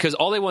sell it, because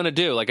all they want to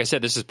do, like I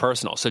said, this is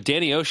personal. So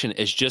Danny Ocean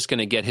is just going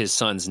to get his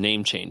son's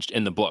name changed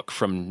in the book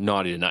from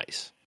naughty to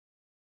nice.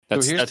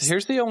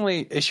 Here's the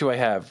only issue I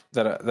have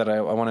that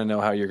I want to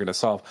know how you're going to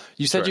solve.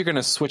 You said You're going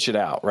to switch it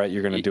out, right?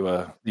 You're going to do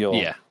the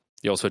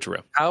old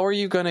switcheroo. How are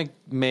you going to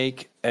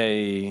make are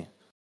you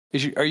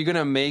going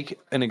to make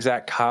an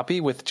exact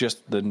copy with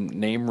just the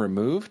name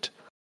removed,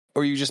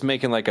 or are you just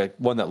making like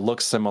one that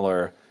looks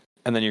similar,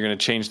 and then you're going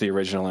to change the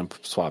original and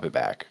swap it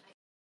back?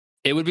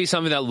 It would be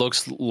something that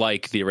looks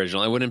like the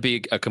original. It wouldn't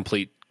be a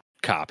complete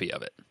copy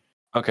of it.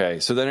 Okay,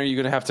 so then are you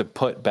going to have to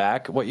put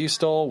back what you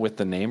stole with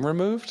the name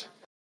removed?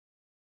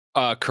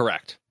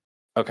 Correct.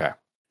 Okay.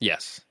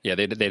 Yes. Yeah,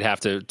 they'd have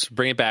to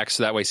bring it back,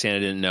 so that way Santa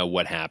didn't know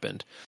what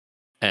happened.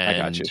 And, I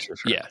got you. Sure.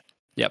 Yeah.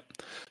 Yep.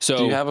 So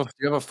do you have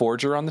a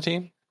forger on the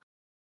team?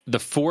 The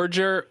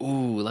forger.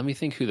 Ooh, let me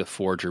think who the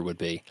forger would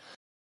be.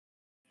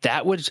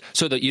 That would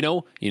you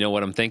know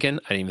what I'm thinking?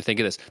 I didn't even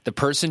think of this. The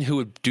person who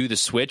would do the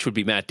switch would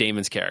be Matt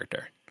Damon's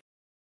character.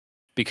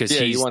 because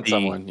Yeah, he's you want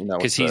someone,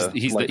 because with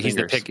he's light the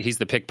fingers.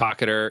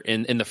 pickpocketer.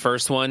 In the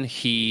first one,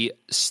 he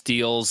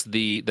steals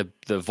the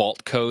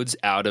vault codes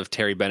out of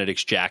Terry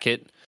Benedict's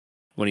jacket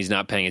when he's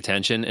not paying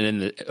attention, and in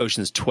the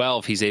Ocean's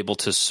 12, he's able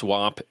to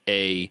swap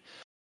a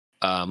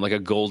like a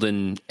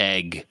golden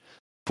egg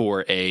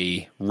for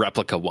a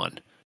replica one,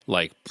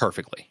 like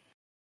perfectly.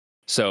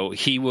 So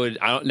he would,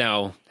 I don't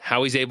know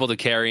how he's able to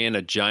carry in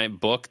a giant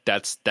book.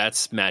 That's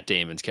Matt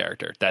Damon's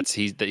character.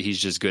 He's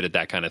just good at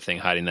that kind of thing,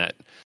 hiding that,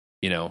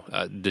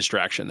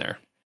 distraction there.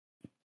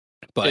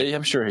 But Yeah,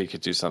 I'm sure he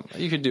could do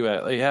something. You could do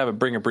it. Like,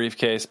 bring a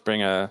briefcase,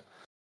 bring a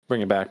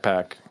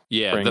backpack.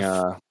 yeah, Bring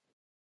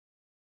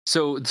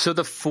So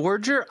the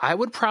forger, I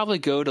would probably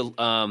go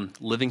to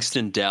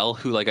Livingston Dell,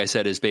 who, like I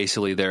said, is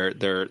basically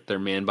their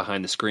man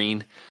behind the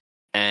screen,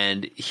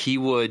 and he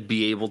would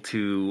be able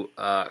to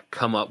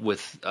come up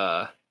with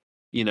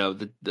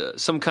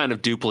some kind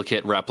of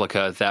duplicate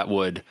replica that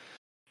would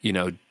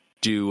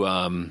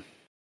do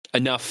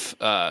enough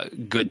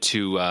good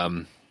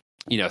to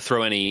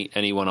throw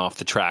anyone off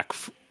the track.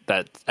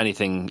 That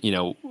anything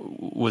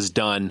was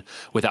done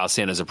without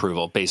Santa's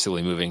approval,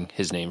 basically moving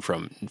his name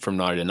from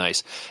naughty to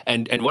nice.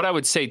 And what I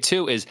would say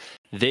too is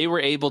they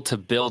were able to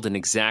build an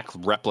exact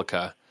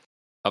replica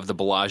of the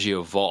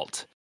Bellagio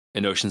vault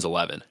in Ocean's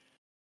 11.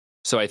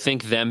 So I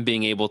think them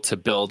being able to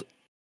build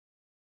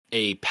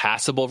a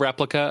passable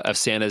replica of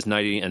Santa's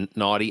naughty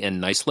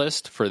and nice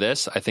list for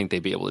this, I think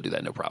they'd be able to do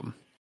that no problem.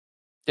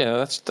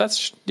 Yeah,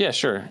 that's yeah,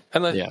 sure.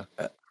 And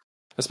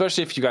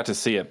especially if you got to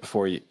see it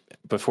before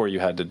you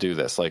had to do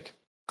this. Like,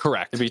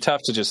 correct. It'd be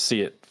tough to just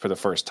see it for the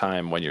first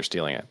time when you're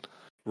stealing it.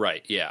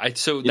 Right. Yeah.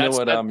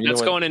 That's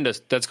going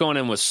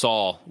in with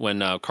Saul when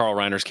Carl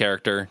Reiner's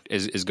character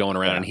is going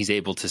around and he's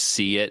able to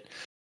see it.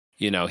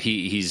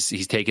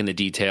 He's taking the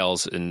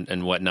details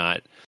and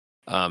whatnot,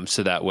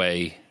 so that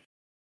way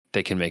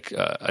they can make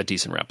a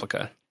decent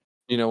replica.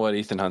 You know what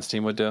Ethan Hunt's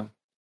team would do?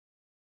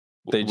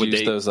 They'd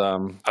use those. I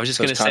was just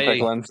going to say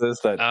contact lenses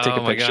that take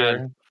a picture.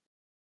 God.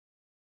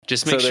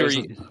 Just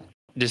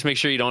make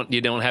sure you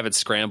don't have it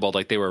scrambled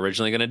like they were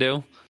originally going to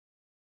do.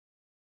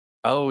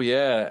 Oh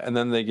yeah, and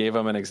then they gave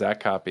him an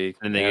exact copy.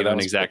 And they gave him an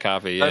exact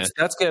copy. Yeah,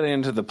 that's getting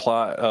into the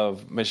plot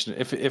of Mission.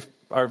 If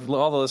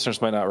all the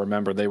listeners might not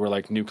remember, they were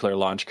like nuclear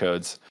launch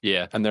codes.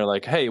 Yeah, and they're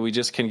like, hey, we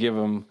just can give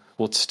them.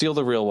 We'll steal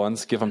the real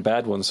ones, give them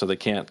bad ones, so they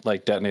can't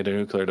like detonate a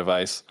nuclear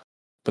device.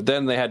 But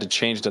then they had to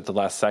change it at the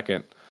last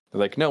second. They're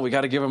like, no, we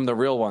got to give them the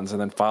real ones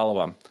and then follow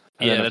them.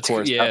 And then, of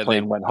course, that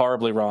plane went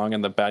horribly wrong,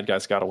 and the bad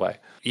guys got away.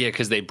 Yeah,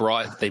 because they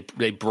brought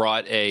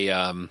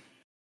a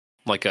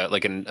like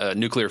a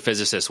nuclear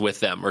physicist with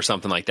them or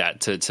something like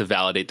that to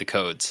validate the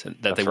codes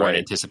that they weren't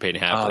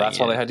anticipating happening. Oh, that's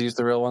why they had to use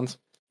the real ones?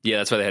 Yeah,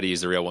 that's why they had to use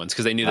the real ones,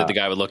 because they knew that the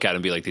guy would look at it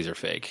and be like, these are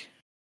fake.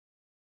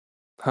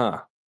 Huh.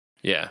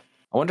 Yeah.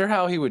 I wonder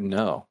how he would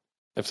know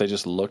if they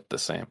just looked the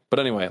same. But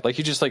anyway, like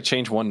you just like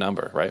change one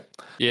number, right?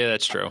 Yeah,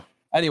 that's true.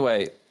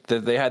 Anyway,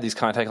 they had these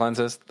contact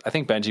lenses. I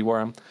think Benji wore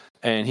them.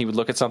 And he would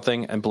look at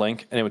something and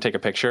blink, and it would take a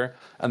picture.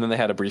 And then they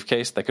had a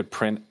briefcase that could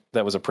print.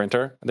 That was a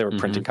printer. They were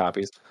printing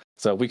copies.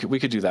 So we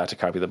could do that to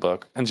copy the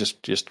book and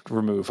just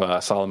remove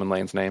Solomon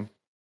Lane's name.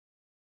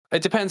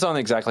 It depends on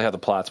exactly how the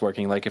plot's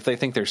working. Like if they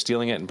think they're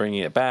stealing it and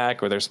bringing it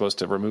back, or they're supposed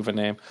to remove a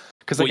name.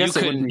 Because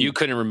you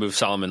couldn't remove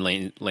Solomon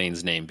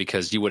Lane's name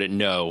because you wouldn't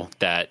know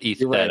that.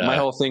 You're right. My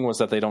whole thing was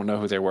that they don't know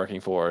who they're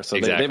working for, so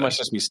they must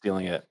just be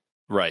stealing it.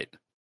 Right.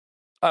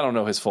 I don't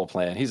know his full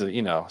plan. He's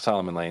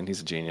Solomon Lane.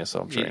 He's a genius,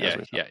 so I'm sure he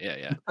knows.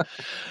 Yeah.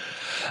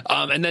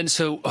 And then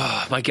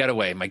my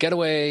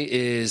getaway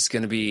is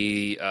going to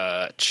be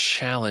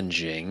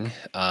challenging.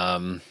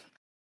 I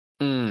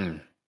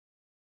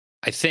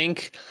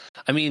think.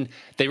 I mean,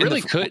 they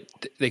really could.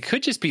 They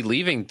could just be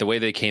leaving the way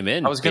they came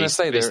in. I was going to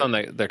say based on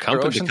their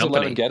company. Ocean's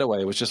 11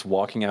 getaway was just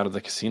walking out of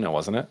the casino,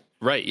 wasn't it?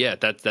 Right. Yeah.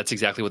 That's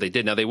exactly what they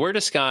did. Now they were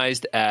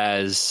disguised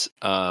as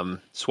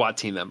SWAT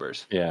team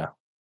members. Yeah.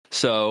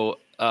 So.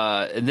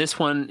 In this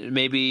one,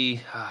 maybe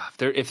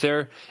if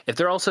they're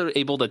also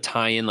able to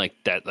tie in like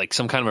that, like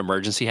some kind of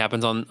emergency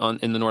happens on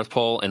in the North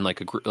Pole, and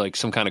like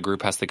some kind of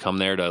group has to come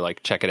there to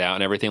like check it out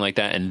and everything like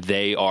that, and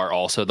they are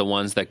also the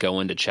ones that go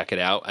in to check it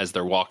out as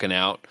they're walking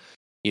out.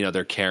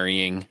 They're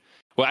carrying.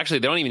 Well, actually,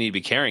 they don't even need to be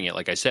carrying it.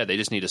 Like I said, they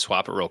just need to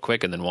swap it real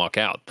quick and then walk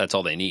out. That's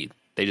all they need.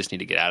 They just need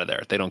to get out of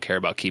there. They don't care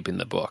about keeping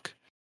the book.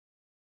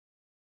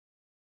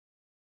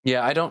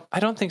 Yeah, I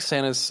don't think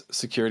Santa's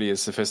security is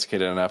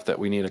sophisticated enough that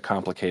we need a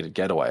complicated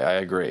getaway. I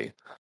agree.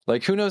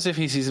 Like, who knows if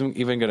he's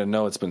even going to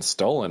know it's been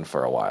stolen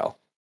for a while?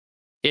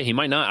 Yeah, he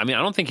might not. I mean,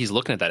 I don't think he's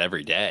looking at that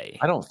every day.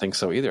 I don't think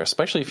so either,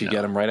 especially if you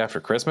get him right after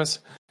Christmas.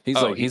 He's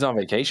on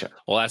vacation.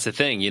 Well, that's the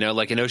thing.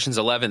 Like in Ocean's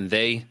 11,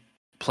 they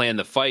plan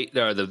the fight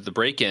or the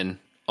break-in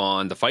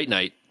on the fight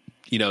night.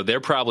 They're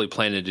probably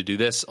planning to do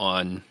this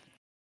on.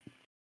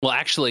 Well,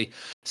 actually,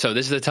 so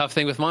this is a tough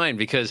thing with mine,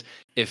 because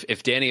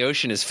if Danny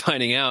Ocean is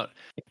finding out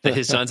that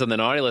his son's on the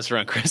naughty list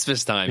around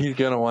Christmas time, he's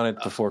going to want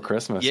it before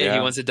Christmas. Yeah,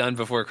 he wants it done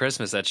before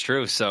Christmas. That's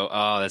true. So,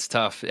 that's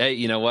tough. Hey,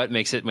 you know what?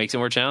 Makes it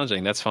more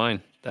challenging. That's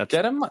fine.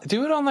 Get him.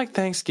 Do it on like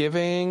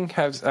Thanksgiving.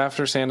 Have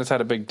after Santa's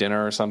had a big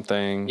dinner or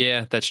something.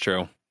 Yeah, that's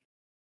true.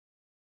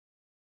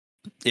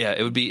 Yeah,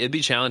 it'd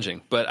be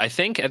challenging, but I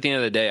think at the end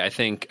of the day, I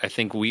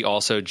think we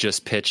also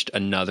just pitched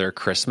another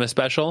Christmas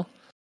special.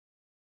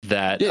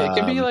 That it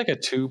could be like a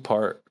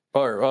 2-part,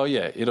 or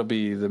it'll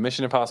be the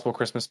Mission Impossible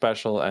Christmas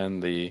special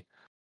and the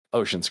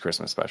Ocean's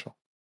Christmas special.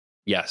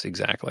 Yes,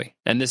 exactly.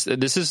 And this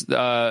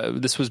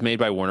was made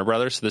by Warner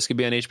Brothers, so this could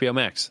be on HBO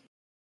Max.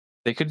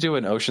 They could do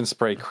an Ocean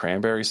Spray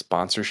Cranberry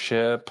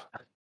sponsorship.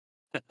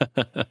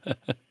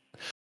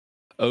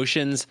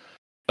 Ocean.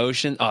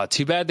 Oh,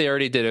 too bad they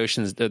already did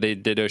Oceans. They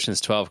did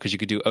Ocean's 12 because you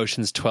could do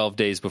Ocean's 12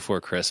 Days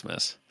Before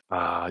Christmas.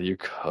 You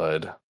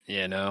could.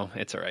 Yeah, no,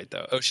 it's all right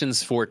though.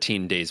 Ocean's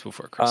 14 Days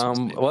Before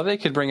Christmas. Well, they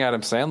could bring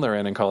Adam Sandler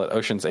in and call it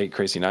Ocean's 8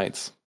 Crazy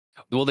Nights.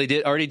 Well,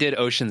 they already did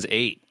Ocean's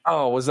 8.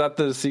 Oh, was that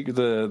the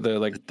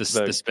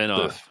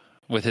spinoff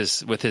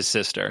with his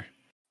sister?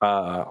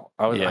 I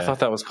thought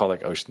that was called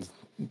like Ocean's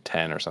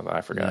 10 or something.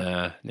 I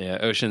forgot. Yeah,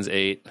 Ocean's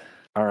 8.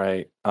 All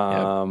right.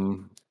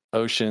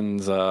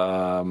 Ocean's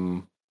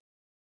 2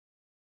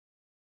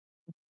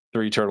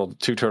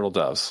 turtle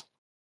doves.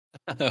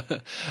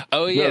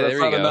 Oh yeah, no,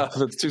 there we go. Enough.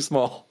 It's too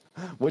small.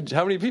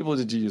 How many people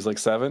did you use? Like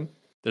 7?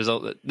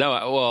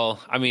 Well,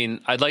 I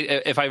mean, I'd like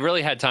if I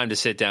really had time to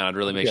sit down, I'd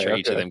really make sure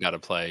each of them got to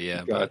play.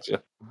 Yeah,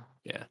 gotcha.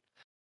 Yeah.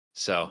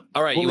 So,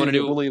 all right,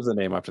 we'll leave the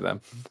name up to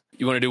them.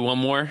 You want to do one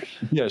more?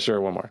 Yeah, sure,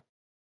 one more.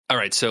 All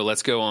right, so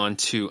let's go on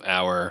to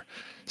our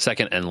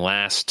second and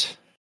last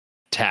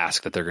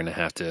task that they're going to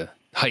have to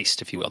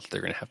heist, if you will, that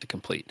they're going to have to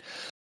complete.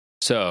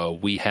 So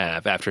we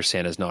have, after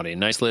Santa's Naughty and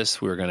Nice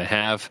list, we're going to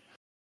have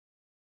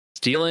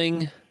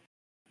stealing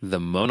the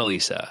Mona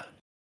Lisa.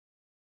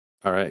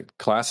 All right,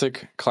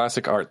 classic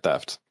art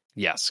theft.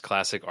 Yes,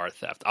 classic art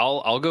theft.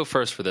 I'll go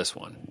first for this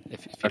one,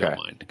 if you don't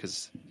mind,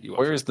 because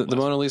where is the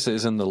Mona Lisa?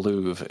 Is in the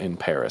Louvre in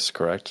Paris,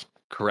 correct?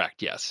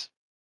 Correct. Yes.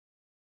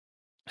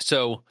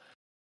 So,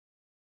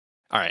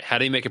 all right, how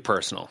do you make it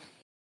personal?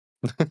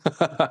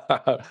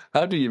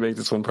 How do you make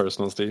this one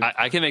personal, Steve?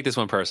 I can make this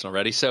one personal.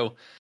 Ready? So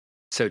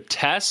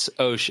Tess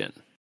Ocean,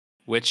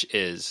 which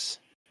is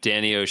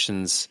Danny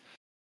Ocean's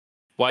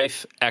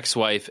wife,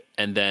 ex-wife,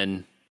 and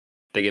then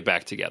they get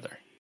back together.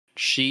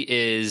 She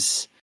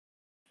is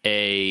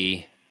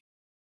a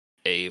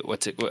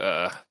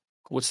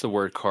what's the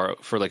word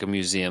for like a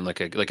museum,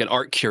 like an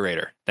art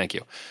curator. Thank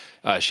you.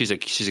 She's a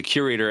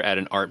curator at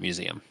an art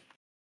museum,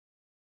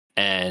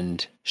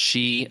 and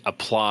she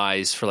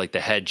applies for like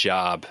the head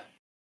job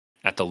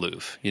at the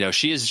Louvre. You know,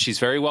 she's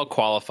very well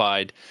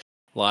qualified,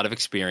 a lot of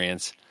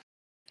experience,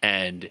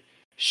 and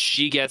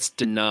she gets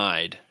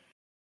denied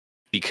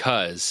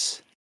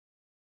because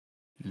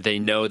they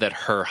know that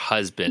her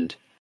husband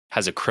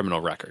has a criminal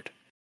record.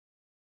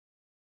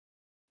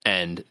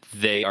 And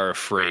they are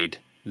afraid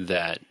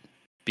that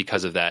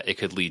because of that, it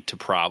could lead to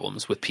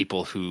problems with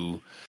people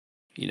who,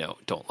 you know,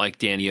 don't like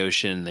Danny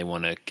Ocean. They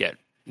want to get,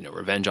 you know,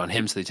 revenge on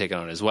him, so they take it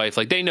on his wife.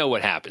 Like, they know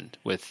what happened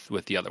with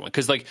the other one,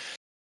 because like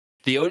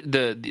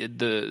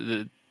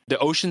the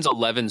Ocean's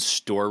 11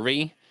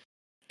 story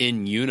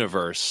in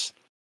universe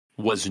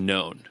was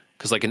known,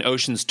 because like in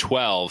Ocean's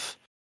 12,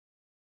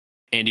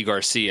 Andy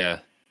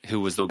Garcia, who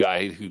was the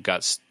guy who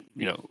got,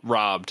 you know,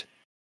 robbed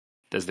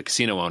as the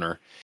casino owner,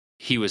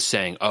 he was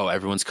saying, "Oh,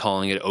 everyone's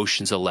calling it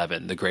Ocean's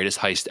 11, the greatest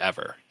heist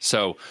ever."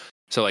 So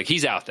like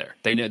he's out there.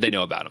 They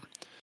know about him.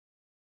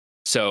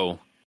 So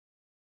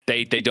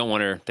they don't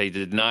want her. They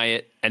deny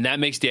it, and that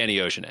makes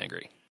Danny Ocean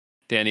angry.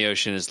 Danny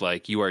Ocean is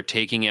like, "You are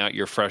taking out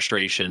your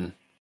frustration,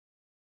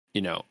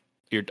 you know,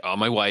 you're on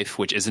my wife,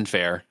 which isn't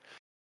fair.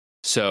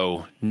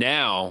 So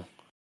now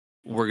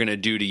we're going to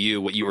do to you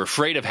what you were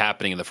afraid of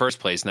happening in the first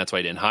place, and that's why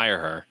I didn't hire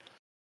her.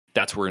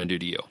 That's what we're going to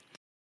do to you."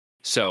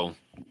 So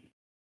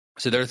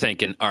they're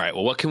thinking, all right,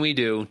 well, what can we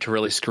do to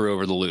really screw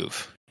over the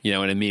Louvre? You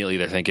know, and immediately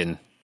they're thinking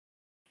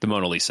the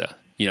Mona Lisa,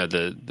 you know,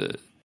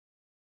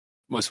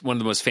 one of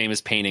the most famous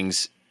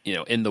paintings, you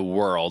know, in the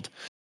world.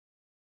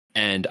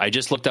 And I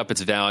just looked up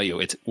its value.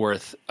 It's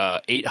worth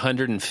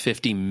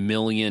 $850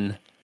 million.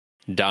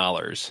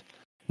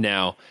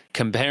 Now,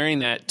 comparing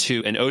that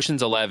to an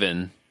Ocean's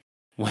 11,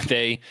 when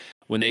they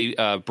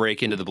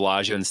break into the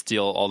Bellagio and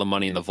steal all the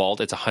money in the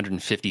vault, it's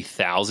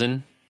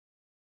 $150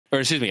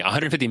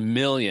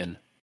 million.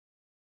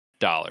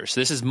 So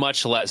this is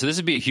much less. So this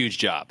would be a huge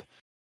job.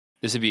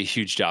 This would be a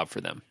huge job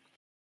for them.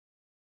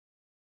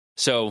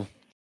 So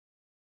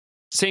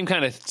same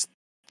kind of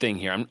thing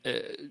here. I'm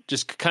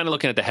just kind of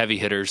looking at the heavy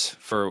hitters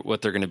for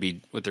what they're going to be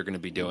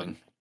doing.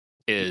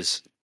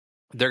 Is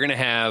they're going to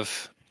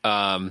have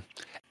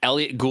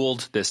Elliot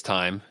Gould this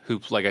time,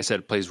 who, like I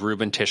said, plays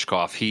Ruben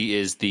Tishkoff. He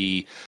is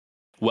the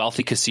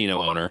wealthy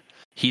casino owner.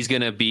 He's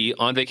going to be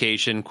on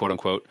vacation, quote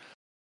unquote,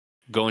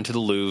 going to the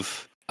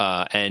Louvre,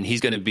 and he's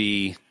going to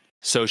be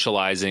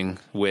socializing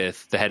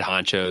with the head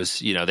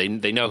honchos. You know,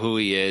 they know who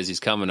he is. He's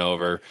coming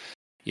over.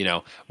 You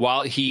know,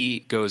 while he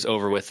goes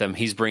over with them,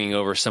 he's bringing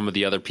over some of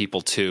the other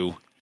people too,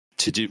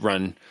 to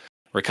run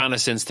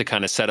reconnaissance, to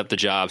kind of set up the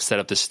job, set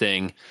up the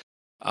sting.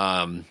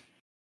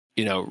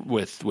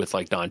 with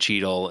like Don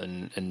Cheadle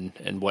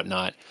and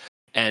whatnot.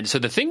 And so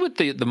the thing with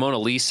the Mona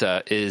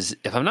Lisa is,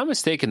 if I'm not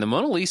mistaken, the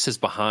Mona Lisa is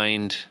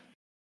behind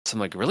some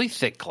like really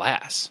thick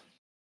glass.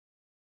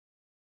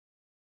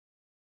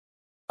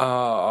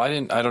 I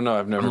don't know.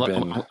 I've never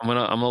been. I'm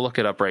gonna look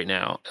it up right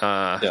now.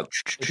 Yeah,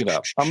 look it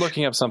up. I'm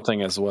looking up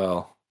something as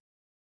well.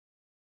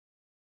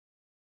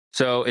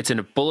 So it's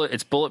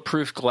it's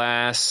bulletproof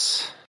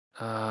glass.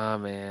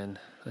 Man,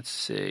 let's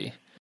see.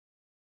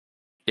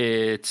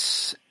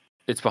 It's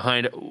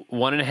behind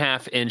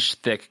 1.5 inch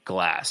thick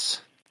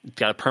glass. It's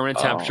got a permanent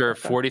temperature,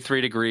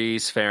 43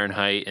 degrees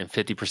Fahrenheit, and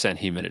 50%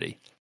 humidity.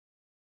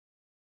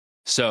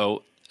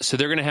 So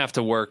they're going to have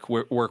to work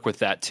with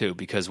that too,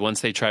 because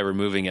once they try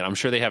removing it, I'm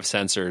sure they have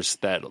sensors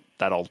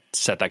that'll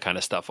set that kind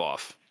of stuff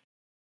off.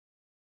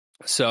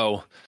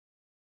 So,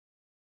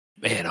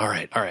 man, all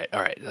right.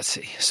 Let's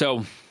see.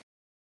 So,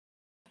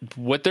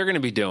 what they're going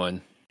to be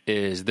doing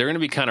is they're going to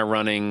be kind of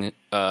running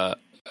a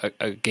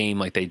game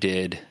like they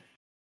did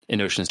in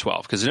Ocean's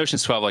 12, because in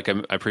Ocean's 12, like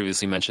I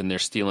previously mentioned, they're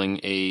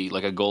stealing a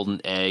golden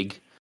egg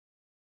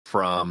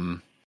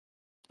from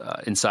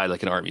inside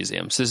like an art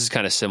museum. So this is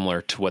kind of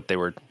similar to what they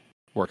were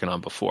working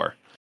on before.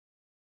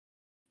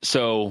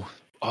 So,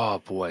 oh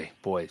boy,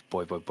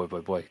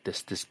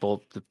 this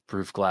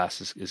bulletproof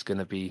glass is going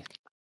to be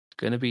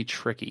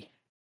tricky,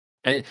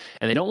 and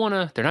they don't want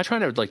to. They're not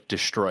trying to like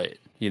destroy it.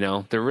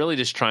 They're really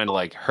just trying to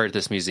like hurt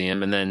this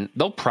museum, and then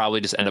they'll probably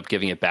just end up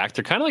giving it back.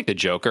 They're kind of like the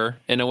Joker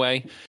in a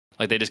way.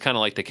 Like they just kind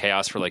of like the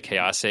chaos for like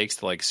chaos sakes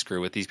to like screw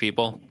with these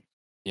people,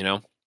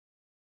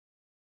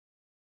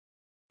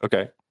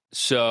 Okay.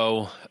 So,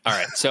 all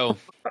right. So,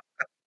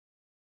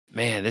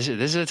 man, this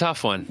is a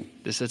tough one.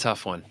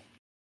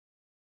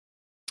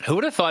 Who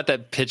would have thought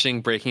that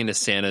pitching breaking into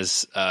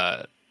Santa's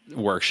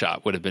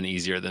workshop would have been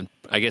easier than,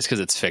 I guess,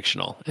 because it's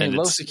fictional and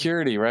low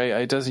security, right?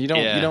 You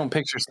don't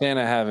picture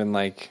Santa having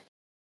like,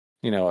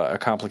 a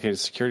complicated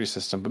security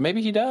system, but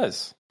maybe he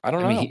does. I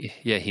don't know.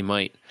 He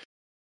might.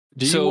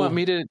 Do you want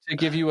me to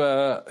give you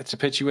to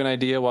pitch you an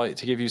idea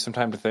to give you some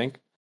time to think?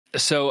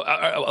 So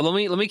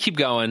let me keep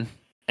going,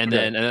 and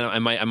then I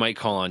might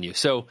call on you.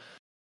 So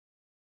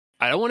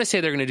I don't want to say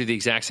they're going to do the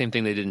exact same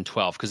thing they did in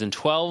 12, because in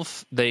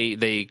 12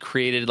 they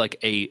created like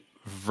a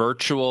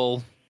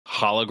virtual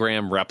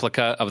hologram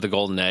replica of the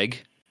golden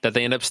egg that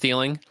they end up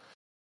stealing.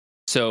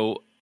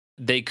 So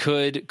they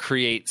could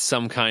create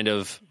some kind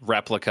of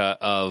replica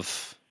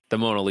of the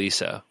Mona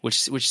Lisa,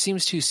 which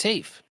seems too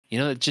safe.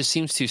 It just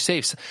seems too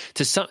safe.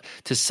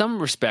 To some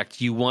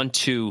respect, you want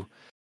to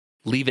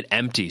leave it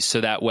empty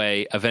so that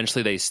way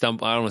eventually they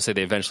stumble. I don't want to say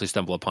they eventually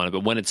stumble upon it,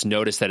 but when it's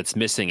noticed that it's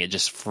missing, it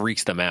just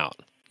freaks them out.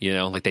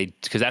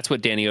 Because that's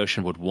what Danny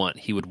Ocean would want.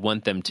 He would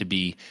want them to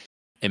be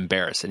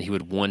embarrassed, and he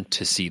would want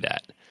to see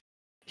that.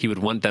 He would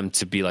want them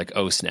to be like,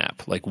 oh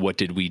snap, like what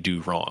did we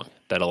do wrong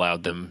that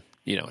allowed them,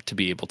 to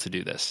be able to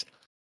do this?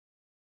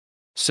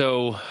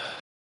 So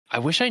I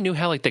wish I knew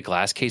how like the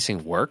glass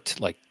casing worked.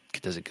 Like,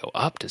 does it go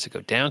up? Does it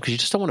go down? Because you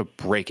just don't want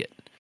to break it,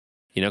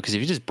 because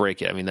if you just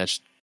break it, I mean, that's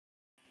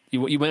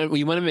you want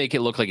to make it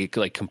look like it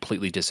like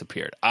completely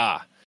disappeared.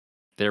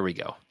 There we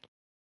go.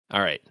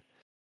 All right.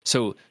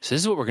 So this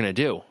is what we're going to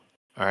do.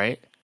 All right.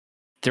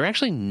 They're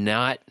actually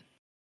not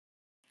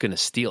going to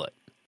steal it.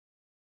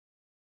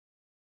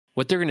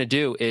 What they're going to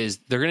do is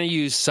they're going to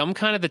use some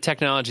kind of the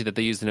technology that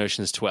they used in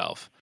Ocean's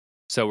 12.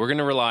 So we're going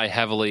to rely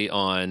heavily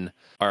on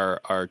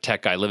our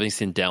tech guy,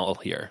 Livingston Dell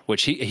here,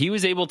 which he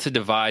was able to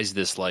devise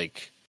this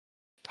like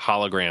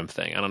hologram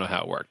thing. I don't know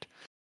how it worked.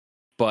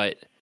 But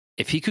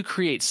if he could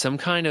create some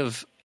kind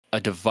of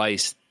a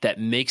device that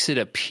makes it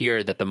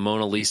appear that the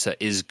Mona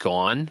Lisa is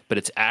gone, but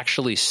it's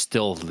actually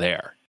still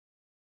there.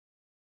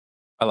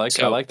 I like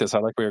this. I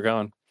like where you're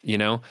going.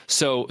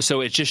 So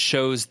it just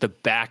shows the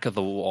back of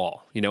the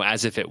wall,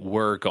 as if it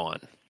were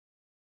gone.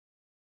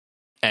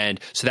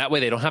 And so that way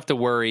they don't have to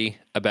worry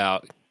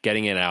about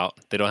getting it out.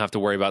 They don't have to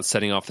worry about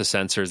setting off the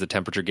sensors, the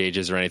temperature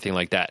gauges, or anything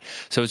like that.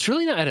 So it's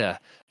really not a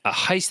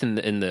heist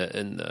in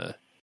the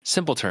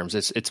simple terms.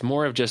 It's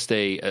more of just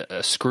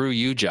a screw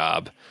you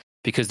job,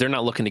 because they're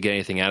not looking to get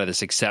anything out of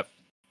this except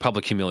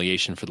public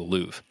humiliation for the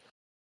Louvre.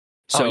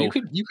 So you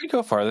could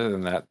go farther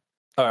than that.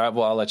 All right,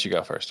 well, I'll let you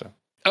go first.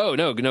 Oh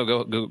no,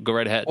 go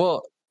right ahead.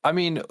 Well, I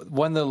mean,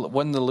 when the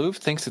Louvre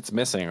thinks it's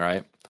missing,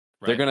 right?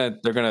 They're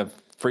gonna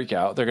freak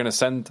out. They're gonna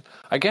send.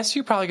 I guess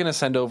you're probably gonna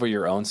send over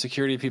your own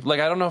security people. Like,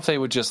 I don't know if they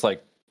would just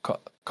like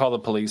call the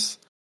police.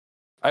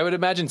 I would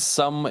imagine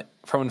someone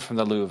from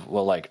the Louvre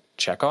will like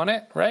check on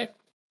it, right?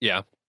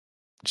 Yeah.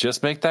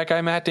 Just make that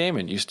guy Matt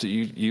Damon.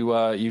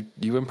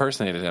 You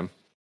impersonated him.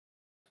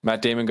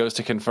 Matt Damon goes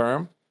to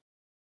confirm.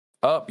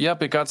 Oh,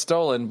 yep, it got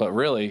stolen, but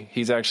really,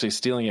 he's actually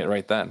stealing it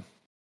right then.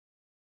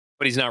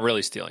 But he's not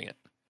really stealing it.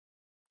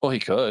 Well, he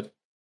could.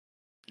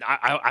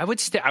 I would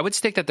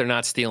stick that they're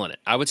not stealing it.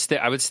 I would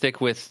stick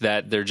with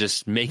that they're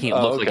just making it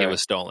look like it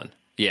was stolen.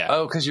 Yeah.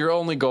 Oh, because your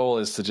only goal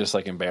is to just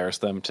like embarrass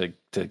them to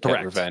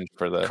get revenge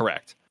for the.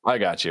 Correct. I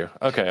got you.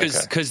 Okay.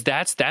 Because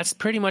that's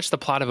pretty much the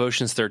plot of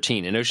Ocean's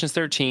 13. In Ocean's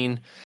 13,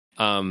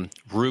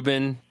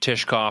 Ruben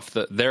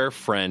Tishkoff, their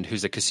friend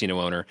who's a casino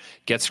owner,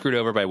 gets screwed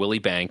over by Willie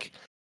Bank,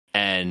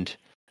 and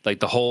like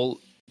the whole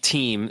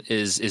team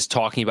is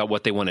talking about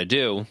what they want to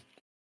do,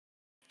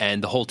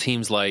 and the whole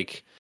team's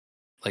like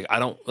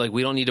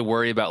we don't need to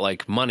worry about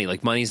like money.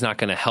 Like money's not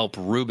going to help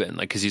Ruben,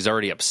 like because he's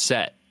already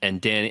upset. And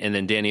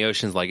then Danny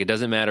Ocean's like, it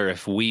doesn't matter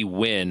if we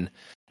win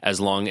as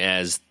long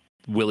as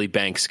Willie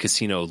Banks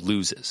Casino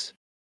loses.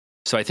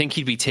 So I think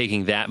he'd be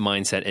taking that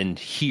mindset in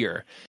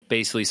here,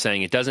 basically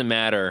saying it doesn't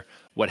matter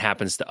what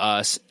happens to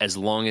us as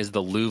long as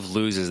the Louvre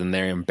loses and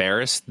they're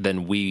embarrassed,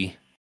 then we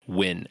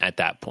win at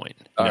that point.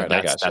 All right,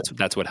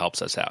 that's what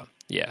helps us out.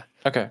 Yeah.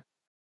 Okay.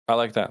 I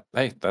like that.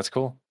 Hey, that's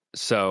cool.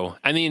 So,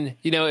 I mean,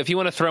 if you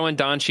want to throw in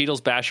Don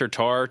Cheadle's Basher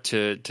Tar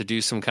to do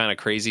some kind of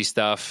crazy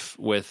stuff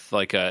with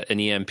like an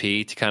EMP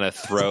to kind of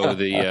throw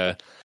the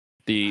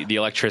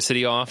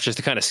electricity off, just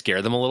to kind of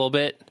scare them a little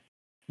bit,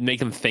 make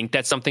them think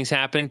that something's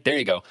happening. There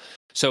you go.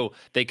 So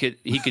he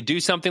could do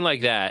something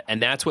like that,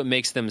 and that's what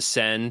makes them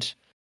send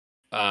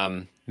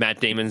Matt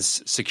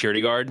Damon's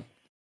security guard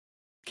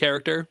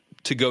character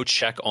to go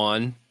check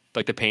on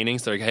like the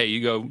paintings. They're like, hey,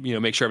 you go,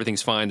 make sure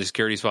everything's fine, the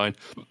security's fine.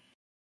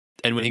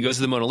 And when he goes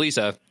to the Mona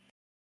Lisa,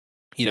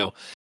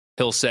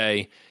 he'll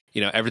say,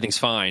 everything's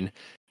fine.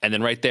 And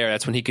then right there,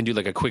 that's when he can do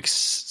like a quick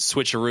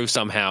switcheroo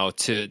somehow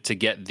to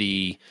get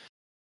the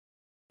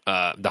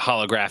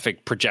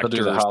holographic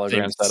projector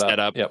set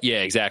up. Yep.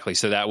 Yeah, exactly.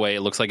 So that way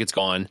it looks like it's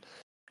gone.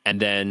 And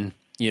then,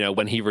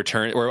 when he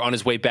returns or on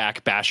his way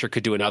back, Basher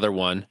could do another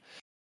one.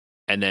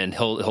 And then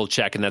he'll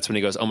check. And that's when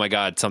he goes, oh my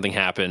God, something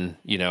happened,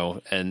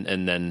 and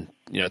then,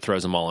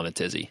 throws them all in a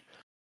tizzy.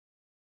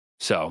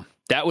 So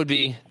that would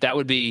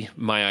be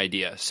my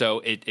idea.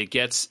 So it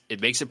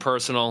makes it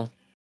personal.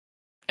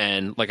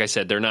 And like I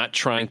said, they're not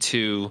trying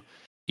to,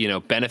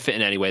 benefit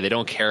in any way. They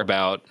don't care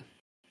about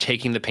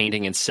taking the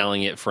painting and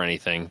selling it for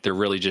anything. They're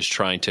really just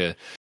trying to,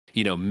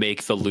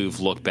 make the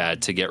Louvre look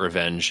bad to get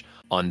revenge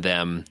on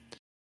them,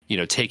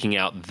 taking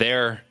out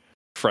their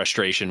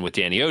frustration with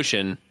Danny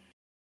Ocean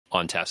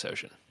on Tess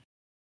Ocean.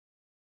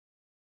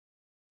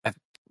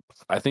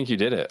 I think you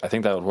did it. I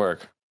think that would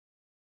work.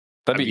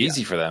 That'd be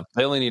easy for them.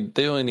 They only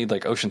need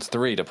like Ocean's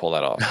 3 to pull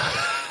that off.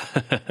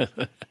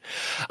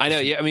 I know.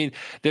 Yeah. I mean,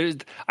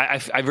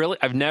 I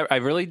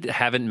really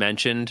haven't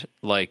mentioned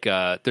like,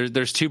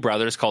 there's two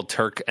brothers called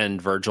Turk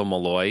and Virgil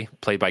Malloy,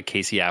 played by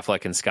Casey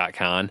Affleck and Scott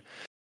Caan.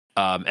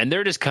 And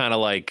they're just kind of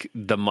like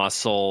the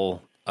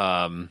muscle,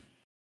 errand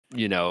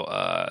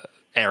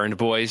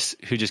boys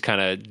who just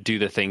kind of do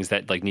the things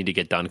that like need to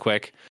get done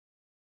quick.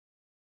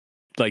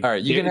 Like, all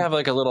right, you can have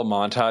like a little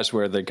montage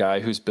where the guy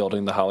who's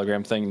building the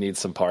hologram thing needs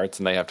some parts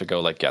and they have to go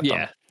like get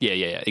them.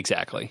 Yeah,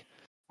 exactly.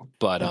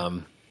 But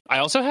I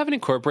also haven't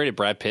incorporated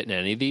Brad Pitt in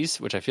any of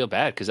these, which I feel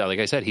bad because, like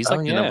I said, he's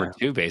like the number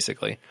 2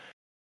 basically.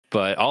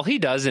 But all he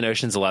does in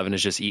Ocean's 11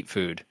 is just eat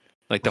food.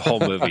 Like the whole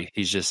movie,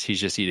 he's just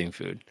eating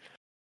food.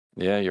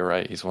 Yeah, you're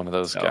right. He's one of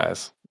those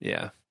guys.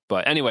 Yeah.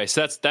 But anyway,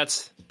 so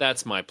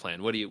that's my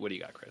plan. What do you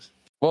got, Chris?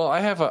 Well,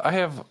 I have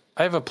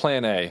a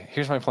plan A.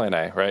 Here's my plan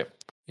A, right?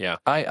 Yeah.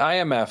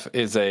 IMF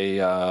is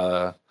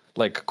a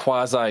like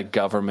quasi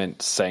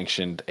government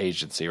sanctioned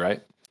agency,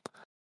 right?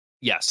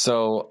 Yes.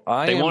 So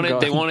they won't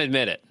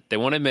admit it. They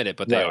won't admit it,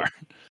 but they are.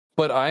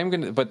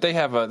 But they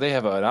have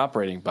an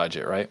operating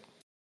budget, right?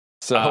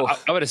 So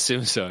I would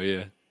assume so,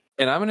 yeah.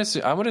 And I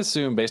would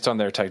assume based on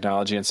their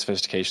technology and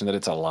sophistication that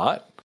it's a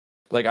lot.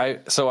 Like I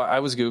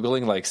was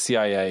Googling like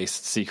CIA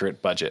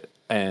secret budget,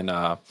 and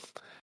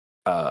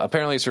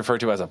apparently it's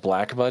referred to as a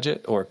black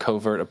budget or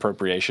covert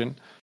appropriation.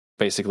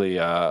 Basically,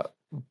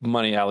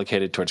 money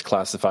allocated towards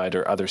classified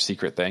or other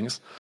secret things.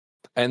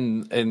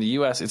 And in the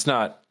U.S., it's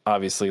not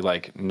obviously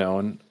like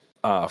known,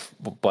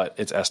 but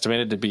it's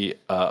estimated to be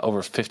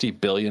over $50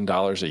 billion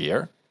a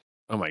year.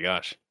 Oh my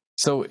gosh!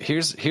 So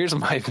here's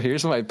my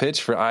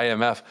pitch for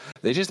IMF.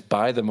 They just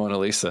buy the Mona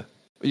Lisa.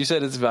 You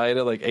said it's valued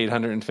at like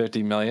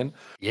 $850 million.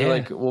 Yeah, they're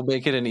like, we'll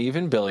make it an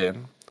even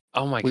billion.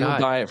 Oh my god! We will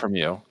buy it from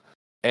you,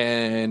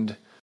 and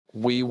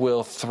we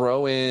will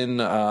throw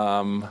in.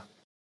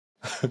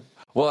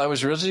 Well, I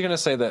was originally going to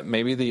say that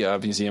maybe the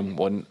museum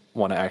wouldn't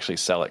want to actually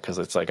sell it because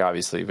it's like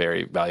obviously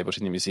very valuable to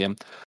the museum.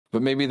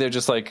 But maybe they're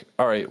just like,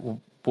 all right,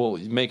 we'll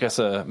make us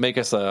a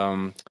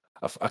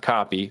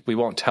copy. We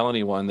won't tell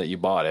anyone that you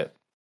bought it,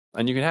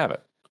 and you can have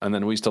it. And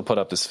then we still put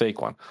up this fake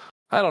one.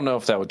 I don't know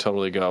if that would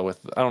totally go with.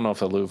 I don't know if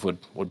the Louvre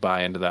would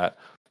buy into that.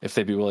 If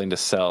they'd be willing to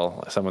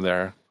sell some of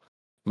their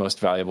most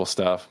valuable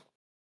stuff.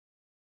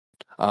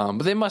 But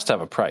they must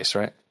have a price,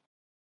 right?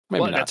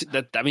 Maybe not.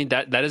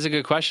 That is a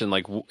good question.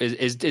 Like,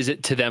 is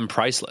it to them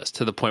priceless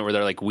to the point where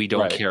they're like, we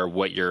don't care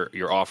what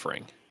you're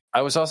offering?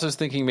 I was also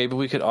thinking maybe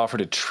we could offer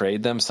to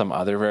trade them some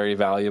other very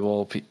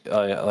valuable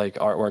like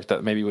artwork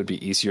that maybe would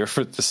be easier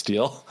for to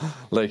steal,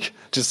 like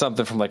just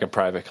something from like a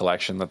private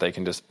collection that they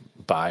can just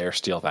buy or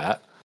steal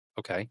that.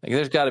 Okay, like,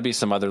 there's got to be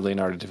some other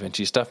Leonardo da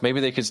Vinci stuff. Maybe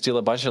they could steal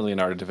a bunch of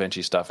Leonardo da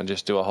Vinci stuff and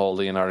just do a whole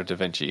Leonardo da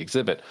Vinci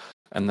exhibit,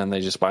 and then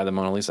they just buy the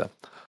Mona Lisa.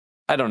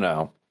 I don't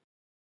know.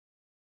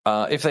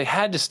 If they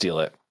had to steal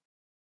it,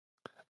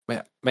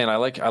 Man, I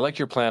like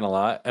your plan a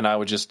lot, and I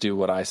would just do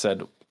what I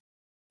said.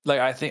 Like,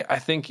 I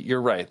think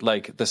you're right.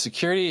 Like, the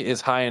security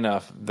is high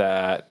enough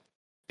that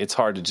it's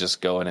hard to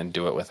just go in and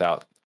do it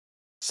without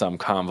some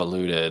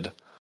convoluted,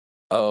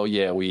 oh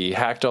yeah, we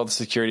hacked all the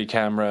security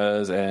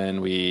cameras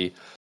and we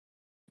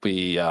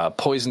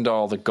poisoned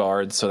all the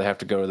guards so they have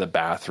to go to the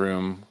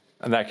bathroom,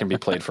 and that can be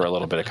played for a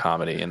little bit of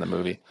comedy in the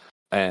movie.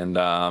 And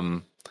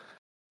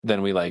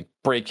then we like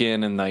break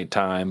in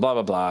nighttime, blah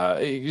blah blah,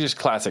 just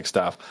classic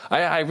stuff.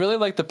 I really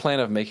like the plan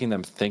of making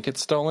them think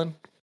it's stolen,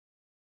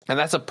 and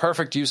that's a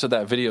perfect use of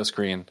that video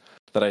screen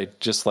that I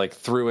just like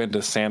threw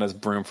into Santa's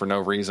broom for no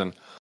reason,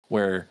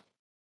 where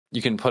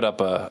you can put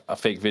up a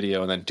fake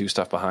video and then do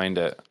stuff behind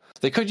it.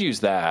 They could use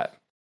that.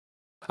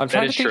 I'm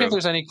trying to think if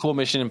there's any cool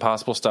Mission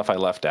Impossible stuff I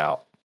left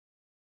out.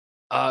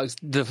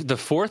 The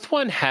fourth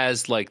one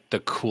has like the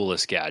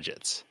coolest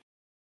gadgets.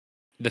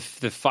 The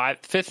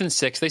fifth and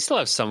sixth, they still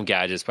have some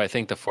gadgets, but I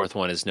think the fourth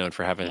one is known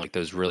for having like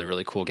those really,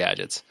 really cool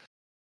gadgets.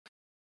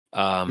 Do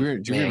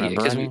you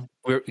remember any?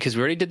 Because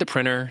we already did the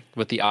printer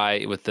with the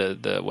eye, with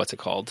the what's it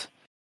called?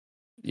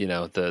 You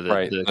know, the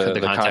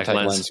contact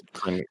lens.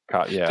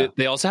 Yeah.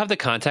 They also have the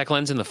contact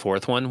lens in the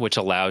fourth one, which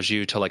allows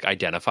you to like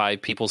identify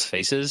people's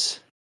faces.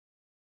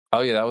 Oh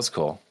yeah, that was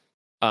cool.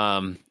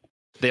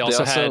 They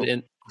also had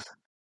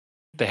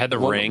the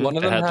ring. One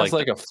of them has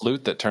like a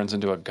flute that turns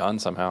into a gun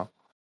somehow.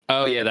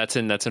 Oh yeah, that's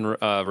in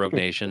Rogue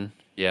Nation.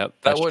 Yep,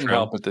 that wouldn't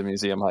help with the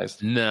museum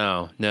heist.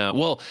 No.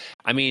 Well,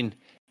 I mean,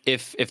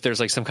 if there's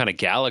like some kind of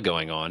gala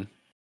going on,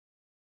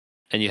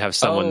 and you have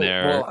someone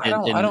there, well,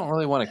 I don't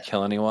really want to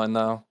kill anyone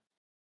though.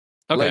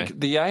 Okay. Like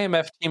the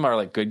IMF team are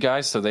like good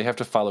guys, so they have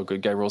to follow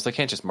good guy rules. They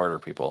can't just murder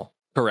people.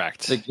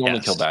 Correct. They can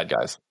only kill bad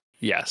guys.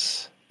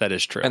 Yes, that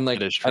is true. And like,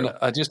 that is true.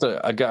 And just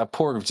a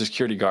poor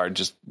security guard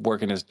just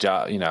working his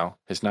job,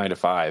 his 9 to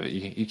 5.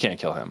 You can't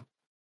kill him.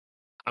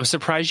 I'm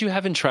surprised you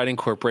haven't tried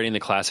incorporating the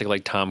classic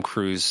like Tom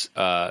Cruise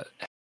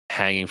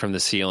hanging from the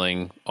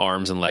ceiling,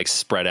 arms and legs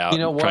spread out. You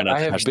know what?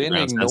 I have been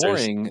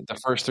ignoring the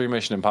first 3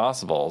 Mission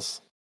Impossibles.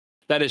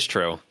 That is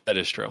true. That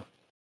is true.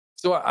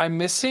 So I'm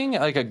missing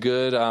like a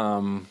good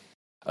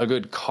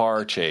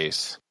car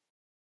chase.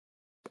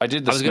 I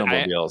did the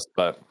snowmobiles,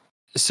 but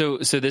so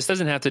this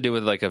doesn't have to do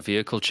with like a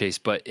vehicle chase,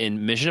 but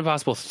in Mission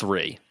Impossible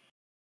 3,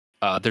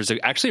 there's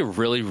actually a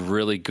really,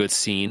 really good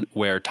scene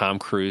where Tom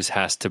Cruise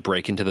has to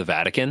break into the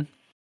Vatican.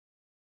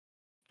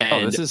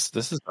 And,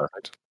 this is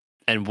perfect.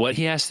 And what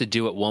he has to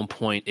do at one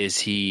point is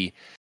he's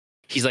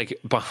like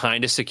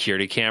behind a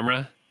security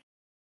camera,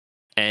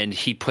 and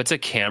he puts a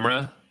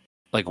camera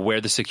like where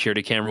the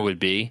security camera would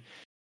be,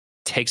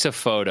 takes a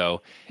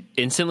photo,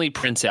 instantly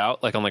prints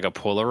out like on like a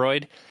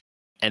Polaroid,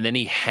 and then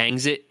he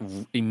hangs it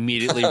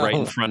immediately right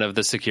in front of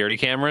the security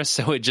camera,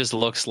 so it just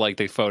looks like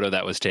the photo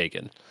that was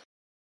taken.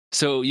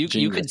 So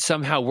you could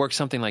somehow work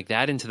something like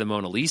that into the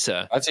Mona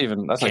Lisa. That's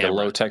like a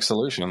low tech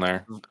solution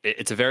there.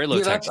 It's a very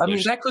low tech solution. I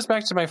mean, that goes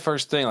back to my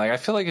first thing. Like, I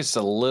feel like it's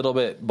a little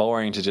bit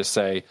boring to just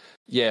say,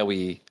 yeah,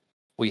 we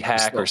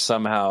hack or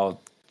somehow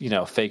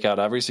fake out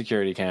every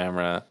security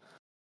camera,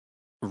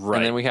 right?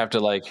 And then we have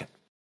to like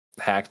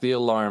hack the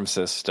alarm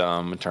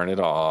system and turn it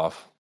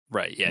off,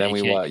 right? Yeah. Then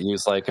we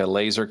use like a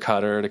laser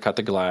cutter to cut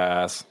the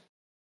glass.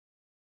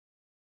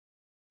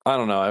 I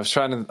don't know. I was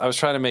trying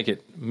to make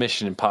it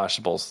Mission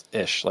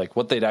Impossible-ish, like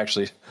what they'd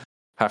actually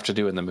have to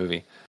do in the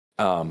movie.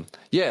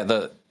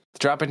 The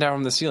dropping down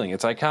from the ceiling,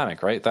 it's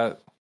iconic, right? That,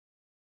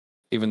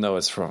 even though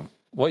it's from,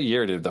 what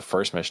year did the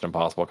first Mission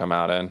Impossible come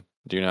out in?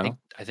 Do you know?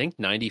 I think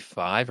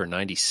 95 or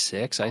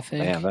 96, I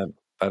think. Man,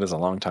 that is a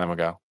long time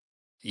ago.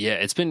 Yeah,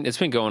 it's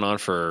been going on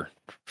for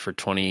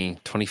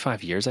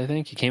 25 years, I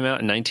think. It came out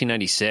in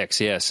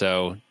 1996. Yeah,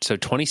 so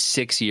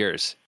 26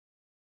 years.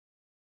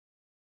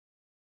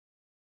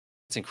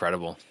 It's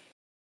incredible.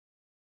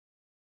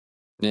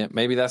 Yeah,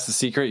 maybe that's the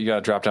secret. You got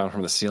to drop down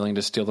from the ceiling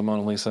to steal the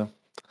Mona Lisa.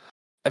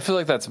 I feel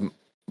like that's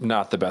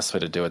not the best way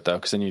to do it, though,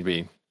 because then you'd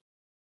be,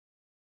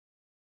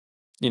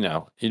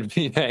 it'd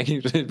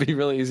be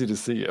really easy to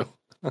see you.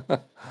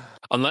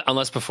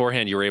 Unless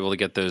beforehand you were able to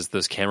get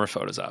those camera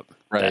photos up,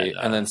 right?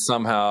 And then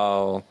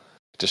somehow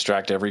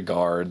distract every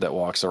guard that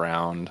walks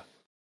around.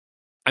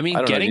 I mean,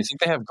 do you think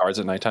they have guards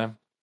at nighttime?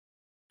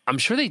 I'm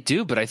sure they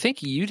do, but I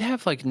think you'd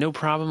have like no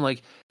problem.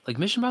 Like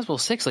Mission Impossible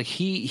 6, like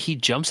he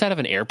jumps out of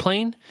an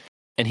airplane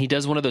and he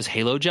does one of those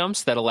halo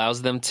jumps that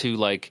allows them to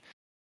like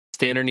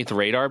stay underneath the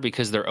radar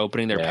because they're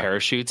opening their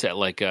parachutes at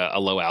like a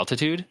low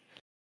altitude.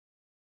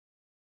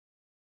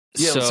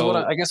 Yeah, so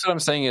I guess what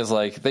I'm saying is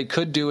like they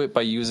could do it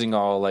by using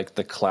all like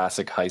the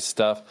classic heist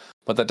stuff,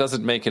 but that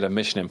doesn't make it a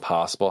Mission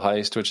Impossible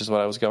heist, which is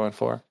what I was going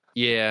for.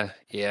 Yeah,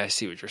 I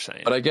see what you're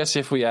saying. But I guess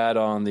if we add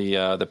on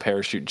the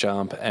parachute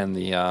jump and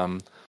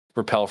the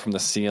rappel from the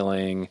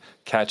ceiling,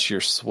 catch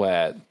your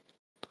sweat.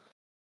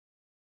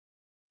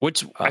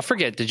 Which I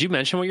forget. Did you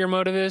mention what your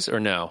motive is or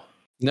no?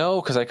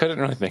 No, because I couldn't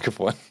really think of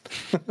one.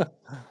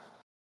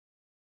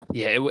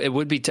 Yeah, it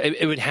would be.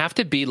 It would have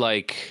to be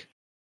like.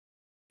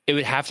 It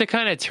would have to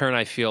kind of turn,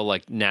 I feel,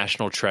 like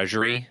National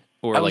Treasury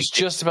or I like was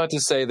just about to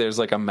say there's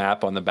like a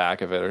map on the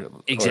back of it, or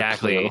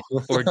exactly,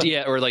 or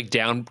or like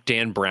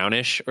Dan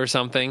Brownish or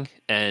something,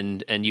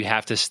 and you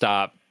have to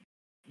stop,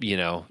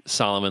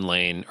 Solomon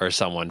Lane or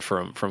someone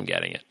from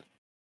getting it.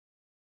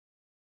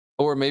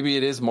 or maybe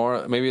it is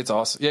more. Maybe it's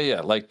also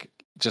like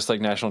just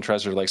like National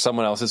Treasure, like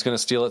someone else is going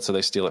to steal it, so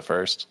they steal it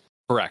first.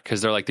 Correct,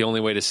 because they're like the only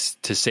way to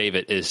save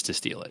it is to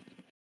steal it.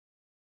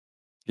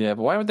 Yeah,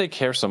 but why would they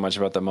care so much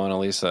about the Mona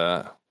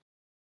Lisa?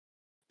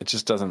 It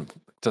just doesn't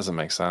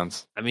make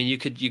sense. I mean, you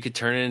could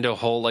turn it into a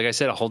whole, like I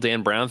said, a whole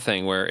Dan Brown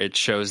thing where it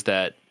shows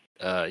that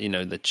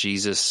that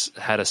Jesus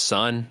had a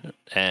son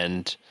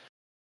and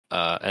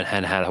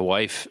had a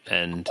wife,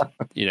 and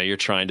you're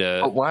trying to.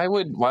 But why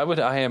would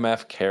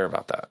IMF care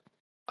about that?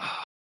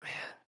 Oh man,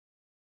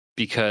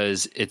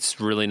 because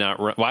it's really not.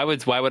 Why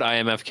would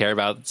IMF care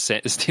about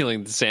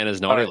stealing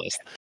Santa's naughty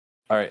list?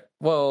 All right.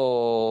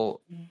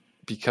 Well,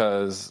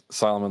 because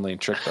Solomon Lane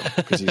tricked them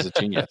because he's a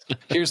genius.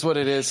 Here's what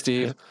it is,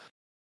 Steve.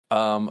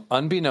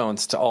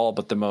 Unbeknownst to all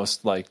but the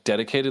most like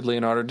dedicated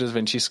Leonardo da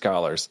Vinci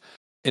scholars,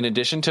 in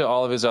addition to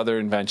all of his other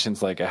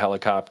inventions like a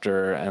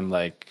helicopter and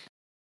like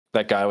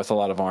that guy with a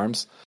lot of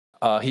arms,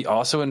 he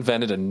also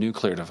invented a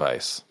nuclear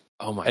device.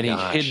 Oh my! And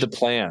gosh. he hid the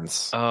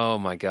plans. Oh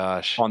my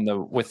gosh!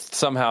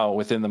 Somehow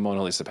within the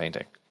Mona Lisa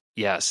painting.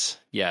 Yes.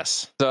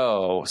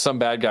 So some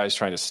bad guy's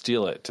trying to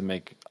steal it to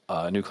make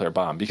a nuclear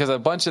bomb, because a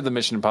bunch of the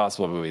Mission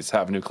Impossible movies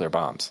have nuclear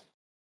bombs,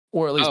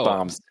 or at least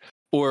bombs.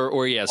 Or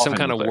some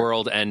kind nuclear. of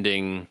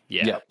world-ending.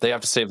 Yeah, they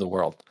have to save the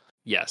world.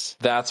 Yes,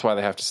 that's why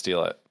they have to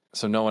steal it,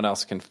 so no one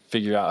else can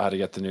figure out how to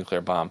get the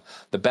nuclear bomb.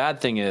 The bad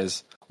thing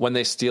is when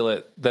they steal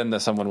it, then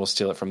someone will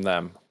steal it from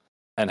them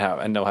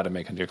and know how to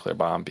make a nuclear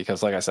bomb.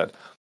 Because, like I said,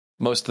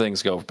 most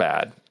things go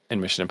bad in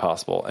Mission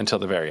Impossible until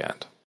the very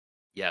end.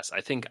 Yes,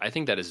 I think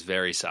that is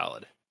very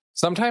solid.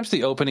 Sometimes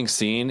the opening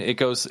scene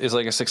is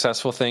like a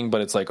successful thing,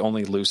 but it's like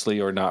only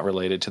loosely or not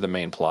related to the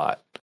main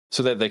plot,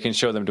 so that they can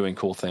show them doing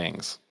cool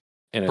things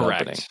in an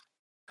opening.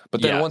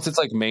 But then once it's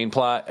like main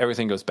plot,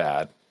 everything goes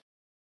bad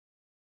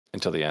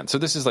until the end. So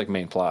this is like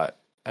main plot.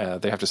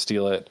 They have to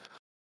steal it.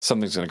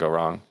 Something's going to go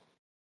wrong.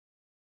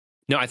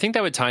 No, I think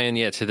that would tie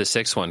in to the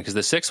sixth one, because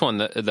the sixth one,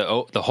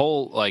 the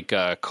whole like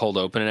cold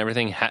open and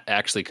everything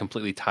actually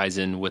completely ties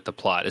in with the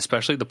plot,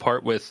 especially the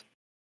part with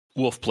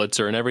Wolf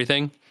Blitzer and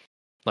everything.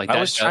 Like I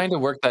was trying to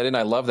work that in.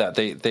 I love that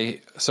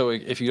so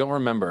if you don't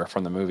remember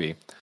from the movie,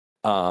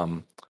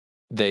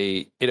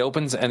 it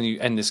opens and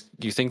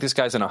you think this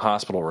guy's in a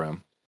hospital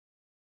room.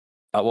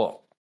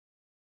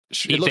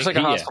 It looks like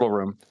a hospital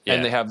room,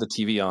 and they have the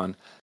TV on,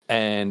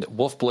 and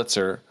Wolf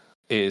Blitzer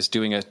is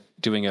doing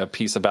a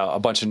piece about a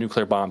bunch of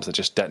nuclear bombs that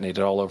just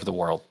detonated all over the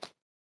world,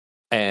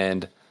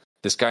 and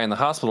this guy in the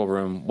hospital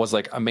room was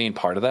like a main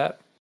part of that.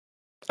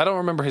 I don't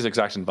remember his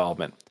exact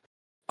involvement.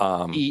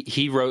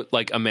 He wrote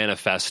like a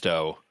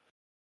manifesto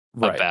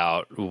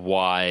about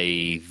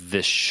why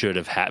this should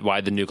have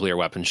why the nuclear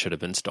weapon should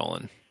have been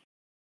stolen.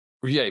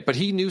 Yeah, but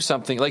he knew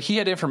something. Like, he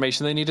had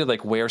information they needed,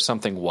 like where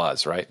something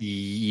was, right?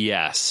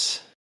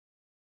 Yes.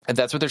 And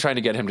that's what they're trying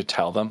to get him to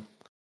tell them.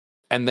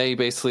 And they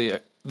basically,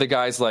 the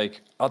guy's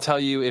like, I'll tell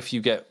you if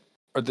you get,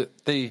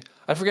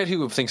 I forget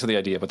who thinks of the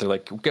idea, but they're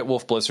like, get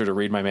Wolf Blitzer to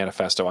read my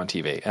manifesto on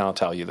TV, and I'll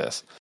tell you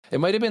this.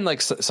 It might have been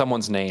like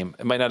someone's name.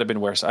 It might not have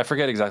been where, I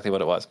forget exactly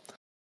what it was.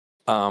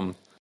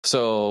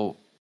 So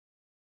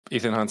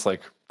Ethan Hunt's like,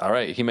 all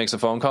right, he makes a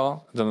phone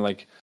call. Then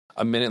like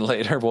a minute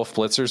later, Wolf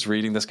Blitzer's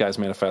reading this guy's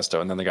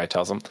manifesto, and then the guy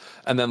tells him.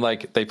 And then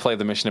like they play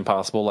the Mission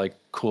Impossible like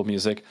cool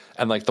music,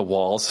 and like the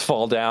walls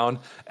fall down,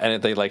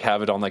 and they like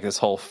have it on like this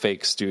whole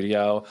fake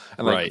studio,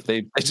 and like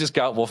they just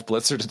got Wolf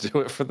Blitzer to do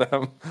it for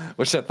them,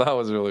 which I thought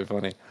was really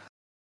funny.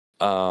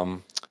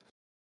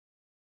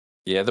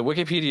 Yeah, the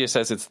Wikipedia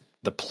says it's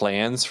the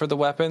plans for the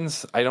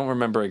weapons. I don't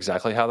remember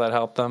exactly how that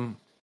helped them.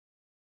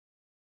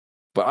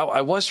 But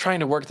I was trying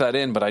to work that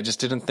in, but I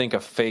just didn't think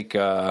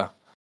a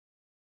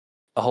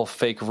whole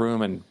fake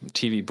room and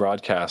TV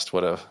broadcast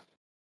would have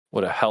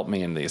helped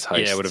me in these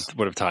heists. Yeah,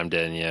 would have timed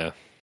in. Yeah,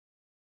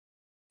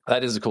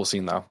 that is a cool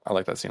scene though. I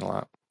like that scene a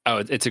lot.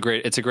 Oh, it's a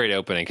great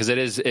opening, because it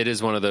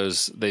is one of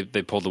those they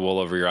pulled the wool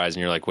over your eyes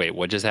and you're like, wait,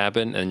 what just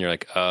happened? And you're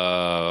like,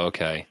 oh,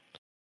 okay.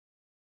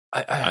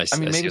 I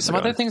mean, maybe some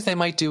other things they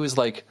might do is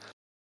like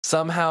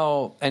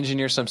somehow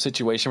engineer some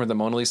situation where the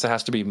Mona Lisa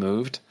has to be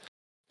moved,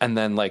 and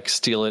then like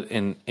steal it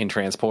in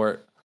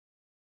transport.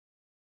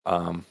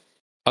 Oh,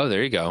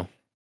 there you go.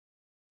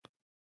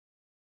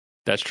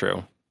 That's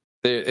true.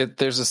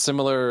 There's a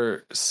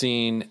similar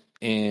scene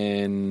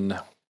in,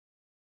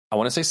 I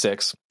want to say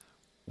 6,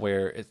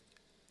 where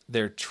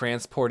they're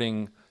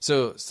transporting.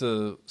 So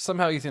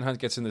somehow Ethan Hunt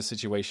gets in this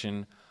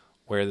situation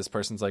where this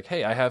person's like,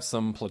 "Hey, I have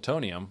some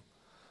plutonium.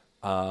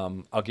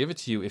 I'll give it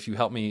to you if you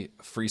help me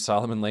free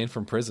Solomon Lane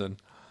from prison."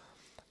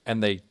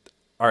 And they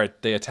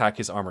attack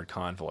his armored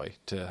convoy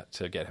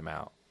to get him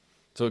out.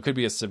 So it could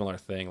be a similar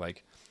thing.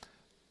 Like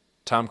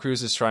Tom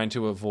Cruise is trying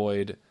to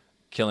avoid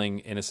killing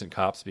innocent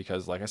cops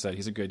because, like I said,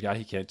 he's a good guy.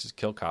 He can't just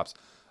kill cops.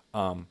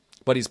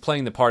 But he's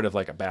playing the part of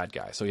like a bad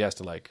guy, so he has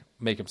to like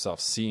make himself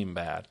seem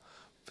bad.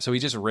 So he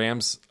just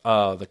rams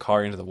the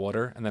car into the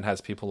water and then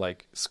has people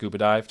like scuba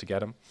dive to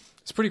get him.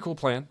 It's a pretty cool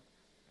plan.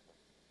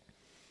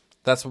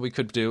 That's what we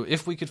could do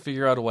if we could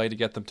figure out a way to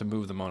get them to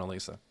move the Mona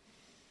Lisa.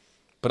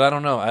 But I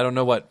don't know. I don't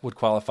know what would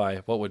qualify,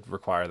 what would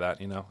require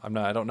that, you know.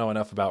 I don't know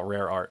enough about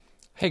rare art.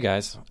 Hey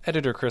guys,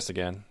 Editor Chris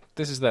again.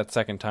 This is that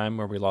second time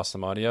where we lost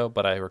some audio,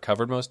 but I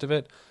recovered most of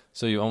it.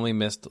 So you only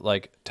missed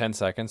like 10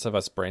 seconds of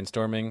us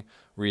brainstorming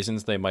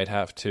reasons they might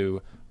have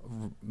to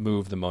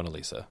move the Mona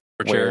Lisa.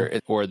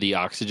 Or the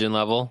oxygen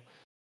level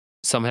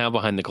somehow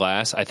behind the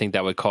glass. I think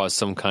that would cause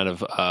some kind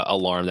of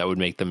alarm that would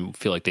make them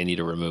feel like they need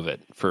to remove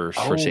it for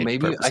safety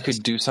maybe purposes. I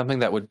could do something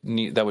that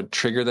would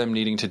trigger them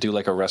needing to do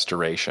like a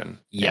restoration.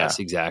 Yes,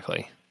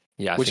 exactly.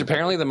 Yeah, which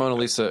apparently the Mona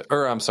Lisa,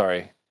 or I'm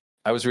sorry,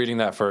 I was reading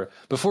that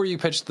before you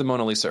pitched the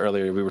Mona Lisa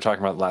earlier, we were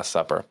talking about Last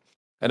Supper.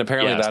 And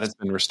apparently that has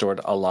been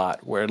restored a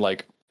lot, where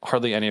like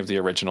hardly any of the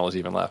original is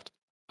even left.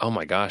 Oh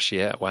my gosh,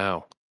 yeah,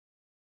 wow.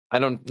 I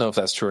don't know if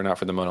that's true or not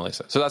for the Mona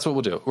Lisa. So that's what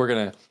we'll do. We're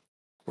gonna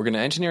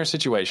engineer a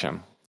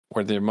situation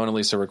where the Mona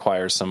Lisa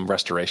requires some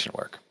restoration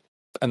work,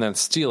 and then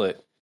steal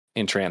it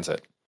in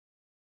transit.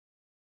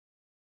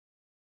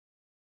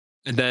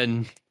 And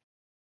then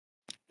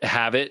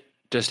have it,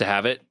 just to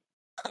have it.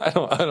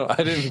 I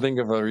didn't think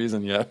of a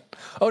reason yet.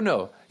 Oh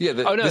no, yeah.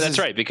 That's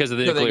right, because of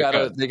the nuclear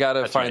code. They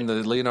gotta find the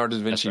Leonardo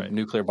da Vinci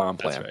nuclear bomb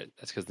plan. That's right.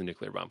 That's because of the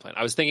nuclear bomb plan.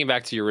 I was thinking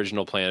back to your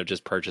original plan of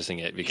just purchasing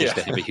it because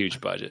they have a huge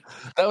budget.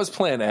 That was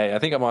plan A. I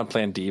think I'm on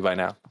plan D by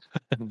now.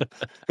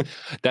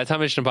 That's how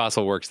Mission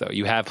Impossible works, though.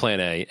 You have plan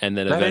A, and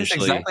then that eventually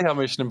is exactly how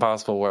Mission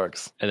Impossible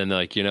works. And then they're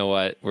like, you know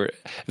what?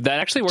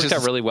 That actually worked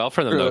out really well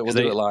for them, though, we'll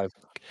do it live.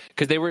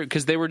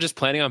 Because they were just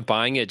planning on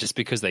buying it just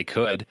because they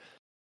could.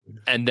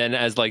 And then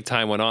as like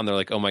time went on, they're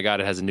like, oh my God,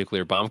 it has a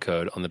nuclear bomb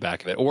code on the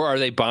back of it. Or are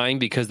they buying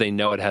because they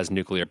know it has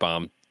nuclear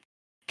bomb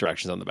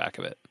directions on the back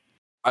of it?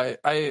 I'm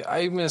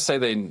going to say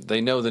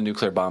they know the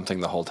nuclear bomb thing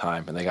the whole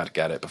time, and they got to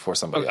get it before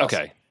somebody else.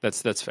 Okay,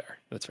 that's fair.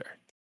 That's fair.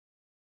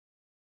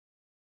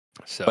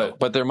 So,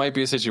 but there might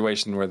be a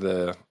situation where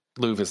the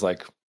Louvre is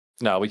like,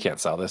 no, we can't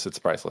sell this. It's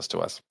priceless to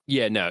us.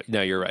 Yeah, no,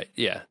 you're right.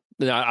 Yeah,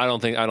 no, I don't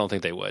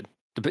think they would.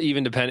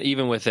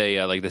 Even with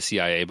a like the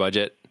CIA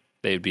budget,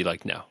 they'd be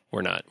like, no,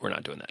 we're not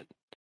doing that.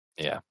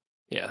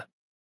 Yeah.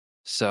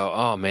 So,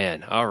 oh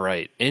man, all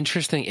right,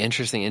 interesting.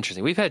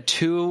 We've had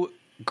two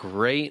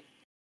great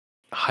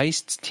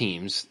heist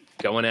teams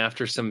going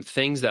after some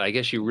things that I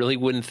guess you really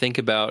wouldn't think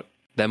about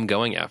them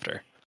going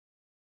after.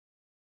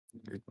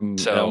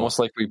 So almost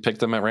like we picked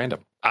them at random.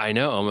 I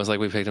know, almost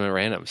like we picked them at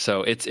random.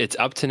 So it's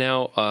up to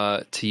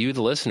now to you,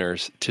 the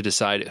listeners, to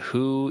decide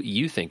who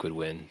you think would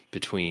win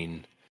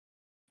between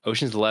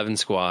Ocean's 11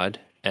 Squad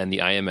and the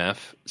IMF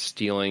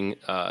stealing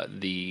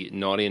the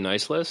Naughty and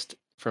Nice list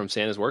from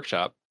Santa's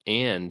workshop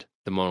and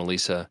the Mona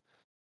Lisa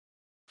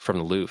from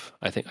the Louvre.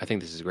 I think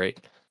this is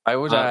great. I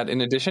would add,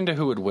 in addition to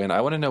who would win, I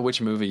want to know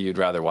which movie you'd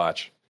rather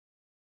watch.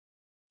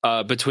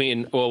 What do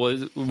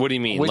you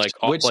mean?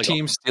 Which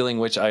team stealing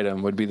which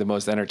item would be the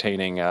most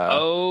entertaining?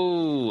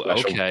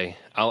 Okay.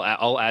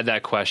 I'll add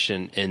that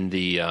question in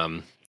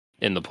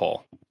the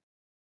poll.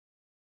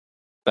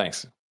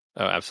 Thanks.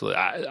 Oh, absolutely.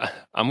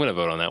 I'm going to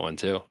vote on that one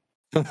too.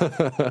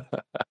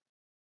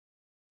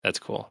 That's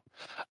cool.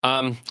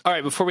 All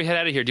right. Before we head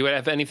out of here, do I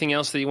have anything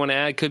else that you want to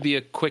add? Could be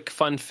a quick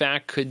fun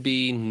fact. Could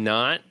be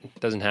not.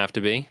 Doesn't have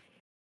to be.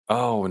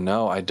 Oh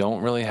no, I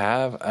don't really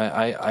have.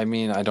 I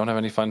mean, I don't have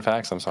any fun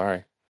facts. I'm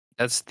sorry.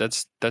 That's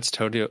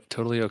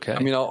totally okay. I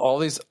mean, all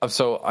these.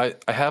 So I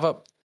have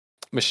up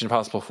Mission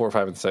Impossible 4,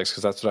 5, and 6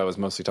 because that's what I was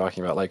mostly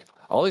talking about. Like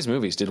all these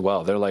movies did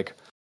well.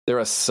 They're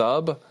a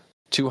sub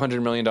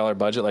 $200 million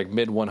budget, like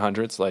mid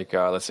 100s. Like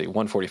let's see,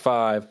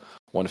 145,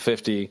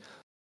 150.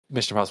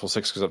 Mission Impossible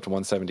 6 goes up to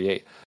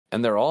 178,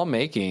 and they're all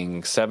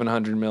making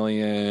 700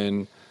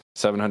 million,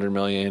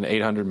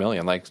 800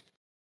 million. Like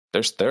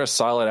they're a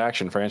solid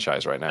action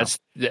franchise right now.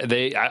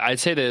 I'd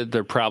say that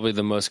they're probably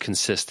the most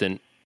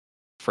consistent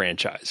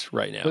franchise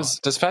right now.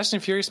 Does Fast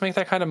and Furious make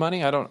that kind of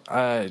money? I don't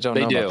know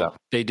about that.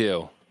 They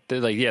do.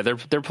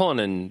 They're pulling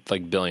in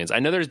like billions. I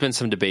know there's been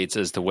some debates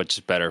as to which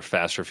is better,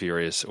 Fast or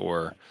Furious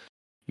or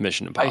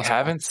Mission Impossible. I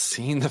haven't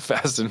seen the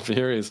Fast and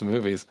Furious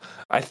movies.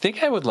 I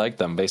think I would like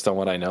them based on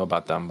what I know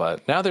about them,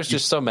 but now there's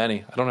just so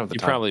many. I don't have the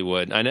time. You probably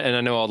would.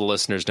 I know all the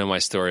listeners know my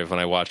story of when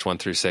I watched 1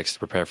 through 6 to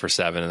prepare for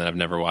 7, and then I've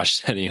never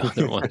watched any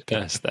other one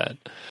past that.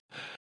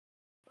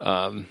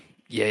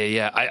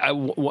 Yeah.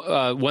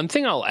 One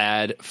thing I'll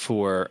add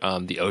for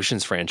the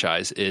Oceans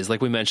franchise is,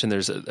 like we mentioned,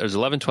 there's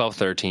 11, 12,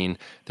 13.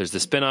 There's the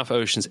spinoff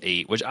Oceans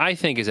 8, which I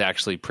think is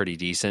actually pretty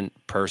decent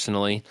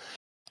personally.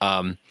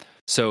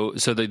 So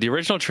the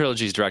original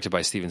trilogy is directed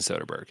by Steven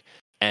Soderbergh,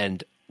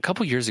 and a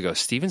couple years ago,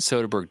 Steven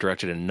Soderbergh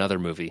directed another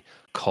movie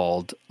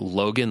called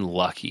Logan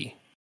Lucky,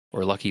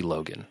 or Lucky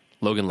Logan.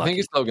 Logan Lucky. I think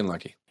it's Logan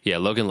Lucky. Yeah,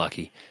 Logan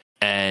Lucky.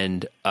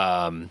 And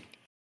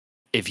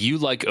if you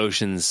like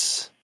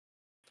Oceans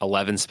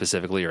 11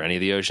 specifically, or any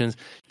of the Oceans,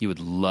 you would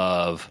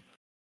love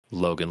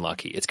Logan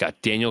Lucky. It's got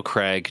Daniel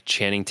Craig,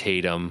 Channing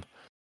Tatum.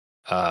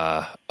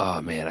 Oh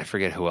man, I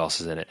forget who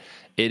else is in it.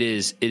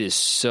 it's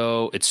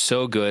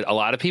so good. A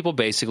lot of people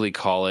basically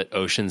call it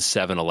Ocean's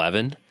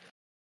 7-Eleven.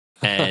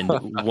 And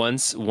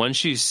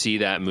once you see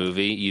that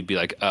movie, you'd be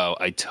like, oh,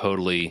 I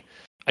totally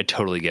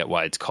get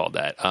why it's called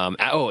that.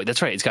 Oh,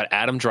 that's right. It's got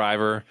Adam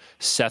Driver,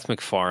 Seth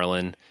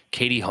MacFarlane,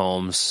 Katie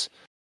Holmes,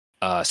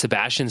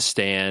 Sebastian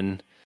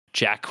Stan,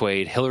 Jack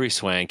Quaid, Hilary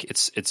Swank.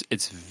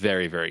 It's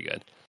very, very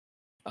good.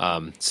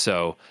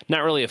 So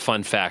not really a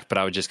fun fact, but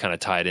I would just kind of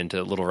tie it into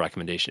a little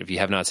recommendation. If you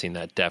have not seen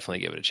that, definitely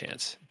give it a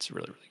chance. It's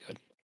really, really good.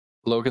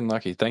 Logan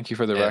Lucky, thank you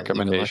for the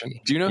recommendation.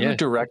 Do you know who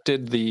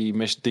directed the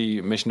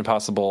Mission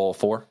Impossible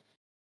 4?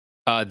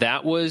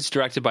 That was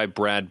directed by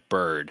Brad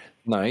Bird.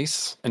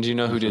 Nice. And do you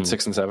know who did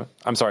 6 and 7?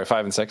 I'm sorry,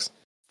 5 and 6.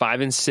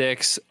 5 and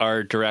 6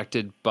 are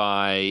directed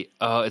by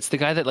it's the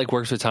guy that like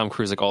works with Tom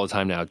Cruise like all the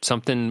time now.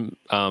 Something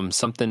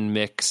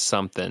Mick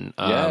something.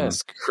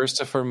 Yes,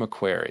 Christopher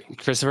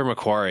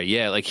McQuarrie.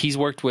 Yeah, like he's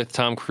worked with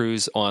Tom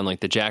Cruise on like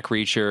the Jack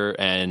Reacher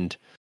and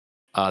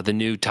the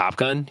new Top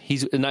Gun. He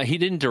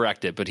didn't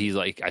direct it, but he's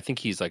like, I think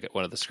he's like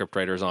one of the script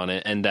writers on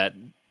it. And that,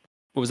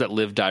 what was that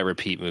Live, Die,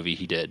 Repeat movie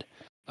he did?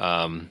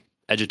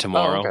 Edge of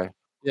Tomorrow. Oh,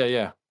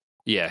 okay.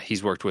 Yeah.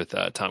 He's worked with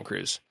Tom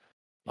Cruise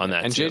on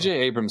that. And J.J.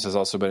 Abrams has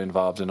also been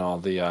involved in all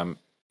the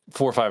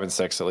 4, 5, and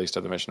 6, at least,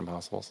 of the Mission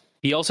Impossibles.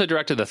 He also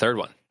directed the third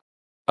one.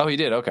 Oh, he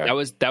did. Okay. That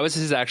was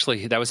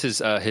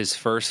his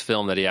first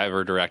film that he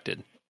ever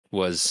directed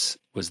was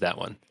that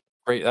one.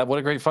 Great. What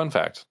a great fun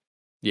fact.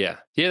 Yeah,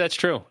 that's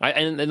true.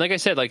 And like I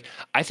said, like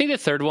I think the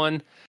third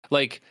one,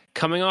 like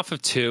coming off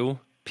of 2,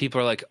 people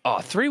are like,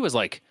 oh, 3 was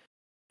like,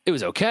 it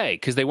was okay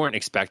because they weren't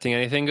expecting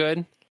anything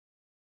good.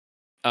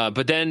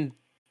 But then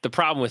the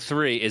problem with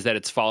 3 is that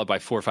it's followed by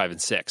 4, 5,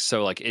 and 6.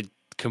 So like it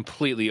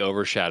completely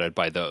overshadowed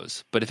by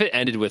those. But if it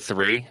ended with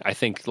 3, I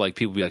think like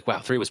people would be like, wow,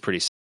 3 was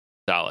pretty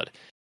solid.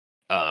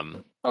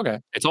 Okay.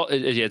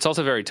 It's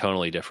also very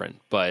tonally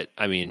different. But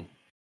I mean,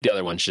 the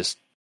other ones just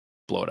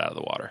blow it out of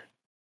the water.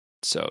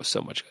 So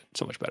much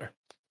better.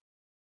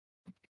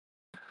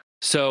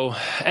 So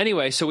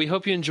anyway, we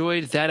hope you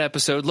enjoyed that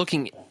episode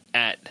looking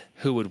at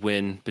who would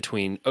win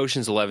between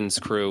Ocean's 11's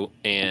crew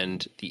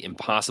and the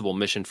Impossible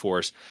Mission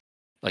Force.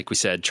 Like we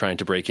said, trying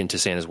to break into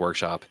Santa's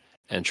workshop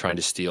and trying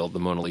to steal the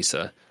Mona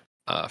Lisa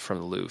from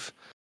the Louvre.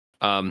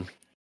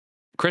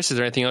 Chris, is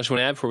there anything else you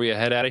want to add before we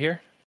head out of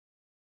here?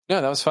 Yeah,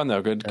 that was fun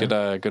though.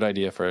 Good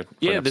idea for it.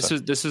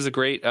 This was a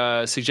great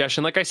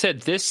suggestion. Like I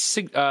said, this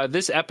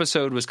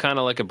episode was kind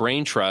of like a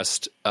brain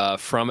trust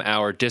from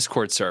our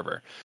Discord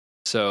server.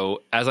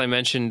 So as I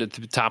mentioned at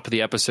the top of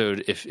the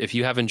episode, if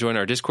you haven't joined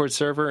our Discord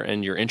server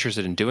and you're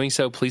interested in doing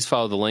so, please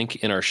follow the link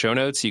in our show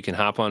notes. You can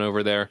hop on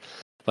over there.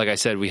 Like I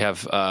said, we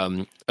have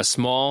a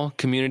small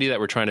community that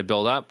we're trying to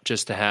build up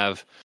just to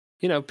have,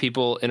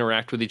 people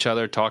interact with each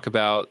other, talk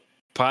about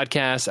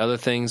podcasts, other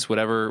things,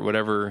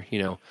 whatever,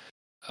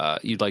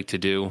 you'd like to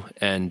do.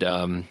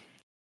 And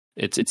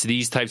it's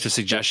these types of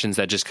suggestions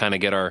that just kind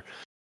of get our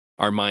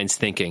minds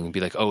thinking, be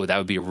like, oh, that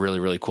would be a really,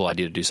 really cool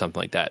idea to do something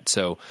like that.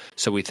 So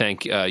we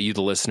thank you,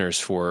 the listeners,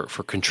 for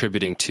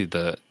contributing to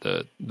the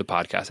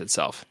podcast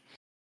itself.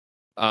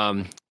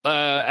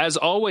 As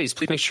always,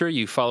 please make sure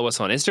you follow us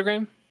on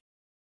Instagram,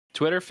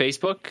 Twitter,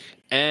 Facebook,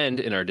 and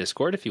in our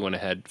Discord if you want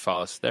to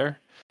follow us there.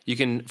 You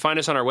can find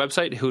us on our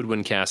website,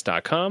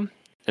 whowouldwincast.com,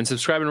 and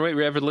subscribe and rate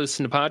wherever you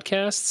listen to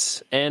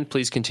podcasts, and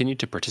please continue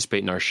to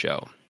participate in our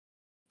show.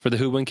 For the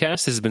Who Would Win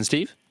Cast, this has been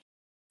Steve.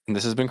 And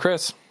this has been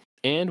Chris.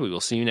 And we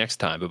will see you next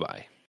time.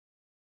 Bye-bye.